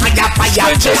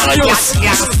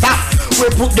 Stop. We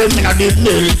put them in the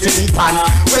melting pot.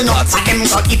 We not for them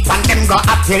go eat and them go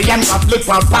up till them go flip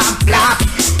up and flap.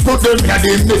 Put them in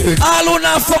the melting. All who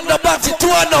not fuck the body to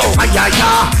a no. Fire.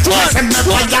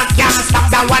 Fire can't stop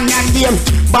that one and them.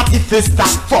 But if you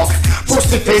stop fuck,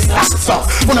 pussy face stop suck.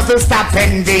 Wanna feel stop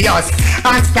envious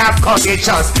and stop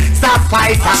courageous. Stop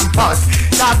fight and fuss,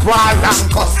 stop war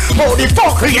and cuss. How the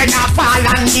fuck you not fall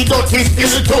and the dirty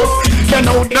still tough. You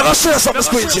know never say something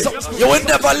squeegee. You will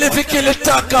never live in kill it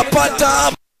talk about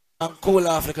time. I'm cool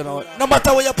Africa now. No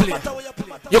matter what you play.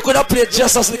 You could have played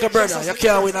just as like a brother. You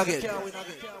can't win again.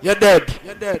 You're dead.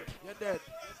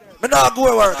 Me not go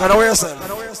to work. I know where yourself.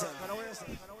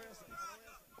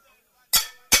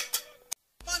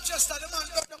 Manchester, the man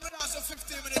got the last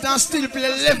 15 minutes and still play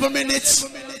 11 minutes.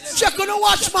 Check on the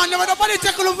watch, man. Nobody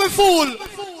take a look for fool.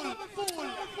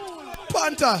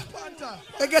 Panther,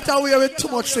 they get away with too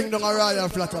much thing down a royal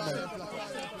flat, man.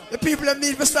 The people that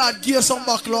need to start gear some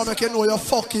back law make you know your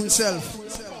fucking self.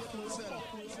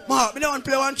 Mark, me don't want to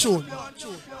play one tune.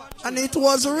 And it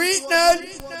was written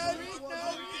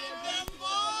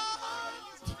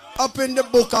up in the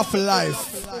book of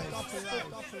life.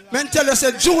 Men tell you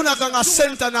say Juna gonna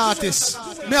send an artist.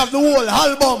 Me have the whole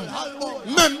album.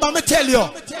 Remember me tell you,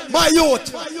 my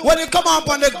youth, when you come up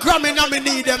on the Grammy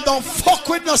nominee them, don't fuck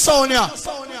with no sound here.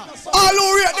 All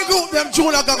who rate the group them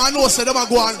Juna gonna know say them are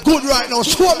going good right now.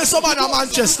 Show me some other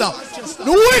Manchester.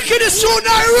 The wickedest tune in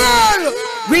the world.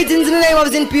 Greetings in the name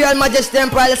of His Imperial Majesty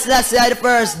Emperor Selassie the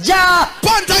First. Jah!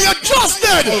 Panther, you just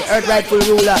dead! Hey, Earth rightful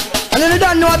ruler. And you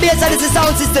don't know a bass of this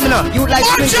sound system, you know. You like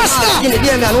Manchester! Show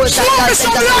me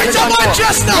some light of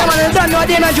Manchester! Yeah, man, you don't know a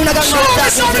damn Juna got show me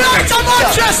some light of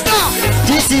Manchester!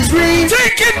 This is real.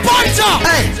 Thinking Panther!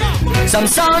 Hey, some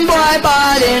sound boy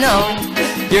balling out.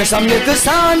 Here's some little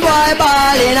sound boy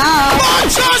balling out.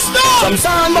 Manchester! Some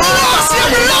sound boy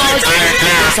balling out.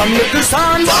 Here's some little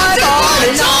sound boy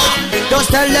balling out. Just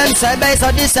tell them say bass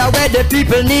of this where the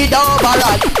people need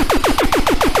overall.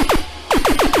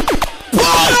 Pull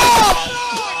up!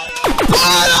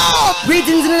 Pull up!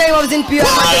 Greetings in the name of His Imperial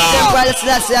Majesty Emperor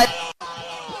Selassie.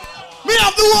 Me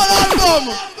have the whole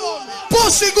album.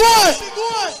 Pussy go!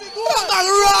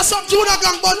 Some Juna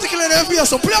gang bounty killing them here,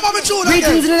 so play about me Juna.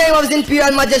 Greetings in the name of His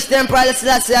Imperial Majesty Emperor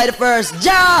Selassie the First.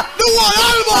 Jah! The whole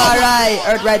album! Alright,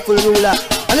 Earth rightful ruler.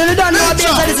 And you don't know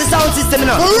about this sound system, you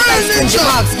know.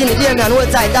 Skinny Damien, hold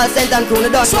tight, that's Saint and Crown,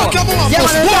 you don't know. Yeah,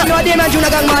 man, you don't know Damien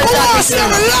Juna gang man.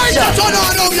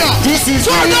 This is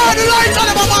turn on the lights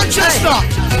on about Manchester.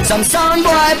 Some sound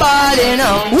boy balling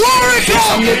out.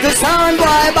 Some little sound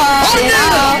boy balling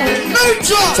out.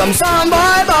 Some sound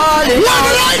boy balling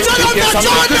out.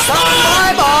 Some little sound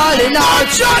boy balling out.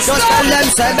 Just tell them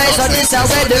say bass on this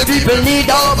where the people need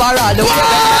overall.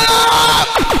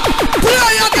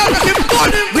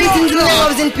 Greetings in the name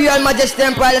of His Imperial Majesty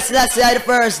Emperor Selassie the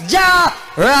First. Jah!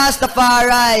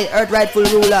 Rastafari, Earth rightful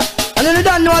ruler. And you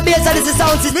don't know a bass of this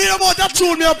sound system. Me about that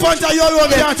tune me a point of your own.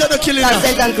 Can't tell the killing. That's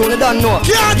Saint and Crown, you don't know.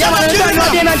 Can't tell the killing. You don't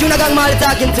know Damien Juna gang man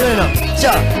talking to you, know.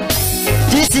 Sure.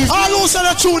 This is all who say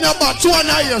the tune about 2 and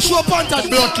a year. Show Panther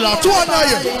blood clot. 2 and a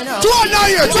year. 2 and a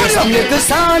year. some little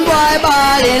sound boy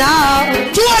balling out.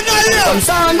 2 and a year. Some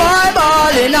sound boy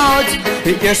balling out.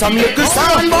 Here's some little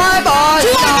sound boy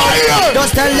balling out.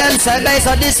 Just tell them say base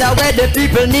of this where the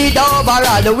people need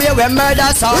overall. The way we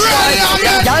murder sound boy.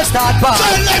 Them girls start pop.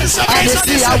 And this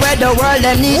is where the world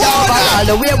them need overall.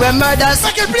 The way we murder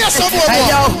sound boy. Hey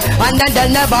yo, and then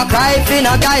they'll never cry in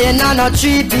a guy in a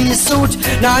 3-piece suit.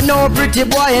 Now no pretty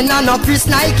boy in a Chris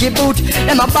Nike boot.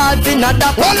 Them a ball fin a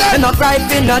dapper. Them a cry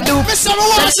fin a dupe. Mr.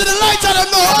 Watch the light of them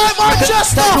know. I'm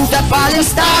Manchester. Do the falling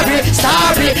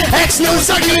starry, ex-news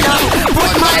arena.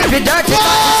 Put my be dirty,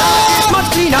 it's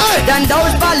much cleaner than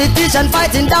those politicians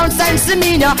fighting down San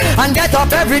Semina. And get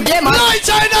up every day, man. No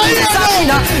extra,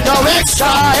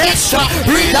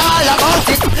 read all about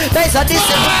it. There's a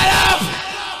discipline.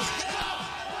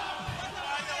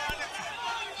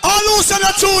 All who say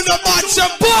the tune the match the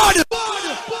board.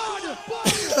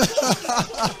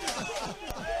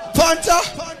 Panther.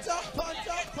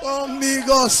 Oh,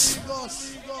 amigos.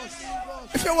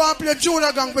 If you want to play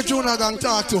Junior Gang, play Junior Gang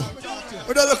talk to.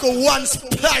 We don't look at one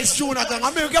splice Junior Gang. I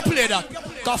mean, we can play that.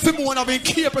 Because Fimu want to be in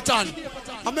Cape Town.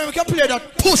 I mean, we can play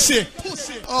that pussy.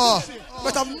 Oh,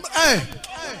 but hey.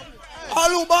 All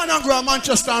who born and grow in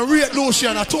Manchester and rate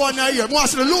Lucian a 2 and a year.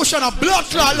 Want to see the Lucian a blood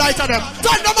clot lighter them.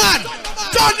 Thunderman!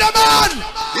 Thunderman!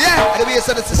 Yeah, the way you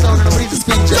said it's the sound of the breeze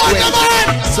speech.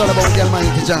 Thunderman! It's all about the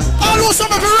Almighty John. All who some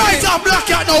of you right out black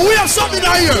cat now. We have something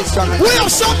out here. We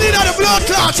have something out of blood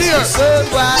clot here.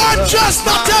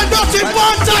 Manchester tell nothing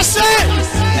fantasy.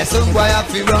 And some boy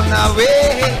have to run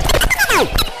away.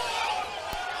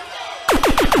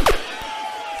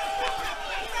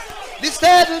 This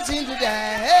devil's into the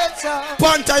head, so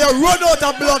Panther, you run out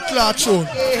of blood clot tune.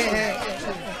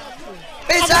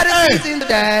 It's out of in the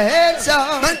head, so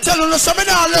man tell you something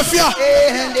now left ya.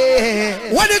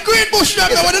 When the green bush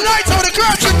them there, when the lights of the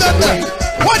curtain them there.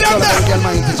 What them there?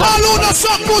 All who the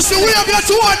suck pussy, we have your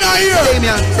 2 and a year.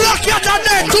 Black cat and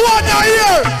then 2 and a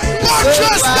year.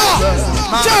 Manchester,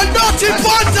 tell nothing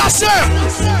Panther say.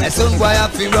 And some boy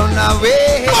have to run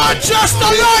away. Manchester,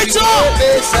 lights up!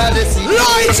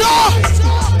 Lights up!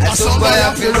 And some boy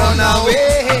have to run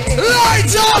away.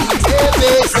 Lights up!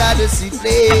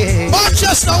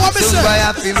 Manchester, what me say? Some boy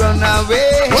have to run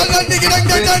away. Well done, diggy,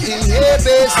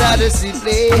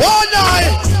 One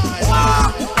night.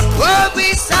 What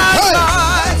we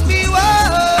sacrifice, be one.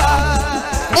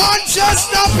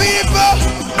 Manchester people,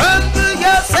 humble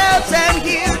yourselves and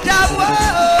hear the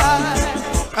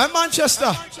word. And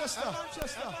Manchester.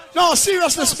 No,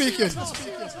 seriously speaking.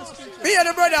 Me and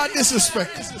the brother had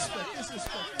disrespect.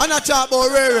 And I talk about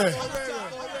Ray.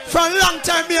 From a long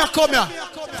time me I come here.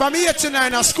 From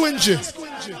 89 and Squingy,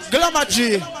 Glamour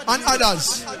G and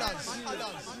others.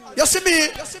 You see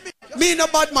me no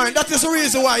bad mind. That is the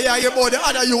reason why I hear about the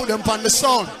other youth them on the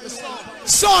sound.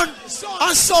 Son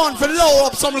for low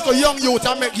up some little young youth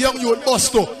and make young youth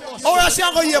bust too. How I say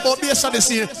I'm going to hear about base of the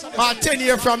scene 10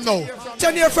 years from now.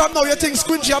 10 years from now you think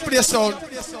Squingy a play sound.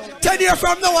 10 years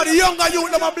from now the younger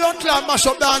youth them a blood clan mash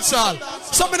up dance hall.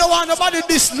 Some don't want nobody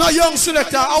this no young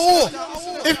selector. Oh,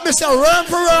 if Mr. Run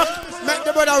for rock, make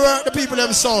the brother work the people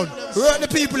them sound. Work the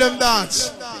people them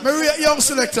dance. Me rate young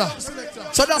selector.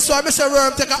 So that's why Mr.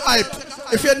 Worm take a hype.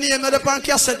 If your name not upon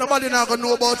cassette, nobody not gonna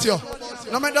know about you.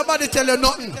 No make nobody tell you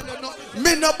nothing.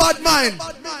 Me no bad mind.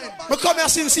 Me come here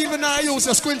since even I use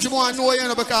a Squingy more and know you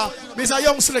know because me's a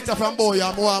young selector from Boy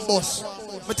and more and boss.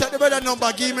 Me take the brother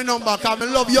number, give me number, cause I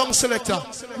love young selector.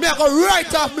 Me I go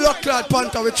right off blood clot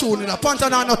Panther with tune in a Panther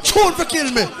now no tune for kill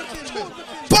me.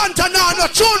 Panther now no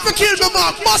tune for kill me,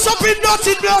 Mark. Must up in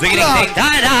nothing blood clot.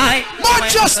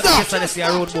 Manchester.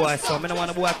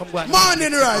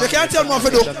 Morning right. You can't tell me what to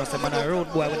do.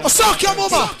 Suck your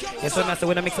mama. Yes, when I say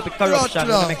when I mix up with corruption,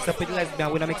 when I mix up with lesbian,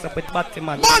 when I mix up with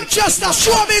Batman. Manchester,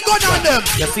 show me gun on them.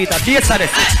 You see that? Yes, I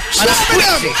show me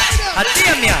them. I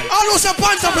damn me. I know some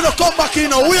Panther will come back in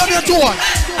now. We are the one.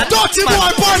 Dirty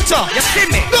boy Panther. You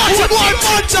see me? Dirty boy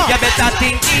Panther. You better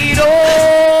think it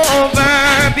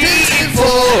over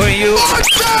before you.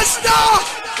 Manchester.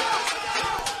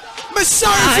 Me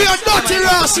sorry for your dirty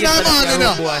ass in the morning.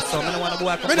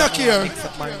 Me not care.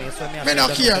 Me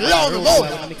not care. Loud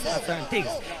mouth.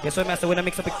 Yes, when I say when I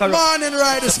mix up with corruption. Morning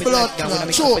ride is blood.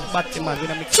 True.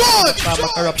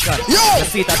 Yo. You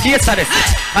see that? Yes, I see.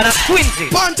 And a Squingy.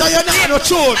 Panther, you're not no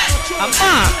tune.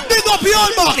 Big up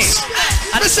your box.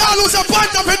 Me say I lose a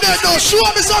Panther for that now. Show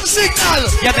me some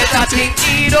signal. You better think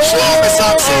it over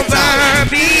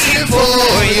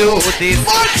before you.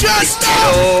 Manchester.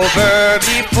 Over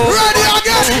before. Ready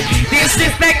again.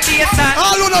 Disrespect the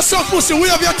all who not suck pussy, we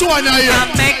have your 2 and a year.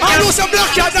 All who say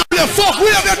black cat not play fuck, we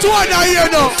to one here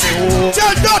now.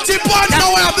 Tell Dirty Panther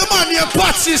we have the man here,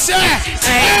 Patsy, say.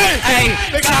 Hey,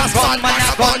 because gunman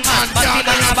a gunman,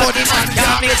 body man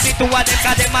can't mix it to what they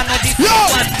call them and not this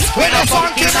one. When a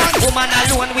funky man, woman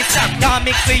alone with some can't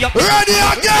mix it up. Ready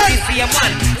again. The same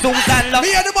one, Susan love.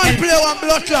 Me and the man play one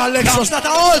blood clot Lexus, not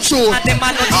a whole show.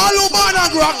 All who man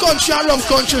and grow a country and love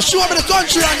country, show me the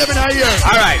country and them in a year.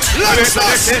 Alright,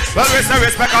 Lexus. well we say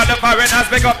respect all the foreigners,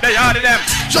 pick up the yard of them.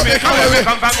 Jamaica where we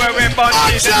come from, where we born.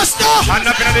 Manchester. And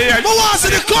up in the air. I want to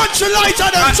see the country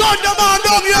lighter than turn them on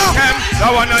down here. The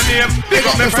one on name, pick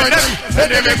up my friend them.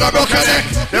 They make a broken neck.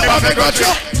 They want me got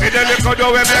you. They look good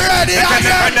over me. Ready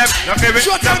again.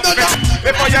 Shut them down.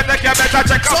 Before you take your better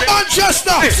check up. So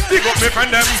Manchester. Pick up my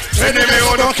friend them. Enemy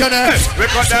on broken neck. We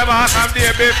cut them off from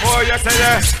there before you say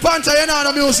that. Panther, you know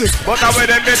the music. But I with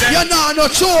them with them. You know no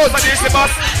tune. But this is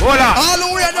boss. Hold on. All the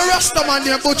way the Rasta man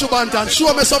there, Butcher Bantan.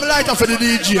 Show me some lighter for the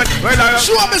DJ.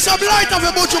 Show me some lighter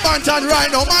for Butcher Bantan right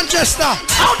now, Manchester.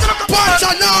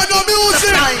 Panther, now no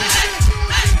music.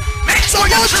 So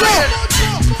Butcher.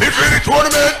 If in the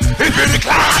tournament, if in the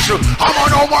clash, I'm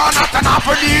on a one at an half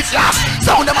of these laps.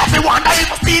 Sound them up the one that is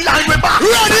still line with back.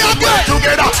 Ready again.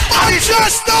 Together.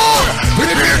 Manchester. If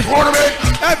in the tournament.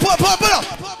 Hey, pull up.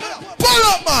 Pull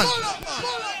up, man.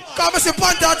 Come and see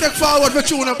Panther take forward for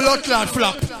tune a blood clot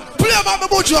flap. Play back the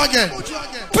Butcher again.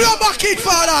 Play back Kid for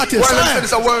the artist. Well,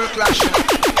 it's a world clash.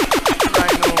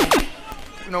 Right now.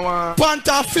 You know,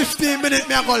 Panther 15 minutes,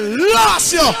 me I go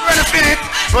last you. Ready for it.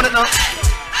 Run it now.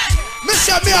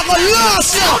 Mr. Me I go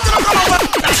last you.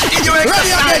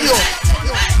 Ready again, you.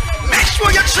 Make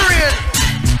sure you're trained.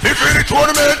 If in the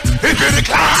tournament, if in the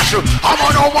clash, I'm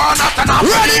on a one at an half.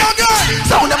 Ready again.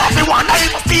 Sound them up the one that is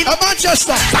still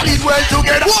Manchester. solid well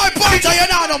together. Boy, Panther, you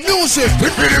know no music.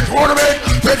 If in the tournament,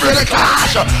 if in the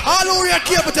clash. All over your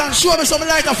Capleton, show me some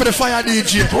lighter for the fire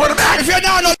DJ. Tournament. If you're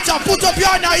not no top, put up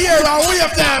your hand here and wave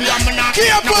them.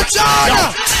 Capleton.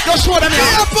 Just show them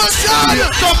here. Capleton.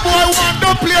 Some boy want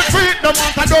to play feet, the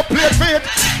want to don't play feet.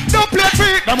 Don't play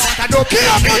feet, the want to don't play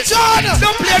feet. Capleton.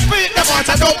 Don't play feet, the want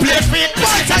to don't play feet.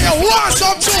 Panther, you want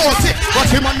some truth. But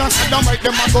him and us, them make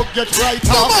them a go get right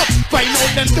up. Find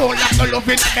out them don't like the love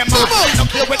in them.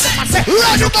 Don't care what them a say.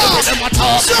 Ready Don't care what them a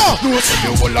talk. You see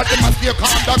the whole of them a stay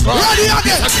calm the ground. Ready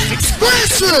again. Green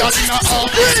tree.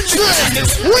 Green tree.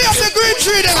 We have the green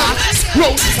tree there.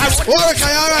 Work, you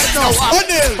alright now?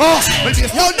 O'Neal.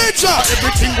 Yo, Ninja.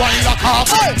 Everything one lock off.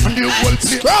 And the whole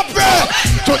thing. Drop it.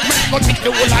 Judgment go take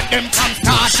the whole of them from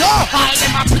start. All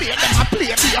them a play,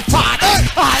 be a part.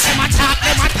 All them a talk,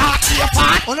 be a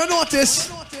part. On a notice,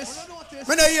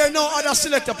 me no hear no other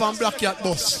selector on Black Cat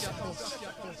bus.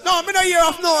 No, me no hear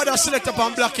of no other selector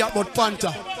on Black Cat but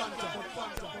Panther.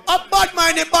 A bad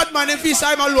mind if he's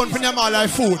I'm alone for them all like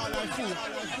food.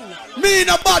 Me in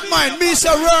a bad mind, me say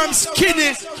Worm,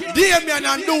 Skinny, Damien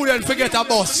and Doodle forget a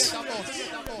bus.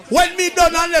 When me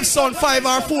done and left sound 5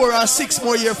 or 4 or 6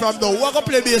 more years from now, who are going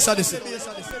to play bass of this?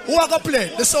 Who are going to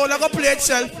play? The sound are going to play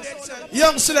itself.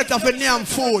 Young selector for name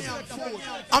food.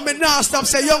 I mean now stop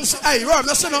say young, hey Worm,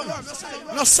 no say nothing.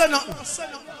 No say nothing.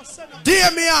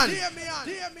 Damien.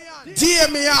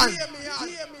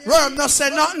 Worm, no say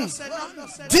nothing.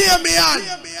 Damien.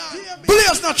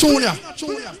 Blaze not junior.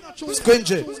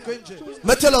 Squingy.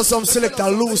 Me tell us some selector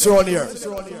loose around here.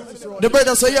 The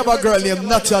brother say you have a girl named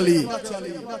Natalie.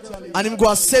 And him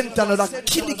go send another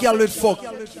kitty girl with fuck.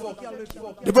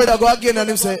 The brother go again and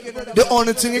him say, the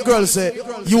only thing the girl say,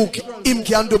 him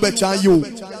can do better than you.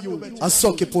 And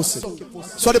suck your pussy.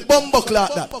 So the bum buck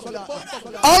like that.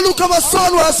 All look at my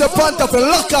son who has a Panther for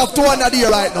lock off 200 here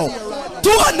right now.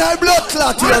 200 blood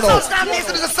clot here now.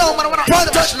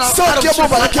 Panther, suck your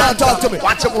mother, you can't talk to me.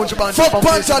 Fuck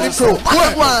Panther and the crew.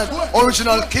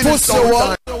 Original killing sound.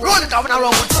 Run it down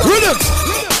around. Rhythm.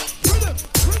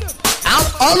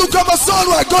 I look at my son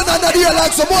who I gun under here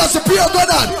like some more superior gun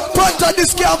on. Panther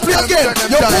this can't play again.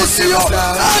 You pussy you.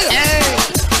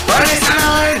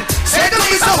 Say to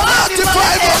me some 45.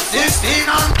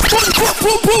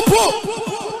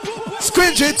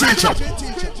 Squingy teacher.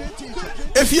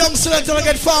 If young selector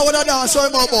get forward and dance, so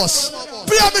I'm a boss.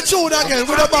 Play me tune again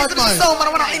with a bad mind.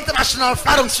 International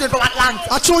freedom straight from Atlanta.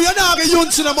 I told you now, you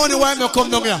don't see the money why I come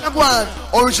down here.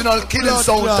 Original killing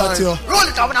sound time. Roll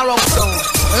it down around sound.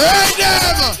 Hey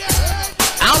them!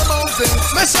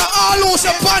 Mr. All who's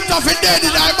a Panther for dead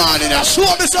in that morning. Show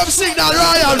me some signal,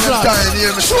 Royal Flag.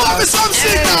 Show me some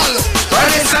signal. When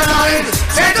it's a 9,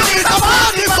 say to me some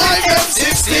 45,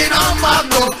 16 on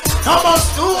Magnum.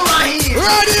 Almost 2 right here.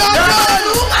 Ready up, man.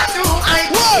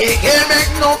 He can't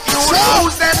make no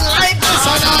fuse them like this.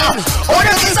 Oh,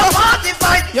 this is a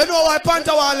 45. You know why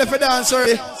Panther want to dance,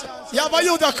 sorry? You have a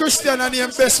youth of Christiana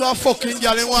named best one fucking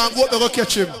girl and want to go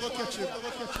catch him.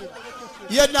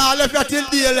 You now left you till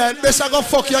daylight. Best I go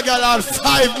fuck your girl on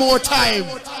 5 more times.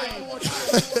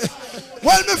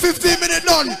 Well, me 15 minutes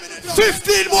done.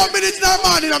 15 more minutes in the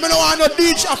morning. I don't want no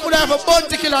DJ. I could have a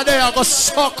bounty killer there. I go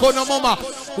suck on the mama.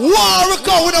 War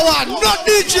record with the one. Not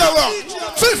DJ work.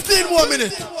 15 more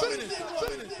minutes.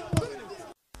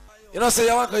 You know, say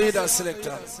you want to hear that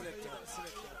selector.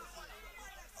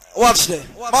 Watch them.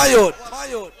 My youth.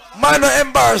 Man, don't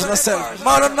embarrass myself.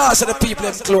 Man, don't know the people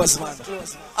them close, man.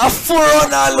 A 4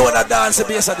 run alone a dance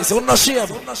based on this. Who no shame?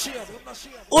 Who no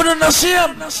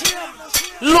shame?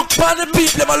 Look for the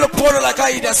people and look for like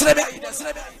I idiot. See me?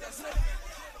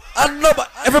 And nobody,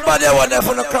 everybody I want there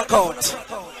for the crack out.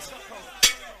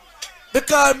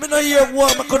 Because me no hear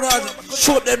one, I couldn't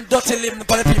shoot them dirty limbs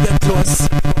for the people them close.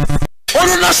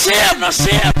 Oh, no shame, no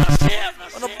shame.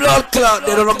 On the blood clot,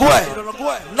 they don't go away.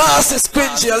 Nasty,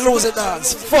 squingy, and lose the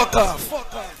dance. Fuck off.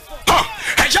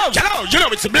 Hey yo, you know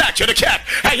it's black, you're the cat.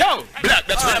 Hey yo, black,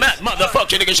 that's where I'm at,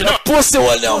 motherfucker, nigga, you know. Pussy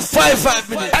one now, 5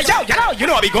 minutes. Hey yo, you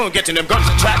know I be going getting them guns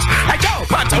and tracks. Hey yo,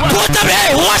 Panta, what? Put them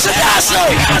in, watch the dance now.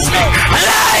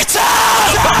 Lighter!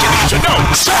 You know.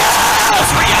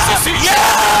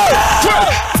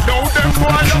 Know them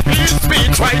boy up in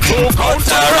speed, try to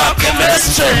counteract the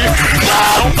mystery.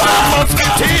 Must be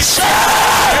t-shirt.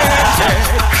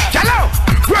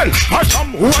 Well, I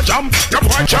jump, who I jump, the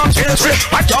boy can't change me.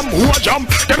 I jump, who I jump,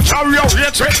 them carry out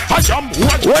rate me. I jump, who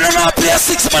I jump. Well, you know, play 6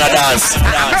 man a dance.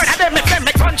 I heard them make them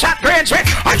contract range me.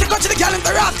 I can go to the girl in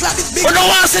the rock like this big. Who don't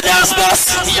want to see dance,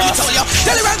 boss? Here me tell you,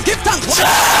 tell you and give thanks.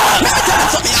 Let me tell you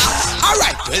something,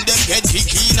 alright, well them get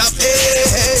picky in a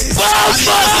face.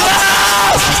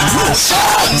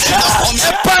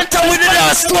 A panther with the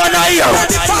dance, one eye.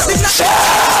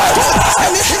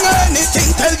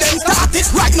 Anything, tell them start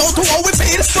it right now to how we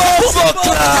feel.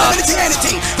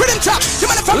 Anything, rhythm trap, you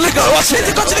man from look at what's it.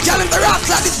 Go to the girl in the rock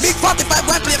like this big 45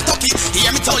 one play Tucky. Hear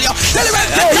me tell you, tell you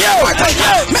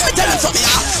make me tell you something,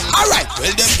 alright, well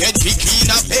them get picky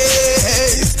in a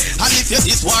face. And if you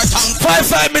this War Tanka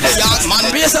 5 minutes, man,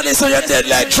 based on this so you're dead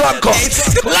like Trump.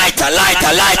 Lighter.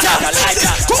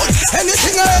 Good,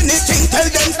 anything, tell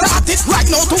them start it right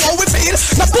now to how we feel.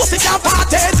 The pussy can't part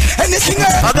it, anything.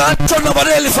 I got turn over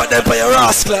the elephant there for your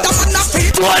rascal. The man not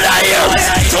fit. What are you?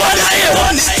 Tell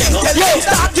them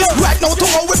start it right now to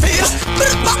how we feel.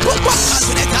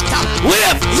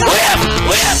 Whip.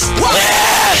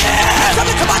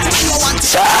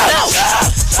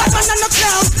 Bad man on the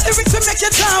ground, lyrics will make you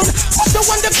down. What's the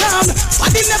one the ground?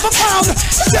 Body never found.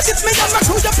 If it's me and my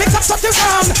crew, you pick up such a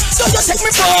round. So you take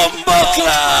me from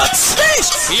Bumbleclots.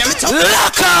 Hear me talk.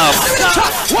 Lock up.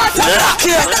 What a lock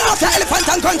here. Then what the elephant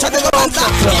and gunshot they go bounce.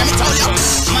 Hear me tell you.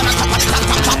 Man on top of the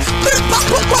top.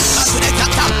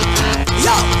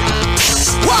 Yo,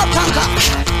 War Tanka.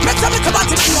 Make some little about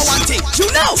it, you know one thing. You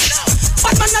know.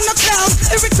 Bad man on the ground,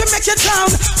 lyrics will make you down.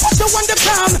 What's the one the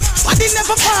ground? Body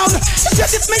never found. If you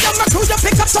diss me and my crew, you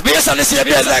pick up some. Based on this here,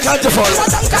 like antiphon. I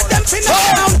don't got them fin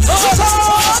around.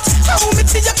 How me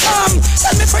see you come?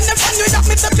 Tell me friend them fan you that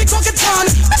me the big rocket on.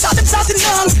 I saw them starting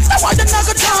down. Now why they not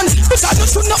go down? Because you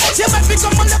should know out here when we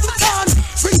come on level down.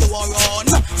 Bring the war on.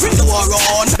 Bring the war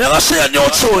on. Never share your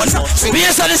tune.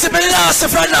 Based on this here, last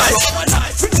from night.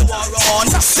 Bring the war on.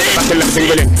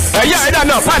 Yeah, I don't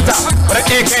know, Panta. But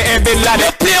AKA Bin Laden. You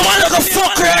play one like a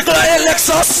fuck regular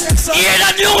Lexus. Hear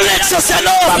the new Lexus, you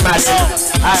know. Alright.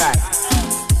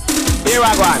 Here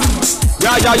I go.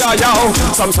 Yo.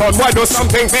 Some son boy do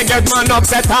something to get man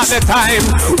upset all the time.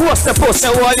 What's the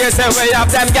pussy wall you say we have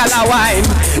them gal a wine?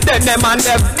 Then them and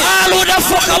them all who the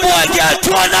fuck a boy girl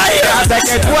to an eye. I take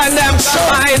it when them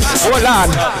fine. Hold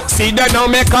on. See them now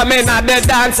me come in at the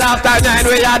dance after 9.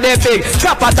 We are the big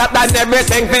chop at that and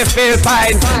everything we feel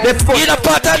fine. The in a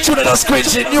part of tune the screen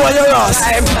shit, you and your ass.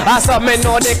 I saw me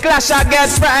know the clash I get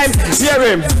prime. Hear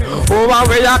him. Over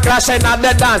we are clashing at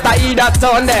the dance. I eat that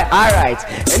sound there. Alright.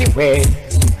 Anyway.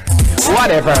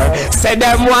 Whatever, say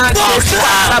them want this,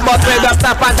 but we just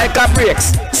stop and take a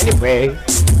breaks. Anyway,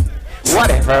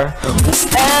 whatever.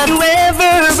 And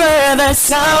wherever the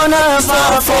sound of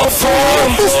a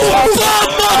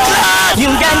you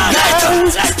got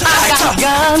guns, I got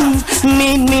guns.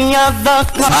 Meet me at the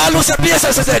club. I lose a place,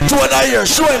 I said, 2 and a year.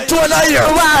 Show him 2 and a year.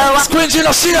 Squingy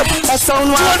no shame. 2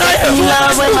 and a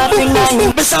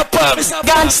year. Mr. Pump,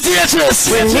 gun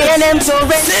stages. We hear them to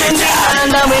rest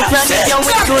and we run your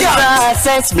way to the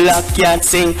process. Block can't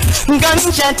sing.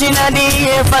 Gunshot in the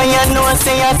air, for you know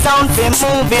say a sound for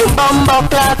moving. Bumbo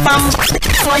platform.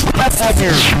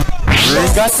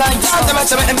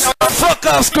 Fuck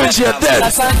off, Squingy, you're dead.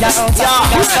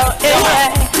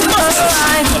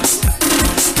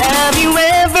 Have you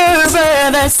ever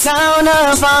heard the sound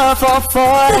of a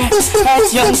 4-4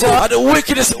 at your door? The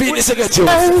wickedest business you get you.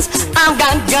 I've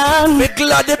got guns. Be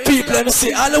glad the people and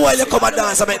see all the while you come and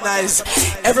dance, I make nice.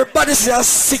 Everybody see a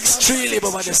 6'3"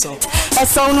 labor man this up. A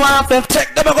sound waffer.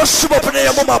 Take them and go shoot up in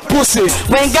your mama pussy.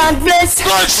 When God bless you.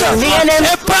 Gunshot.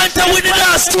 A panther with the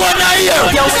last one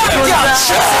here.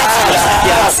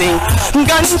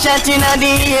 Gunshot in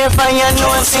the air for your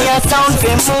nose. See a sound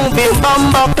fi moving.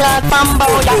 Bumbo clock, bumbo.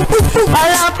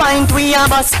 All a point we a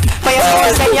bust. For your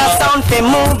nose say your sound fi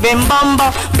moving.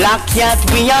 Bumbo. Black cat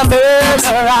we a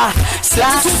murderer.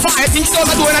 Slap. I think so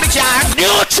the door of the car.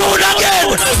 New tune again.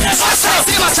 What's up?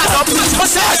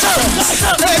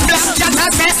 Black cat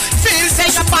has me. Feel say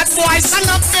your bad boy stand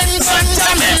up in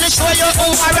Benjamin. Show you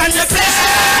over and the place.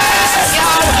 Yo,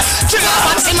 chill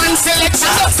out fancy man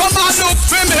selection. Come on look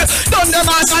for me. Don't them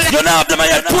all select. You know have them on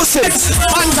your pussy.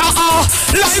 Panta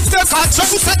life the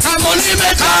cartoon set a money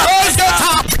maker. Hold the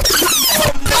top.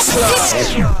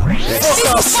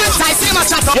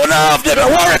 You know have them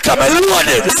worry come and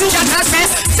loaded.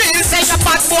 Feel say your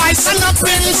bad boy stand up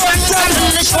in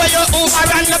Benjamin. Show you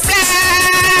over and the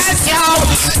place. Yo,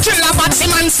 chill out fancy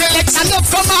man selection.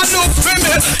 Come on look for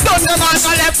me. Don't them all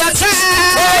select the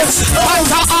chest.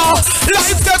 Panta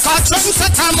life the cartoon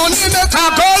set a money maker.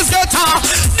 Girls get up.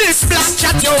 This black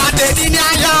cat you are dead in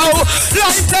your yow.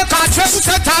 Life the cartoon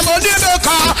set a money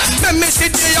maker. Let me see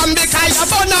the young because you're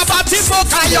born a batty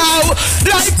fucker yo.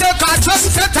 Life the cartoon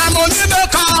set a money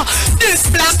maker. This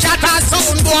black cat a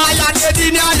sound boy are dead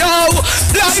in your yow.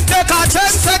 Life the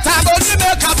cartoon set a money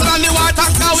maker. From the War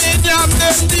Tanka with them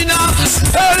dinner.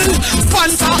 Hell,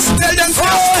 Panta, tell them say,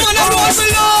 man alone we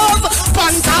love.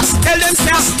 Panta, tell them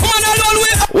say, man alone we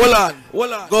love.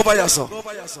 Hold on, go by yourself.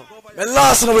 My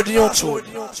last one with the young tune.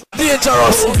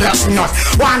 Dangerous.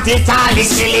 Want it all is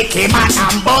silly man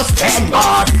and busted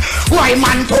God. Why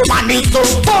man to man is so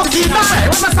buggy die?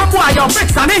 What was some boy you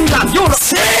fix in England? You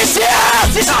sit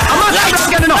here. I'm not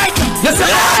getting enough. You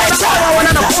say I want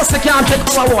to post the can't take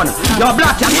our one. You're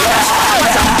black and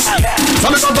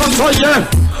some of them so yeah.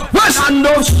 Well I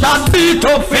know shot beat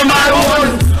up in my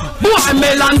own. Boy,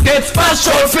 melon get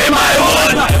special for my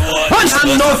own. And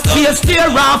I know face tear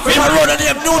off in my road and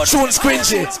them new tunes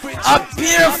cringy. A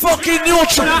pure fucking new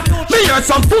tune. Me hear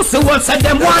some pussy will say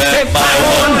them want take my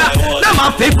own. Them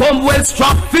have to come well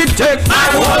strapped fit take my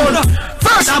own.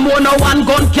 Furthermore, no one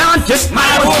gun can't take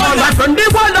my own. Like from the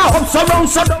one I hope so long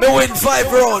so me win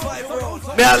 5 rounds.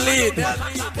 Me a lead.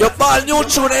 Your ball new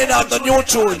tune ain't have the new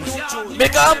tune.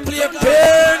 Me can play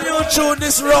pale new tune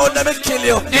this round and me kill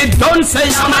you. It don't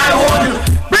say I'm my own.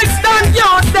 Brixton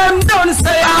youth them don't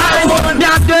say I'm my own. Me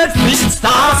a dead big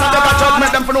star. So they got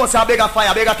judgment them for no say a bigger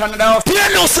fire, bigger turn the off.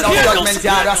 Pale no say judgment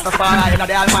yeah Rastafari in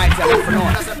the Almighty them for no.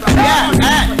 Yeah,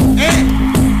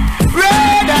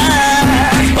 ready.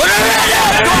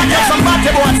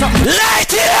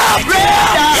 Light it up.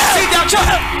 See that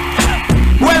shot.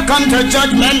 Welcome to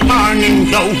Judgment Morning,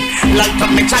 yo. Light up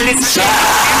me chalice.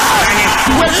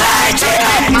 Light it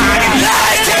up,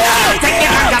 light it up. Take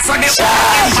it back, so they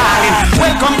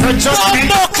welcome to Judgment.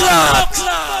 No clock.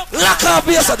 Lock up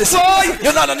here, so this.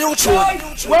 You're not a new tune.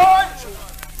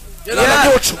 You're not a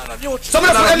new tune. Some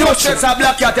of the new checks are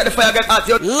black. You take the fire get hot.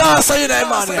 Last time you know,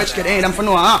 man. Which kid ain't them for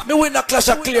no, huh? Me win the clash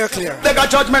of clear. They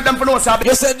got judgment them for no, sir.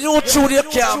 You say new tune, you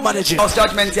can't manage it. House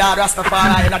judgment, yeah,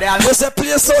 Rastafari. You say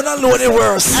play sound alone, it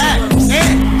worse.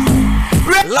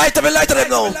 Light up them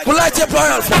now. Who light your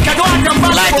plan? Light it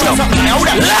up.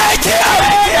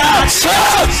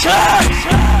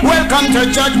 Welcome to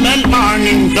Judgment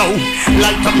Morning, yo.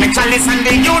 Light up me chalice and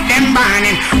the youth them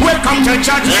burning. Welcome to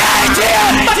Judgment.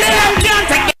 But them can't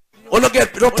take it. Oh, look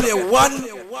at don't play one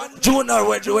junior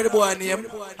where the boy name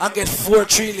and get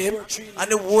 4-3 name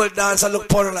and the whole dance and look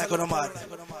porn like on a man.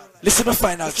 Listen to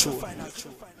final tune.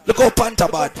 Look how Panta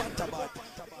bad.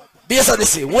 Based on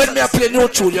this, when me play new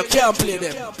tune, you can't play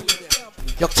them.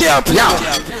 You can't play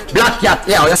them. Black Cat,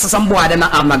 yeah, you see some boy, they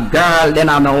not have no girl, they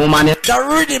not have no woman. The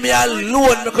rhythm me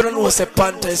alone, me couldn't know say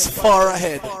Panta is far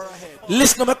ahead.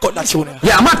 Listen to me cut that tune.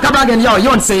 Yeah, Matt Cabragan, yo, you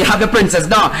don't say you have the princess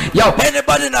now. Yo,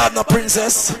 anybody not have no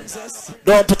princess,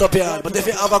 don't put up your hand. But if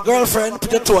you have a girlfriend,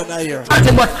 put your toe in her ear.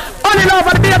 But only know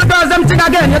for the baby girls, them thing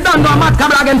again. You don't know Matt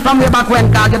Cabragan from way back when,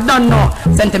 cause you don't know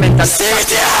sentimental.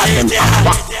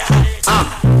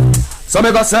 So me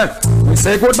go say, we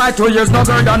say goodbye 2 years no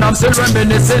girl and I'm still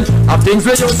reminiscing of things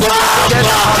we used to get.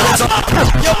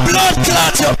 Your blood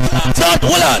clot,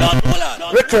 hold on.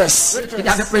 Request. You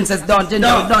have the princess done, you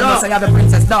know, don't know say you have the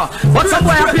princess done. But some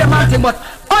boy up here man thing, but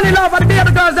Only love for the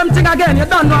baby girls, them thing again. You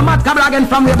don't know Matt Cabral again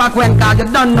from way back when, cause you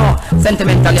don't know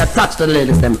sentimentally attached to the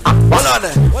ladies, them. Hold on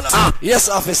there. Yes,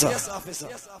 officer.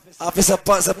 Officer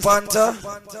Panther.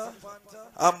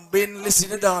 I've been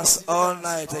listening to dance all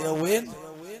night and you win.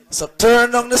 So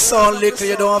turn down the sound little.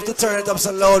 You don't have to turn it up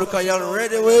so loud because you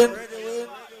already win.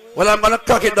 Well, I'm gonna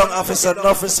crack it down, officer.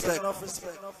 Enough respect.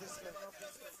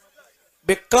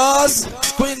 Because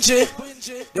Squingy,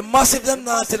 the massive them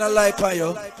not in a life for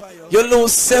you. You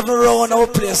lose 7 rounds, I will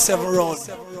play 7 rounds.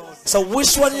 So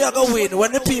which one you are gonna win?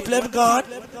 When the people have gone?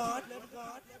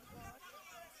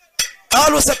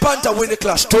 All who say Panther win the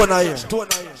clash, 2 and a year.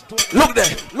 Look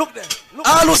there, look there.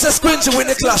 All who say Squingy win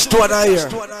the clash, 2 and a year.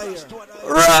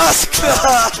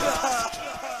 Rascal!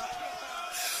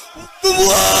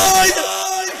 Boy!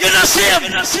 You're not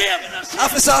safe!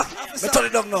 Officer, me turn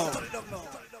it down now.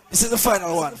 This is the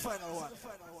final one.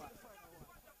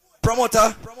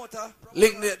 Promoter,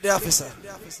 link the officer.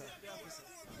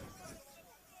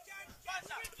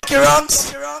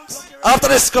 Ranks. After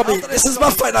this coming, this is my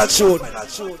final show.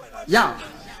 Yeah,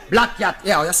 Black Cat,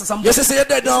 yeah, you see some. You see you're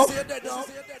dead now?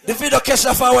 The video catch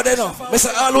the forward there now. Mr.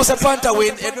 Alus Panther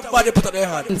win, everybody put up their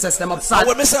hand. Them upside. And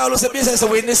when Mr. Alus business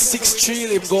win this 6-3,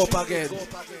 him go up again.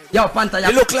 Yo, Panther,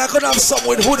 you look like you have some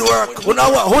with hoodwork. You know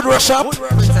what? Hoodwork shop?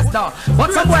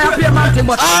 But some boy up here, man,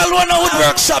 but all one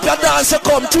woodwork shop, you dance, you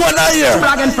come 2 and a year.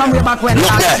 Dragon from way back when. Look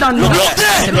there, look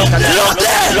there, look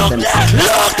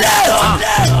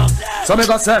there. So me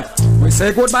go say, we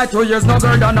say goodbye 2 years no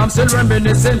girl and I'm still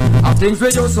reminiscing of things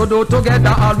we used to do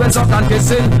together, always up and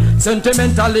kissing.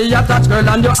 Sentimentally attached girl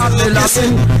and you have me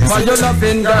laughing for your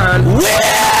loving girl. Look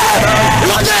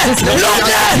there.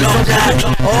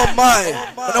 Oh my,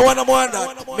 I don't want to more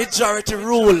than that. Majority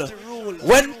rule.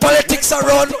 When politics are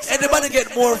run, anybody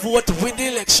get more vote win the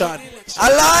election. A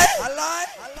lie?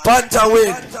 Panther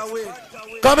win.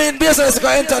 Come in business, go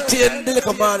entertain the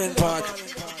little morning part.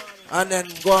 And then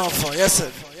go on for, yes sir.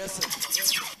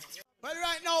 Well,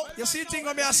 right now, you see the thing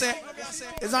what I say?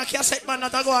 It's a cassette man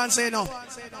that I go and say no.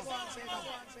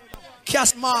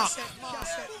 Cassette mark.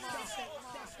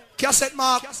 Cassette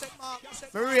mark.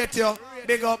 Me rate you.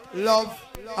 Big up, love,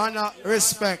 honor,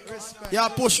 respect. You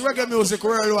push reggae music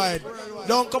worldwide.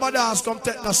 Don't come and dance, come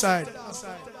take no side.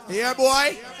 Yeah,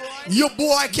 boy? You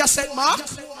boy, cassette mark?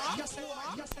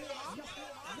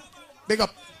 Big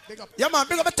up. Yeah, man,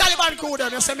 big up a Taliban crew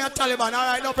then. You say me a Taliban,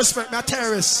 alright, no respect, me a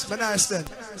terrorist. Me nice then.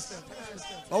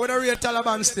 But we don't real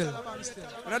Taliban still.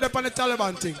 We're not up on the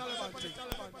Taliban thing.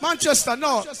 Manchester,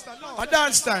 no. A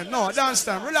dance time, no, a dance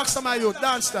time. Relax on my youth,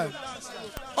 dance time.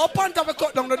 Our Panther we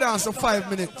cut down the dance to 5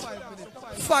 minutes.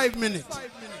 5 minutes.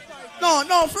 No,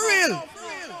 for real.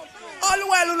 All the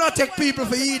while we not take people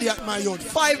for idiot, my youth.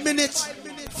 5 minutes.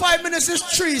 5 minutes is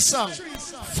 3 songs.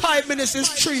 5 minutes is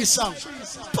 3 songs.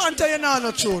 Panther, you're not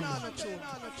no tune, man.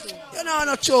 You're not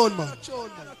no tune, man.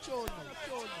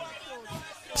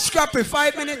 Scrappy,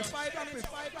 5 minutes.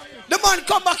 The man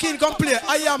come back in, come play.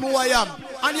 I am who I am.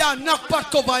 And you knock back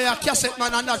cover your cassette,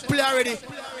 man, and that play already.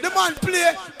 The man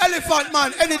play Elephant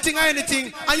Man, anything or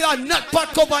anything, and you knock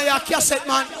back cover your cassette,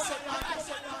 man.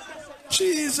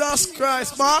 Jesus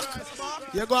Christ, Mark.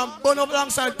 You're going to burn up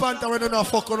alongside Panther when you don't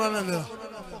fuck on one another.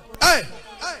 Hey,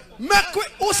 make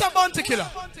quick. Who's a bounty killer?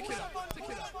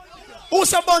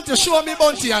 Who's a bounty? Show me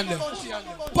bounty and them.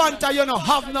 Panther, you don't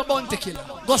have no bounty killer.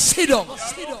 Go sit down.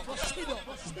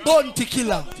 Bounty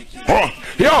killer.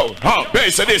 Yo,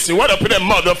 bass of this, what up with them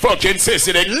motherfucking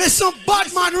sissy? Listen,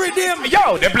 Batman redeem.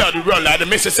 Yo, the blood will run like the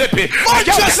Mississippi.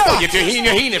 Manchester. Yo, if you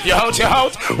heen, if you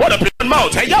hout, what up in the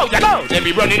mouth? Hey, yo, they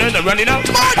be running in and running out.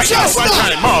 Manchester.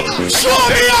 Show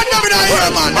me your name in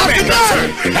here, man.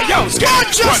 Hey, yo,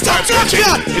 Manchester,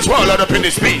 it's all up in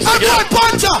this piece. I'm going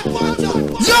Panther.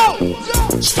 Yo.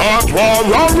 Start war,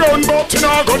 run, but you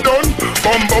know go done.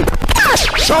 Bumbo.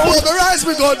 Show the rise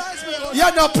we good. You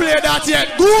not play that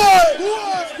yet. Go on.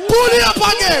 Pull it up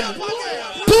again.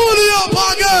 Pull it up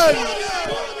again.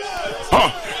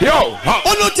 Yo.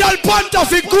 Oh no, tell Panther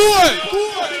fi go on.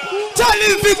 Tell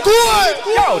him fi go on.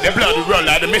 Yo, the blood will run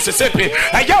like the Mississippi.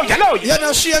 Hey, yo, you know. You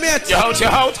not shame yet. You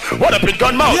out. What up in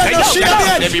gun mouth? You not shame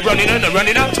yet. They be running in and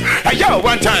running out. Hey, yo,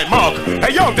 one time Mark.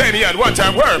 Hey, yo, Damien, one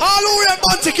time work. All the way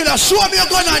bounty killer. Show me your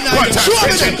gun on here. Show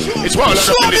me them. It's all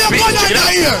show me your gun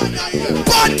on here.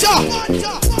 Panther.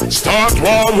 Start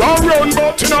war, run,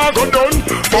 but you know go done.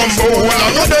 Bumbo,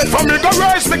 I go dead from me, go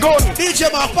rise the gun.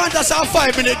 DJ Mark, Panther's have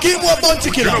 5 minutes. Give him more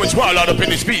bounty killer. You know it's wild out up in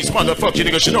this piece, motherfucker,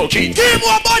 nigga, you know, key. Give him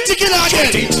more bounty killer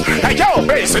again. Hey, yo,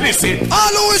 bass, this is.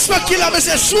 All who is my killer, me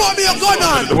say, show me your gun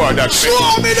on. The word that show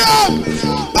me them.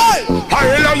 Hey. I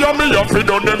hear me up, you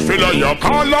don't them feel ya.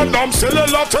 Call on them, sell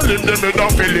a lot, tell him them,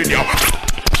 don't feel in ya.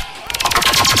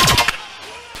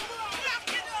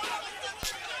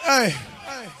 Hey.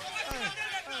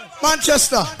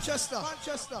 Manchester.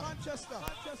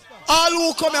 All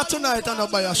who come here tonight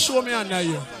and buy a show me on a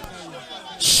year.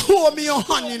 Show me your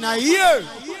hand in a year.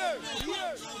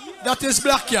 That is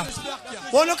Black Cat.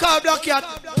 When you call Black Cat,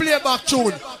 playback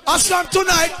tune. As from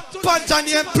tonight,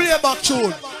 Pantanian playback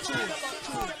tune.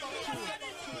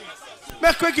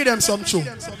 Make we give them some tune.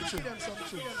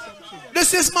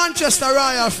 This is Manchester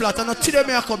Royal Flat and today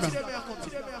me a come here.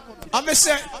 And me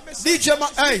say, DJ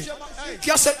hey,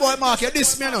 cassette boy market,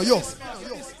 this man, yo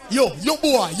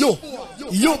boy,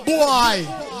 yo boy,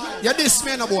 you this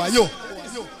man boy, yo.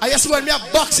 I just when me a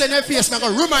box in your face, me go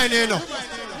remind you,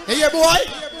 Hey, yeah, boy.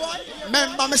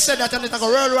 Remember me said that and it go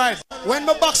real right. When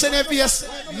me box in your face,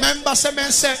 remember say me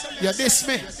say, you this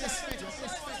me.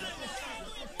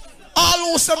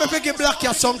 All who say me give Black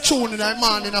Cat some tune in the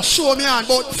morning and show me on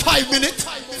about 5 minutes.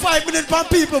 5 minutes from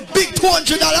people, big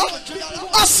 $200.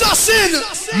 Assassin!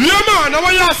 Yeah, man,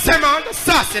 what you say, man?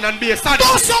 Assassin and be a sadist.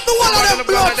 Bust up the wall of them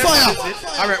blood fire.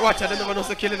 Alright, watch out, they never know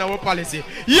so killing our policy.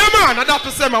 Yeah, man, that's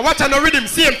to say, man, watch out, no rhythm,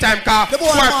 same time, car.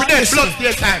 Wife for dead, blood,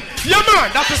 same time. Yeah,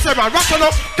 man, that's to say, man, watch out,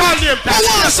 no, call name time. I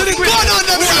want to see the gun on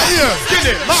them in here.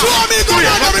 Skinny, man. Show me gun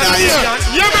on them in here.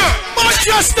 Yeah, man.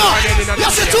 Manchester, you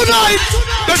see tonight.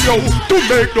 Then you to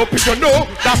make no picture, no,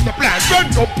 that's the plan. When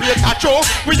no play that show,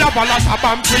 we have a lot of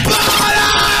bomb.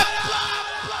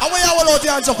 And where you all out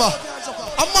the hands up? A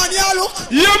man, you look?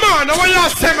 Yeah, man, and what you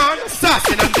say, man?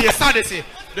 Assassin and be a Odyssey.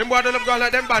 Them boys don't have gone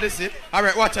like them body, see?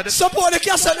 Alright, watch it. Support the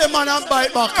cassette, them man, and buy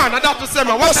it back. Man, and that's to say,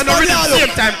 man, watch it, no really same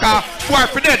time, car. Boy,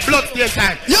 for dead, blood, same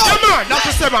time. Yeah, man, that's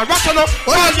to say, man, watch it, no,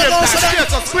 all same time,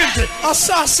 straight up, squinty.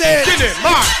 Assassin. Kill it,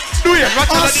 man. Do it, watch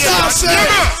it, assassin. Yeah,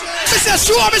 man. Me say,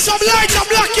 show me some light and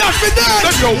Black Cat for dead.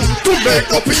 Then you, to make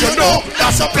no picture, no,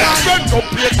 that's a plan. When no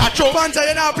play that show. Panther,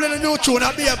 you now play the new tune,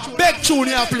 be a big tune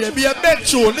you play, be a big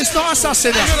tune. It's not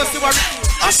assassin.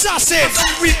 Assassin.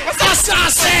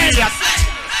 Assassin.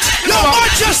 Yo,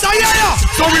 Manchester, yeah.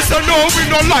 So we say no, we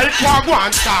no like what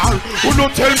one star. Who no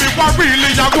tell me what really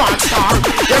a one star.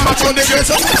 Them a turn the gates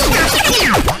up.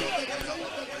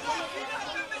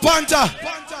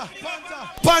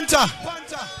 Panther.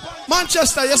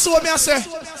 Manchester, you saw me I say,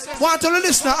 want to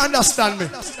listen and understand me.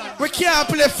 We can't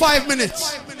play 5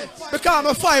 minutes. Because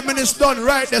my 5 minutes done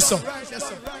right there, so.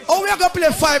 Oh, we are going to play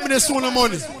 5 minutes for the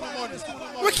money.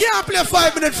 We can't play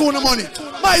 5 minutes for the money.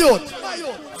 My youth,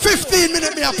 15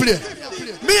 minutes me I play.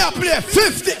 Me I play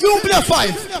 50, you play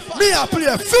 5. Me I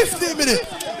play 15 minutes.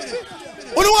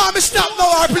 You don't want me stop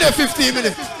now I play 15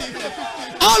 minutes.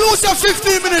 All who say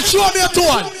 15 minutes, show me a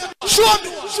tone. Show me.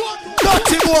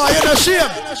 Dirty boy, you're no shame.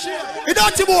 You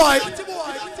dirty boy.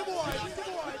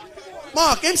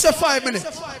 Mark, him say 5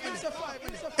 minutes.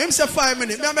 Him say 5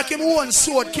 minutes. Me I make him one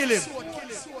sword, kill him.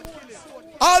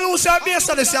 All who say based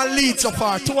on this lead so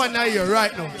far, 2 and a year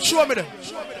right now. Show me them.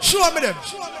 Show me them.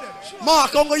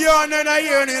 Mark, I'm going to year and a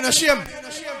year and you're no shame.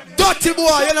 Dirty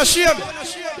boy, you're no shame.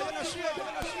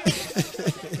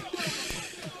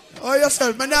 Oh,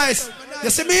 yourself, me nice.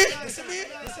 You see me?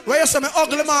 Where you see me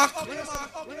ugly, Mark?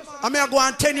 I mean, I go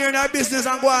on 10 years in our business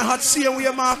and go on hot same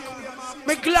way, Mark.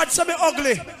 Me glad to be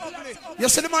ugly. You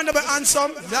see the man that be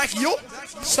handsome, like you?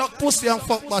 Suck pussy and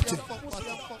fuck body.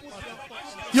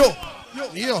 Yo.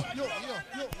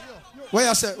 Where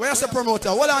you say? Where you say promoter?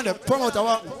 Hold on there. Promoter,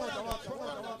 what?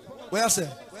 Where you say?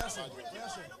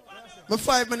 My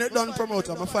 5 minutes done,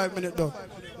 promoter. My 5 minutes done.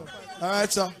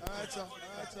 Alright, sir.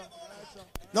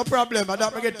 No problem. I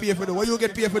don't get paid for do. What you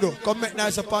get paid for do? Come make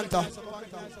nice a Panther.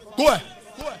 Go.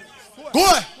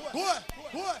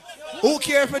 Who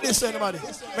care for this anybody?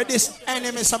 For this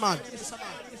enemy, some man.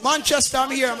 Manchester,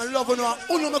 I'm here. I'm loving you.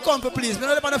 Who know me come for please? Me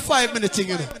not about a 5 minute thing,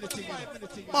 you know.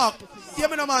 Mark, hear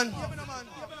me no man.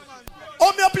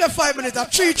 Oh, me play 5 minutes.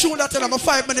 3 tune that and I'm a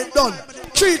 5 minute done.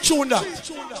 3 tune that.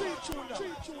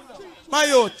 My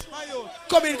youth.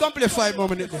 Come in, come play 5 more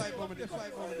minutes then.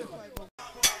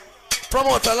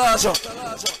 Promoter Larger.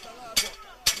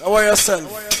 How are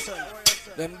yourself?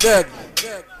 Them dead.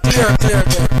 Clear.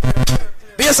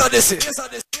 Based on this,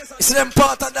 it's them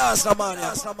part of dance, man.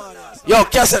 Yo,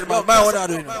 cassette, man. What are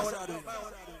you doing?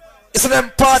 It's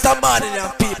them part of man in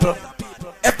your people.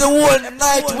 If the whole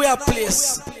night we are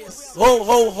place,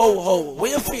 ho. What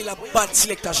you feel a bad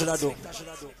selector should have done?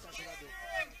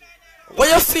 What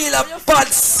you feel a bad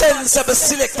sense of a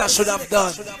selector should have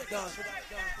done?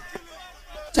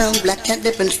 Some Black Cat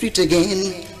up in the street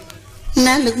again.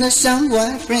 Now look at some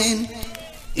boyfriend.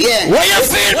 Yeah. What you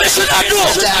feel we should have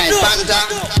done? Panther,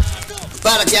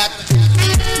 Black Cat.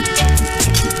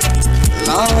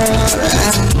 Lord.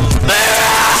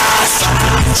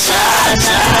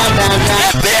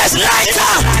 Bass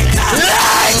lighter.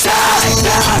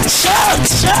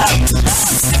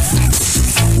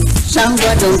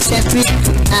 Shamba, don't step it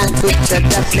and put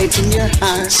that plate in your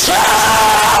hand.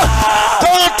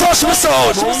 Don't touch my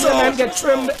soul. Man get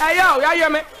trimmed. Hey yo, you hear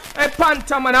me? Hey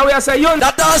Panther man, how you say you?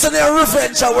 That dance in there,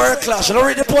 Revenge at Work Clash. You don't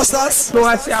read the posters? No,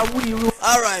 I say we.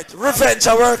 Alright, Revenge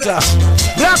at Work Clash.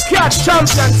 Black Cat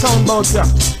champion sound about ya.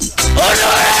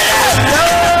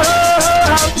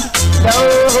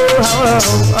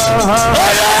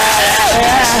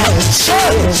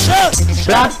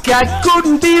 Black Cat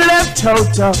couldn't be left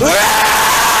out of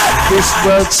this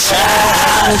world.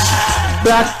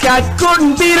 Black Cat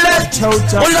couldn't be left out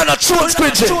of this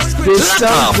place.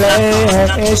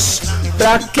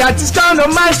 Black Cat is gonna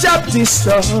mash up this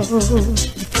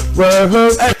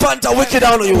world. Hey, Panther, wicked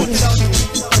on you.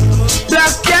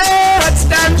 Black Cat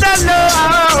stand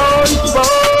alone.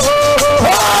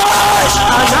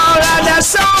 And all of the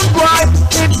sound boy.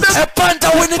 Hey,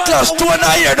 Panther, win the class. 2 and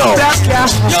a year now. Black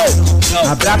Cat. Yo.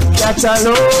 A Black Cat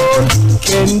alone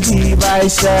can be my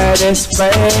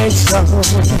satisfaction.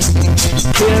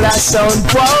 Kill a sound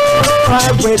boy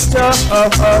with Stand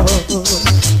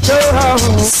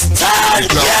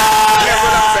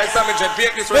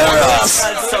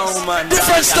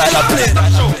different style of play.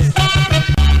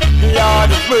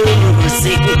 Lord of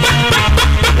mercy,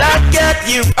 Black Cat,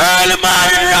 you early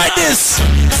morning like this.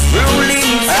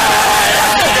 Ruling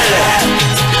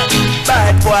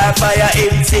bad boy fire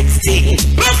M16,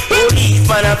 police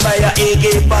man a fire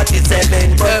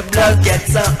AK-47, but Black Cat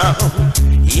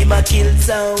sound, he ma kill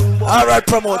sound. Alright,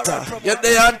 promoter, you're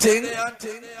the hunting.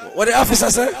 What the officer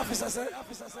say?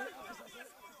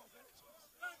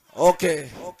 Okay.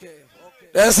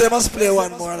 They say must play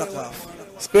one more like half.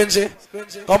 Squingy,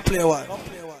 come play one.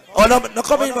 Oh no, no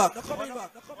coming back.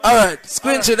 Alright,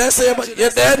 Squingy, they say you're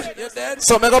dead.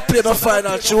 So I'm gonna play the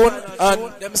final tune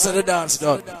and them say the dance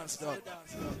done.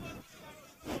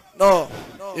 No,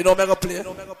 you know I'm gonna play.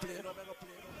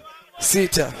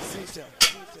 Sit here.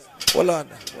 Hold on.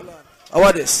 How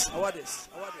are this?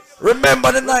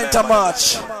 Remember the 9th of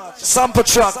March. Sample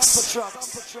tracks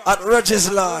at Regis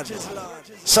Land.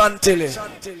 Chantilly.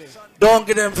 Don't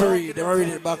get them for read. They will read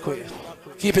it back way.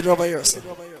 Keep it over here. So.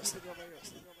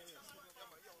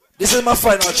 This is my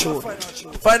final tune.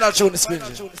 Final tune is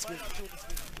Benji.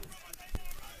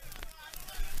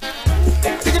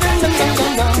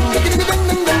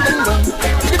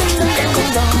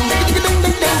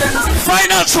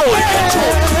 Final tune.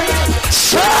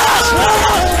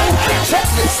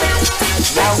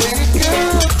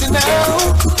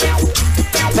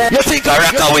 You think I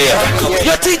rock away?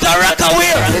 You think I rock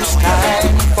away?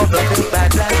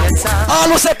 All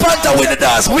who say Panther win the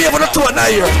dance. We have a 2 and a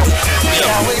year.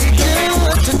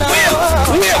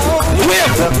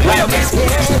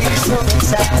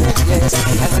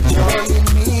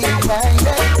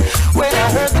 When I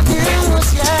heard the news,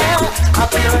 yeah, I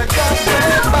felt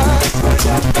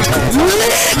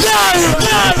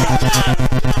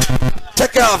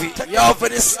Take care of it. You out for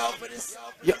this?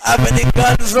 You have any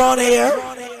guns around here?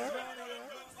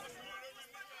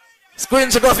 Screen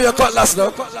to go for your cutlass now.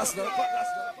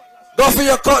 Go for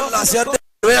your cutlass. You're dead.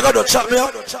 Where you gonna chop me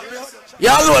up? You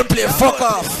alone play. Fuck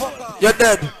off. You're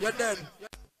dead.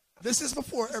 This is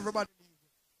before everybody.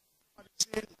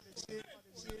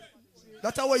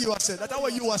 That's how you are saying. That's how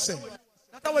you are saying.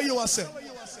 That's how you are saying.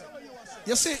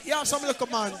 You see, you have some little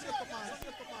man.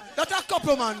 That's a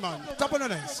couple man. Top on the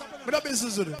nice. But that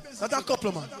business with it. That's a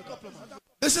couple man.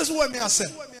 This is what me I say.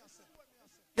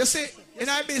 You see, in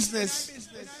our business,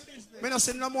 me not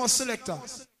say no more selector.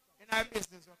 In our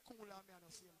business, we're cool and me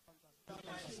not see.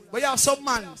 But you have some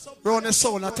man round the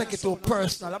soul and take it to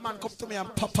personal. A man come to me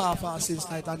and pop off since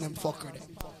night and them fucker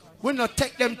them. We not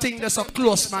take them things that's so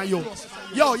close, man, yo.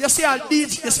 Yo, you see our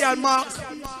DJ, you see our Mark?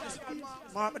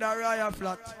 Mark with a royal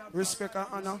flat. Respect and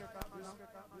honor.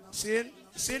 See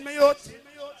me, youth?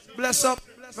 Bless up.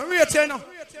 I rate you now.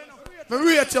 I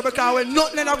rate you because when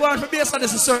nothing is going for base at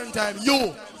this a certain time,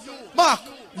 you, Mark,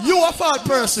 you a fault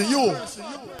person, you.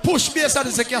 Push base at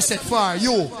this a cassette far,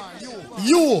 you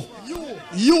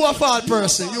a fault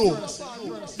person, you.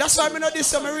 That's why I know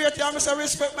this, I rate you, I must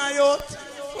respect my youth.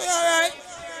 We alright?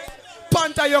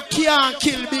 Panther, you can't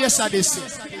kill base at this.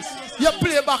 You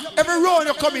play back, every round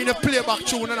you come in, you play back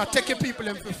tune and I take the people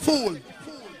in for fool.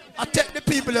 I take the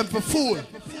people in for fool.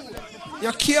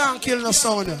 You can't kill no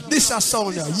sound. This is a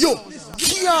sound. You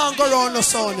can't go around the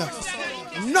sound.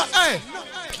 No, hey.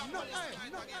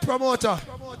 Promoter.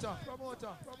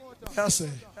 Yes,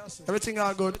 everything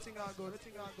all good.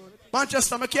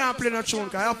 Manchester, I can't play no tune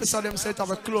because I officer them set up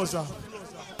a closer.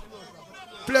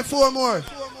 Play 4 more.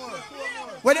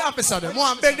 Where the officer them?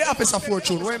 One beg the officer 4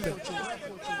 tune. Where them?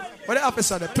 But the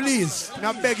officer there, please.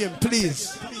 Now beg him,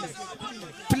 please.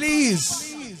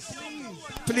 Please.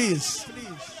 Please.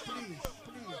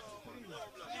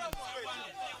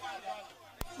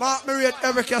 Mark me rate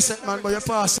every cassette, man, but you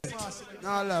pass it.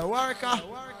 Nah, lie. Worker.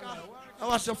 I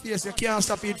watch your face, you can't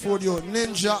stop eat food, you.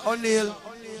 Ninja, O'Neal,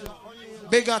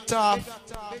 Bigger Top,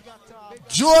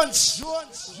 Jones.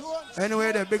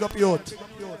 Anyway, they big up youth.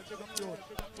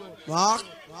 Mark,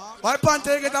 why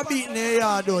Panther get a beat in the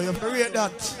yard, though? You have to rate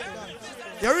that.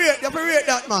 You have to rate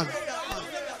that, man.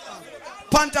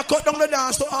 Panther cut down the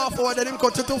dance to half hour, then him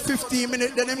cut it to 15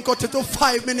 minutes, then him cut it to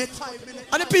 5 minutes.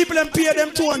 And the people them pay them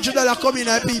 $200 come in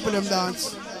and people them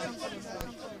dance.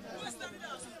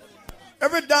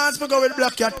 Every dance we go with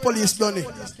Black Cat Police done it.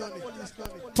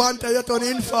 Panther, you turn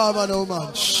informer now,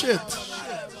 man. Shit.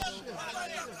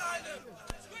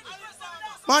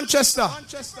 Manchester.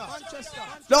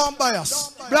 Don't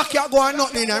bias. Black Cat go on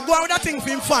nothing in them. Go on with that thing for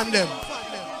him fan them.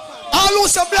 All who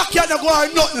say Black Cat go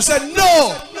on nothing say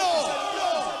no.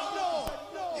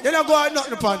 You don't go on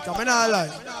nothing, Panther. I'm not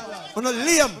lying. I'm not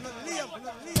lame.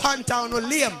 Panther, I'm not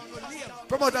lame.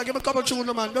 Promoter, give me a couple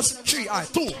tunes, man. Just 3,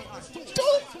 2.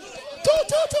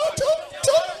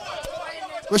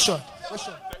 Which one?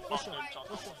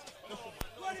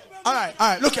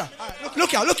 Alright, look here.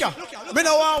 Me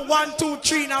don't want 1, 2,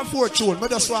 3, and 4 tune. Me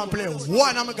just want to play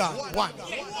one and me gone. One.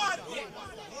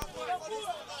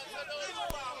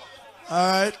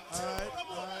 Alright.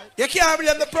 You can't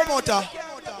blame the promoter.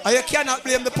 And you cannot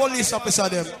blame the police officer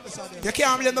them. You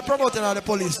can't blame the promoter or the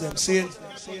police them. See?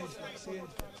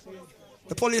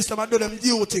 The police them do them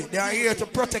duty. They are here to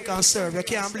protect and serve. You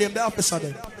can't blame the officer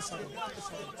them.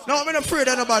 No, I'm not afraid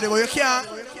of nobody, but you can't.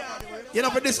 You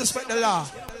don't disrespect the law.